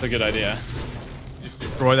 that's a good idea. Just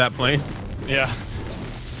destroy that plane. Yeah.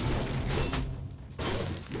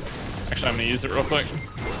 Actually, I'm gonna use it real quick.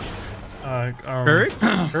 Courage?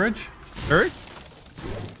 Courage? Courage?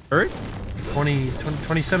 Courage?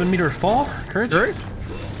 27 meter fall? Courage? Courage?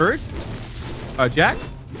 Courage? Jack?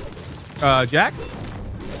 Jack?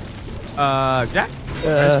 Jack?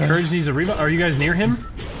 Guys, Courage needs a rebound. Are you guys near him?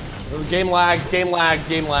 Game lag.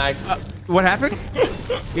 What happened?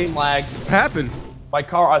 Game lag. What happened? My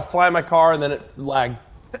car, I slammed my car and then it lagged.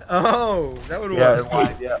 Oh, that would work. Yeah, it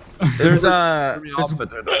lagged, yeah. There's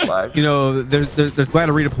you know, there's glad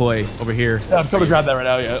to redeploy over here. Yeah, I'm trying to grab that right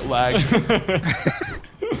now. Yeah, it lagged.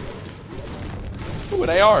 Ooh, an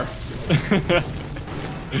AR.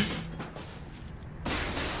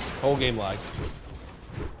 Whole game lag. All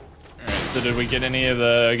right. So did we get any of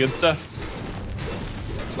the good stuff?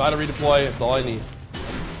 Glad to redeploy. That's all I need.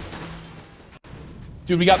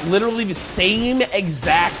 Dude, we got literally the same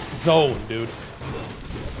exact zone, dude.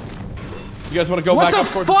 You guys want to go back up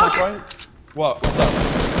towards the top right? What? What's up?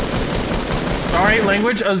 All right,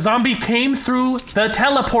 language. A zombie came through the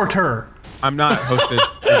teleporter. I'm not hosted.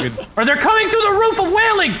 You're good. Or they're coming through the roof of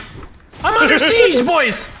Wailing. I'm under siege,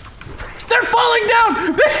 boys. They're falling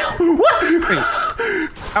down. What?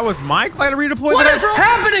 That was my glad to redeploy. What is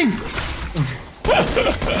happening?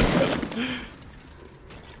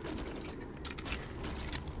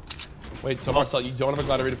 Wait, so Marcel, you don't have a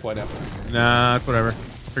glad to redeploy now. Nah, it's whatever.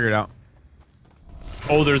 I'll figure it out.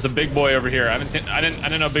 Oh, there's a big boy over here. I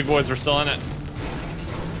didn't know big boys were still in it.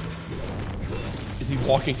 Is he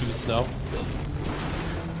walking through the snow?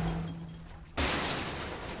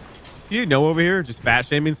 You know over here, just fat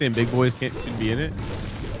shaming, saying big boys shouldn't be in it.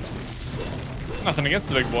 Nothing against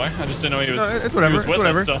the big boy. I just didn't know he was. No, it's whatever. He was with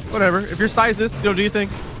whatever. us still. Whatever. If your size is, do you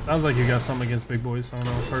think? Sounds like you got something against big boys. I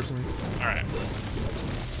don't know personally. All right.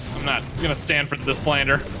 I'm not gonna stand for the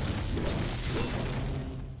slander.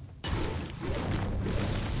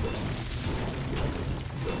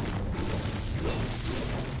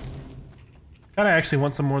 Kinda actually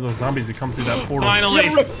want some more of those zombies to come through that portal. Finally.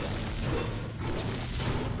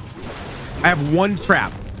 I have one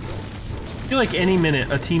trap. I feel like any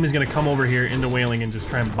minute a team is gonna come over here into Wailing and just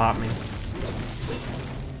try and bot me.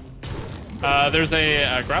 There's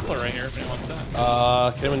a grappler right here if anyone wants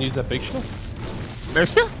that. Can anyone use that big shield?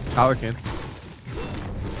 There's you. Tyler can.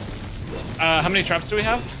 How many traps do we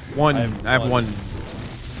have? One. I have one.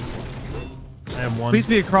 I have one. Please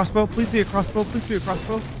be a crossbow. Please be a crossbow. Please be a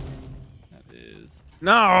crossbow. That is.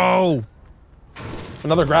 No.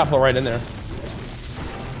 Another grappler right in there.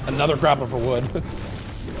 Another grappler for wood. You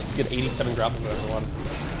get 87 grapple for everyone.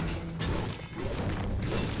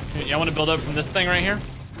 Y'all want to build up from this thing right here?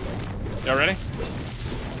 Y'all ready?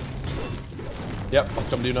 Yep, I'll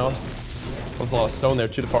come to you now. There's a lot of stone there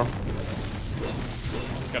too to farm.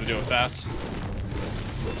 Just gotta do it fast.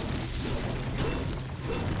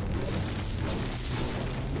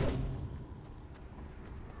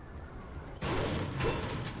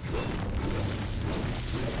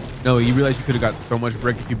 No, you realize you could have got so much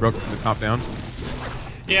brick if you broke it from the top down.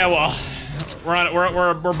 Yeah, well,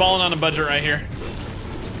 we're balling on a budget right here.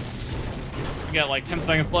 We got like 10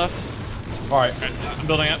 seconds left. All right, I'm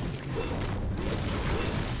building it.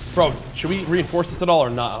 Bro, should we reinforce this at all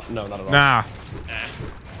or not? No, not at all. Nah. Eh.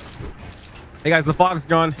 Hey guys, the fog's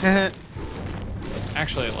gone.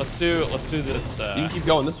 Actually, let's do this. You can keep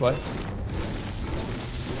going this way.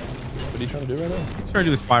 What are you trying to do right now? Let's try to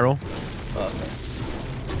do the spiral. Oh, okay.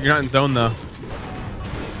 You're not in zone though.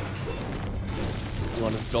 You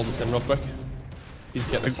want to build this in real quick? He's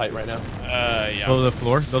getting this height right now. Yeah. Build the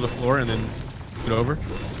floor, and then get over.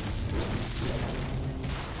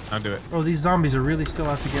 I'll do it. Oh, these zombies are really still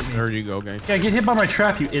out to get me. There you go, gang. Yeah, get hit by my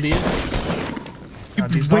trap, you idiot. You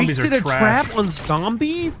these zombies wasted are a trash. trap on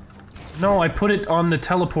zombies? No, I put it on the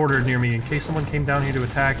teleporter near me in case someone came down here to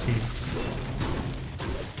attack me.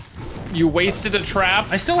 You wasted a trap.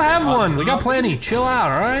 I still have one. We got plenty. Chill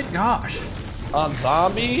out, all right? Gosh. On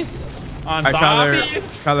zombies? On Tyler,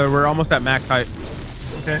 zombies. Tyler, we're almost at max height.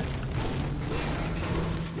 Okay.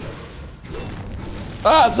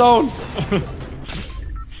 Ah, zone!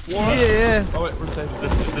 Yeah. Oh wait, we're safe.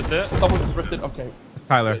 Is this it? Someone just ripped it. Okay. It's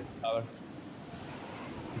Tyler. Wait, Tyler.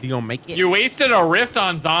 Is he gonna make it? You wasted a rift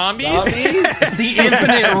on zombies? It's the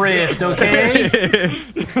infinite rift, okay?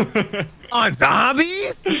 On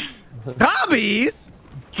zombies? Zombies?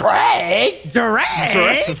 Drake!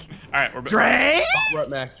 Drake? All right, we're Drake? Oh, we're at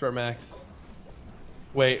max. We're at max.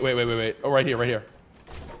 Wait. Oh, right here.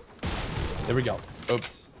 There we go.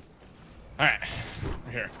 Oops. All right,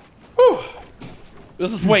 we're here. Whew.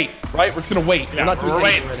 Let's just wait, right? We're just gonna wait. Yeah, we're not doing we're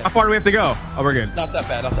anything waiting. right How now. far do we have to go? Oh, we're good. Not that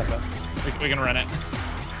bad. We can run it.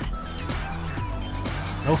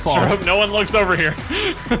 No fall. Sure hope no one looks over here.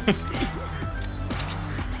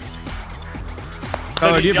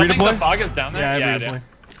 Tyler, do you have y'all think the redeploy? fog is down there? Yeah, I I have do. redeploy.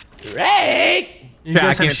 Drake! You Yeah, I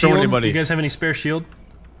guys have can't throw shield? anybody. You guys have any spare shield?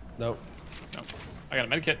 Nope. I got a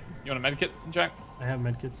med kit. You want a med kit, Jack? I have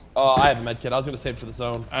medkits. Oh, I have a med kit. I was gonna save it for the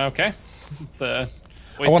zone. Okay. It's I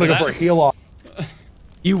want to go for a heal off.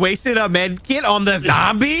 You wasted a med kit on the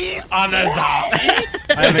zombies? On the zombie?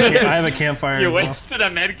 I have a campfire. You wasted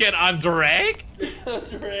a med kit on Drake?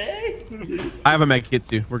 I have a med kit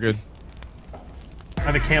too. We're good. I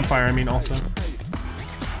have a campfire. I mean, also.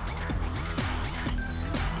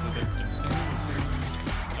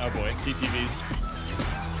 Oh boy, TTVs.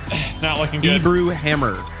 It's not looking good. Hebrew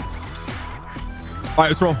hammer. All right,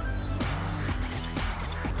 let's roll.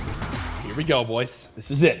 Here we go, boys. This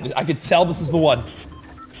is it. I could tell this is the one.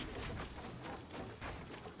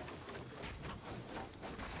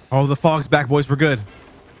 Oh, the fog's back, boys. We're good.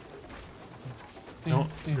 No,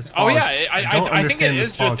 Oh yeah, I think it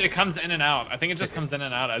is just, it comes in and out. I think it just comes in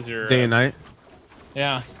and out as your Day and night.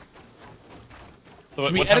 Yeah. So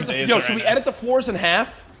Should we edit the, should we edit the floors in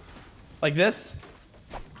half? Like this?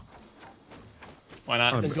 Why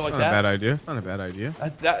not? Not, And go like not that? a bad idea. It's not a bad idea.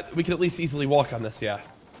 That we could at least easily walk on this, yeah.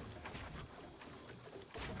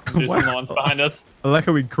 Reducing the ones behind us. I like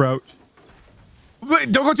how we crouch.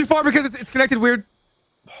 Wait, don't go too far because it's connected weird.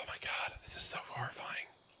 Oh my god, this is so horrifying.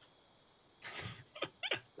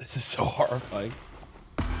 This is so horrifying.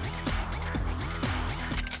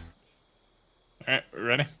 Alright, we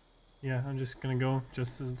ready? Yeah, I'm just gonna go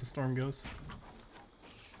just as the storm goes.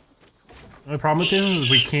 The only problem with this is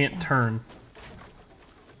we can't turn.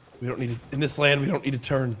 We don't need to, in this land, we don't need to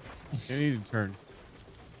turn. You need to turn.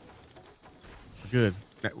 We're good.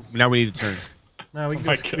 Now we need to turn. No, we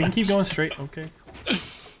can keep going straight. Okay.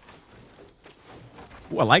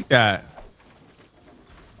 Ooh, I like that.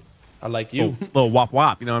 I like you. Little wop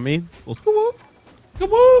wop, you know what I mean? Little scoop whoop.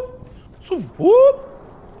 Scoop whoop. Scoop whoop.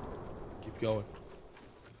 Keep going.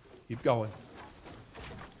 Keep going.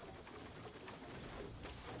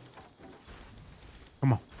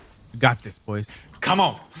 Come on. We got this, boys. Come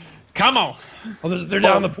on. Come on. Oh, they're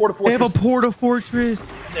down the porta They fortress. have a porta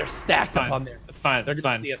fortress. They're stacked up on there. It's fine. They're It's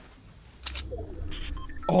gonna fine. see us.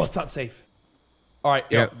 Oh, it's not safe. All right.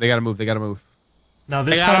 Yeah, Yo. they gotta move. They gotta move. Now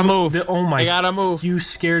this They gotta time, move. Oh my! They gotta move. You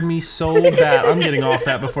scared me so bad. I'm getting off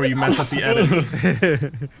that before you mess up the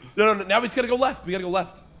edit. No. Now we just gotta go left. We gotta go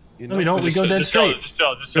left. You know? No, we don't. We go dead straight. Just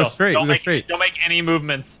chill. Go straight. Don't We go make, straight. Don't make any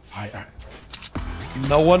movements. All right.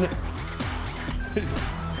 No one.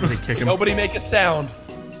 Really kick him. Nobody make a sound.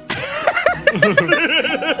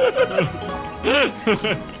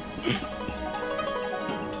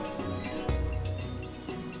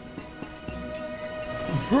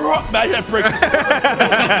 Imagine that brick.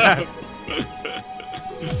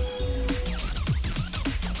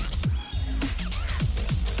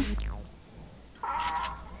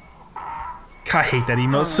 I hate that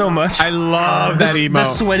emote so much. I love that emote. The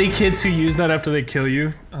sweaty kids who use that after they kill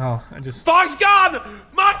you. Oh, I just. Fog's gone.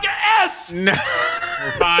 Maka S. No.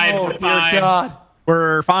 We're fine. Oh We're dear fine. God.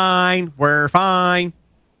 We're fine. We're fine.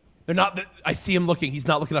 They're not. I see him looking. He's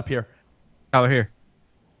not looking up here. Tyler, here.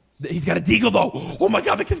 He's got a deagle though. Oh my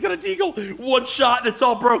God, the kid's got a deagle. One shot and it's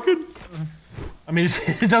all broken. I mean,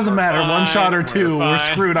 it doesn't matter. One shot or two, we're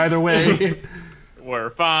screwed either way.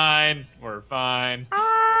 We're fine. We're fine.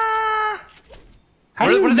 How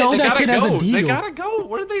do you know that kid has a deagle? They gotta go.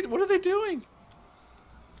 What are they doing?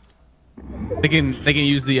 They can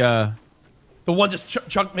use the one just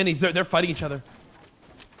chunk minis. They're fighting each other.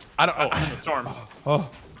 I don't. Oh, in the storm. Oh.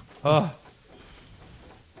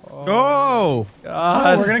 Oh,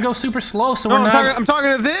 we're gonna go super slow, so No, we're not. I'm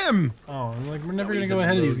talking to them. Oh, like we're never gonna go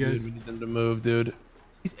ahead of these guys. We need them to move, dude.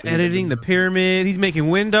 He's editing the pyramid. He's making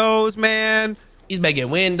windows, man. He's making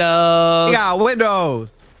windows. He got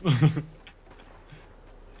windows.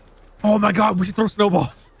 Oh my God, we should throw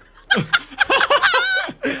snowballs.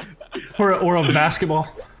 or a basketball.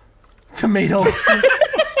 Tomato.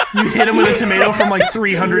 You hit him with a tomato from like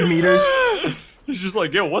 300 meters. He's just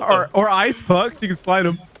like, yo, what the? Or ice pucks. You can slide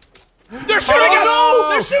them. They're shooting us! no!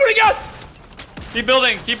 They're shooting us! Keep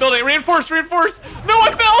building. Keep building. Reinforce. Reinforce. No,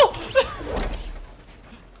 I fell.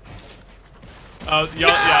 Oh, yeah.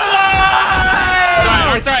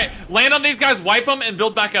 It's all right. Land on these guys. Wipe them and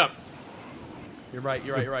build back up. You're right.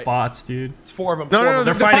 You're right. Bots, dude. It's four of them. No,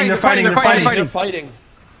 They're fighting. They're fighting.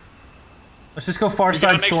 Let's just go far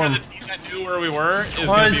side storm. Make sure the team that knew where we were is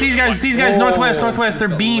It's these guys. These guys. Northwest. They're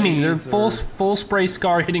beaming. They're laser. full spray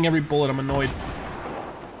scar hitting every bullet. I'm annoyed.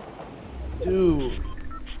 Dude.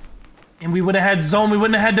 And we would have had zone. We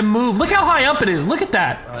wouldn't have had to move. Look how high up it is. Look at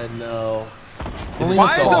that. I know. Only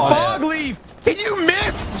Why the is the fog. fog leave? Did you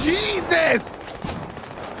miss? Jesus!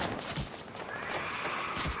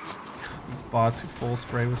 These bots who full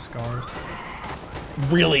spray with scars.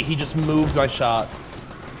 Really? He just moved my shot.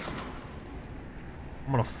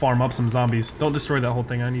 I'm gonna farm up some zombies. Don't destroy that whole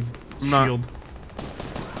thing. I need shield.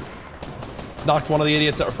 Knocked one of the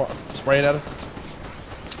idiots that were spraying at us.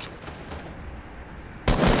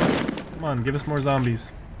 Come on, give us more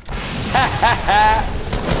zombies.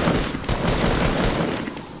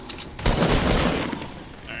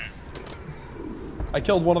 I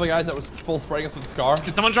killed one of the guys that was full spraying us with a scar.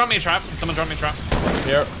 Can someone drop me a trap? Can someone drop me a trap?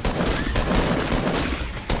 Here.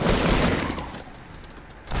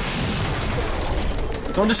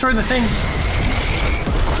 Don't destroy the thing.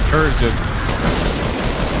 Urgent.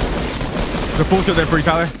 The full shield there for you,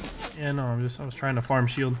 Tyler. Yeah, no, I was trying to farm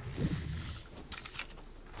shield.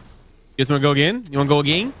 You guys want to go again? You want to go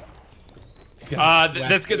again?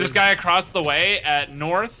 This guy across the way at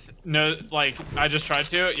north. No, like I just tried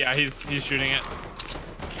to. Yeah, he's shooting it.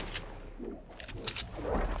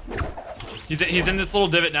 He's in this little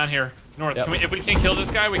divot down here, north. Yep. If we can't kill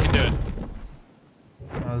this guy, we can do it.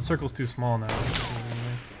 The circle's too small now.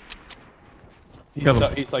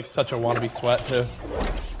 He's like such a wannabe sweat too.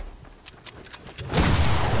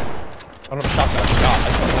 I don't know shot that shot. I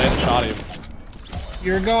just landed shot him.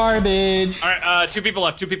 You're garbage. All right, 2 people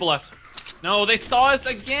left. 2 people left. No, they saw us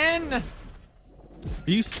again. Are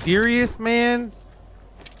you serious, man?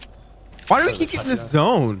 Why do we keep getting this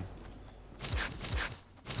zone?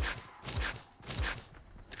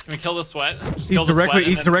 Can we kill the sweat? Just He's kill the sweat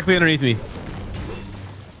he's directly underneath me.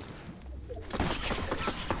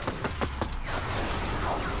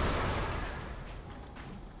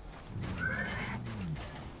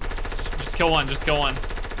 Just kill one. Just kill one.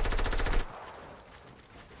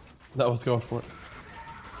 That was going for it.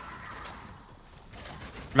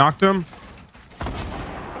 Knocked him.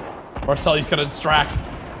 Marcel, he's gonna distract.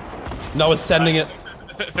 Noah's sending it.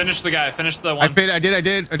 Finish the guy. Finish the one. I did.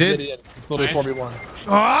 It's literally Nice. 4v1.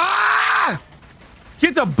 Ah!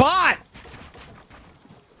 Kid's a bot.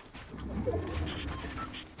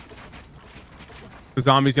 The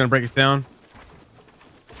zombie's gonna break us down.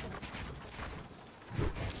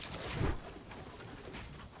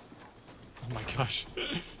 Oh my gosh.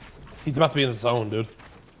 He's about to be in the zone, dude.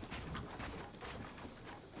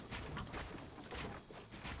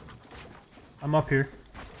 I'm up here.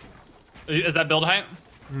 Is that build height?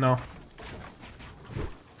 No.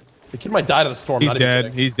 The kid might die to the storm. He's not even dead.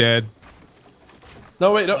 kidding. He's dead.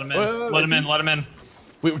 No, wait, no. Let him in. Let him in. Let him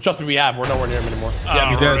in. Trust me, we have. We're nowhere near him anymore. Oh,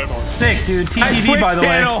 he's dead. Sick, dude. TTV, by the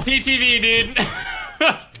way. TTV, dude.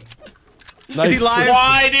 Nice. Is he live?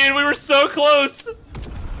 Why, dude? We were so close.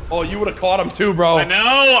 Oh, you would have caught him too, bro. I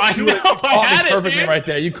know. I know. I had it, perfectly dude. right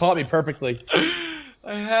there. You caught me perfectly.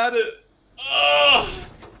 I had it. Oh.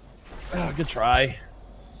 Oh, good try.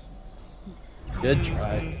 Good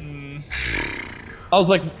try. I was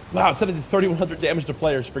like, wow, it's at 3,100 damage to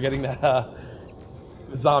players for getting that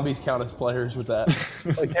zombies count as players with that.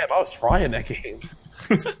 Like, damn, I was trying that game.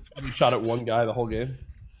 You shot at one guy the whole game.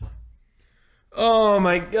 Oh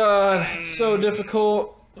my god, it's so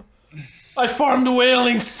difficult. I farmed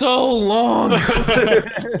whaling so long. All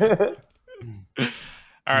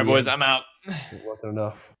right, boys, I'm out. It wasn't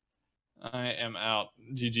enough. I am out.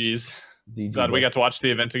 GG's. DG, Glad we got to watch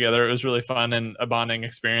the event together. It was really fun and a bonding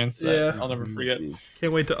experience that Yeah. I'll never forget.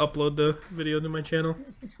 Can't wait to upload the video to my channel.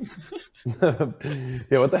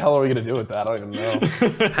 Yeah, what the hell are we gonna do with that? I don't even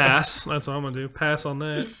know. Pass. That's what I'm gonna do. Pass on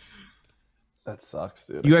that. That sucks,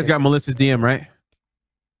 dude. You guys got Melissa's DM, right?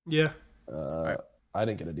 Yeah. I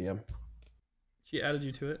didn't get a DM. She added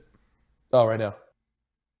you to it. Oh, right now.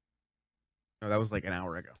 No, that was like an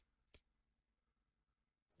hour ago.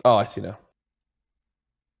 Oh, I see now.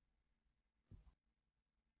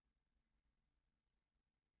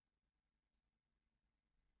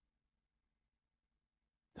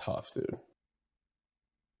 Tough, dude.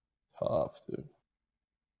 Tough, dude.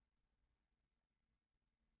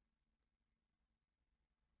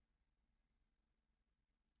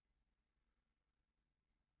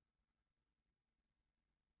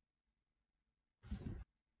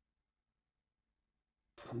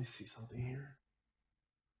 Let me see something here.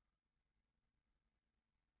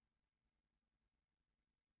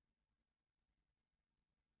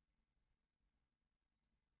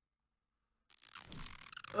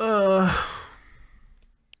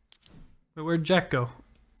 But where'd Jack go?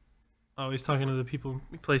 Oh, he's talking to the people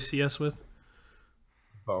we play CS with.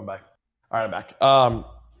 Oh, I'm back. All right, I'm back. I'm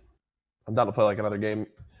down to play like another game.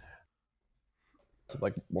 So,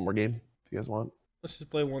 like one more game, if you guys want. Let's just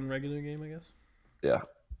play one regular game, I guess. Yeah.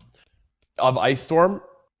 Of Ice Storm.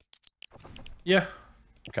 Yeah.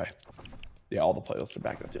 Okay. Yeah, all the playlists are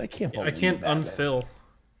back up, dude. I can't. I believe can't that, man. unfill.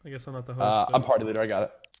 I guess I'm not the host. I'm party leader. I got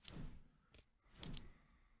it.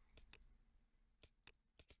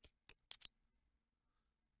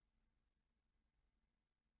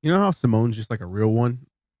 You know how Simone's just like a real one?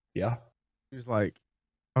 Yeah. She's like,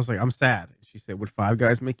 I was like, I'm sad. She said, would Five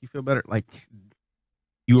Guys make you feel better? Like,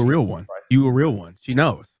 you a real one. You a real one. She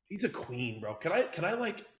knows. She's a queen, bro. Can I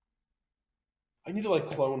like, I need to like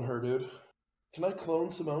clone her, dude. Can I clone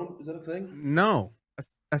Simone? Is that a thing? No.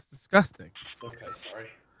 That's disgusting. Okay, sorry.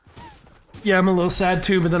 Yeah, I'm a little sad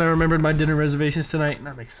too, but then I remembered my dinner reservations tonight, and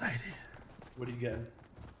I'm excited. What are you getting?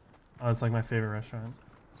 Oh, it's like my favorite restaurant.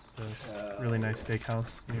 So really nice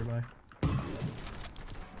steakhouse nearby.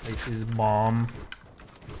 Place is bomb.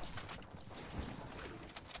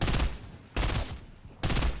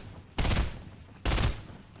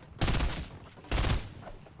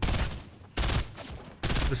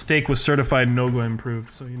 The steak was certified no-go improved,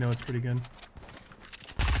 so you know it's pretty good.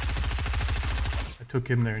 I took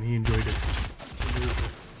him there and he enjoyed it.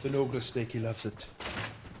 The no-go steak, he loves it.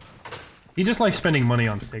 He just likes spending money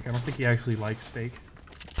on steak. I don't think he actually likes steak.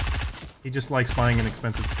 He just likes buying an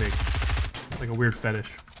expensive steak. It's like a weird fetish.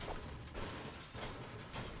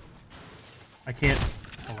 I can't...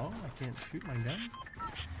 Hello? I can't shoot my gun?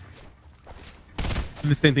 Do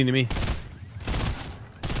the same thing to me.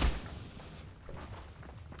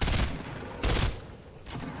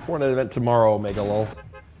 Fortnite event tomorrow, Omega lol.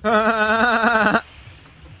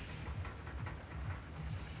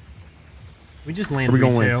 We just land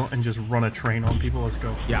retail and just run a train on people. Let's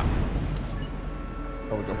go. Yeah.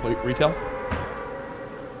 Oh, we're gonna play retail?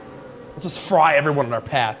 Let's just fry everyone in our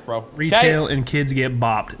path, bro. Retail and kids get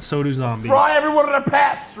bopped. So do zombies. Fry everyone in our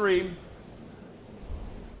path, stream.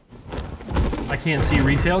 I can't see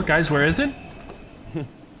retail. Guys, where is it?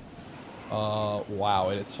 Wow,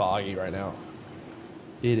 it is foggy right now.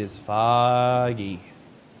 It is foggy.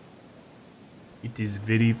 It is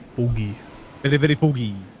very foggy. Very, very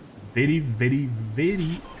foggy. Very, very,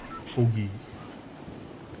 very foggy.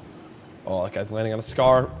 Oh, that guy's landing on a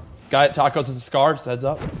scar. Guy at Tacos has a scar, just heads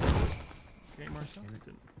up. Okay, Marcel.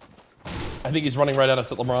 I think he's running right at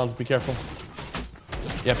us at LeBron's. Be careful.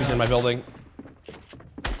 Yep, he's in my building.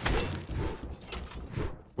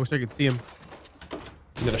 Wish I could see him.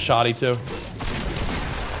 He's got a shotty too.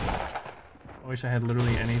 I wish I had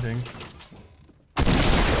literally anything.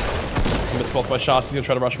 I missed both my shots. He's gonna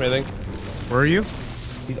try to rush me, I think. Where are you?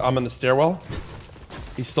 I'm in the stairwell.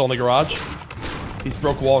 He's still in the garage. He's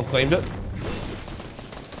broke a wall and claimed it.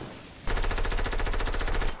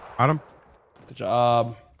 Got him. Good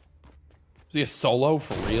job. Is he a solo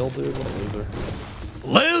for real, dude? What a loser.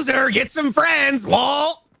 Loser, get some friends,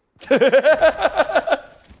 lol.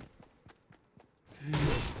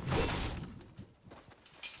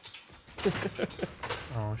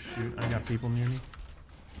 Oh shoot, I got people near me.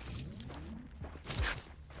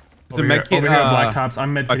 Over here at Blacktops.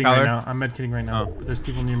 I'm Black medkitting Tyler? right now. I'm medkitting right now. Oh. But there's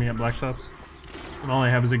people near me at Blacktops. And all I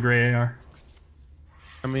have is a gray AR.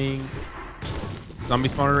 I mean, zombie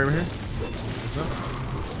spawner right over here.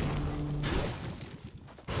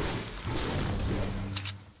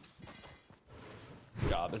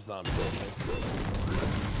 God, there's zombies.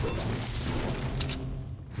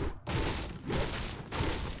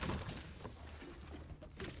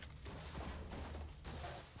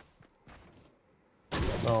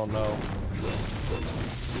 Oh no.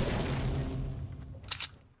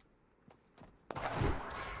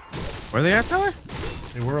 Where are they at, Tyler?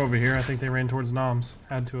 They were over here. I think they ran towards Noms.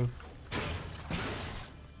 Had to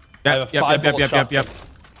have. Yep.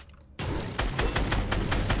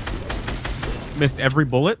 Missed every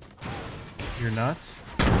bullet. You're nuts.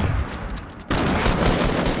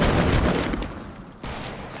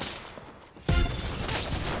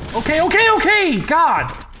 Okay.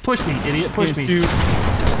 God! Push me, idiot. Push me. He's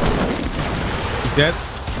dead.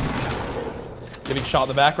 Getting shot in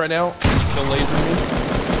the back right now. Still lasering me.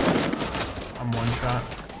 I'm one shot.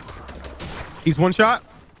 He's one shot.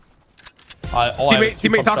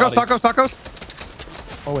 Teammate, tacos.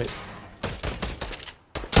 Oh wait.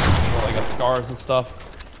 Oh, I got scars and stuff.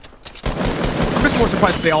 I'm just more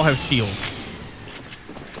surprised that they all have shields.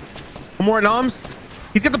 One more noms.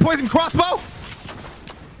 He's got the poison crossbow.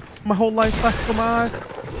 My whole life flashed from my eyes.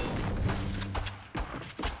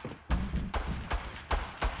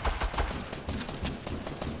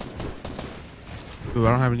 Ooh,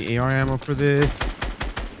 I don't have any AR ammo for this.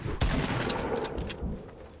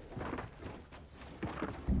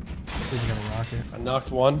 He's got a rocket. I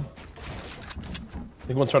knocked one. I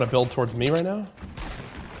think one's trying to build towards me right now.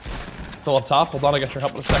 Still up top. Hold on, I got your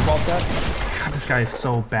help in a sec, WILDCAT. God, this guy is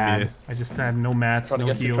so bad. Yes. I just have no mats, Trying to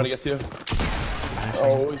no get to you, heals. trying to get to you.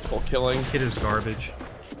 Oh, he's full killing. Kid is garbage.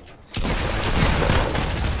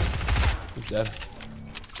 He's dead.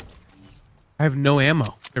 I have no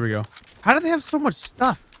ammo. There we go. How do they have so much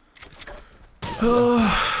stuff?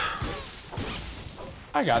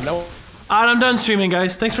 I got no. Alright, I'm done streaming,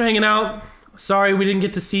 guys. Thanks for hanging out. Sorry we didn't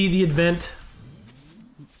get to see the event.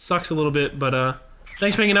 Sucks a little bit, but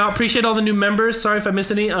thanks for hanging out. Appreciate all the new members. Sorry if I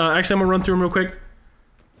missed any. Actually, I'm gonna run through them real quick.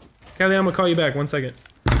 Kelly, I'm gonna call you back. 1 second.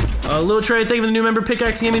 Lil Trey, thank you for the new member.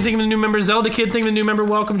 Pickaxe Gaming, thank you for the new member. Zelda Kid, thank you for the new member.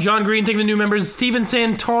 Welcome. John Green, thank you for the new members. Steven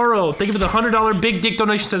Santoro, thank you for the $100 big dick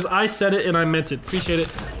donation. Says, I said it and I meant it. Appreciate it.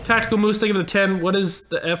 Tactical Moose, thank you for the 10. What is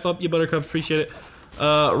the F up, you buttercup? Appreciate it.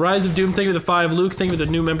 Rise of Doom, thank you for the 5. Luke, thank you for the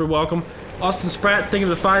new member. Welcome. Austin Spratt, thank you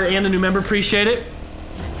for the 5 and the new member. Appreciate it.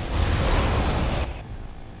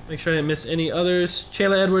 Make sure I didn't miss any others.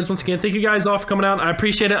 Chayla Edwards, once again, thank you guys all for coming out. I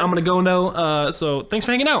appreciate it. I'm gonna go now. So thanks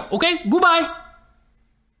for hanging out. Okay, goodbye.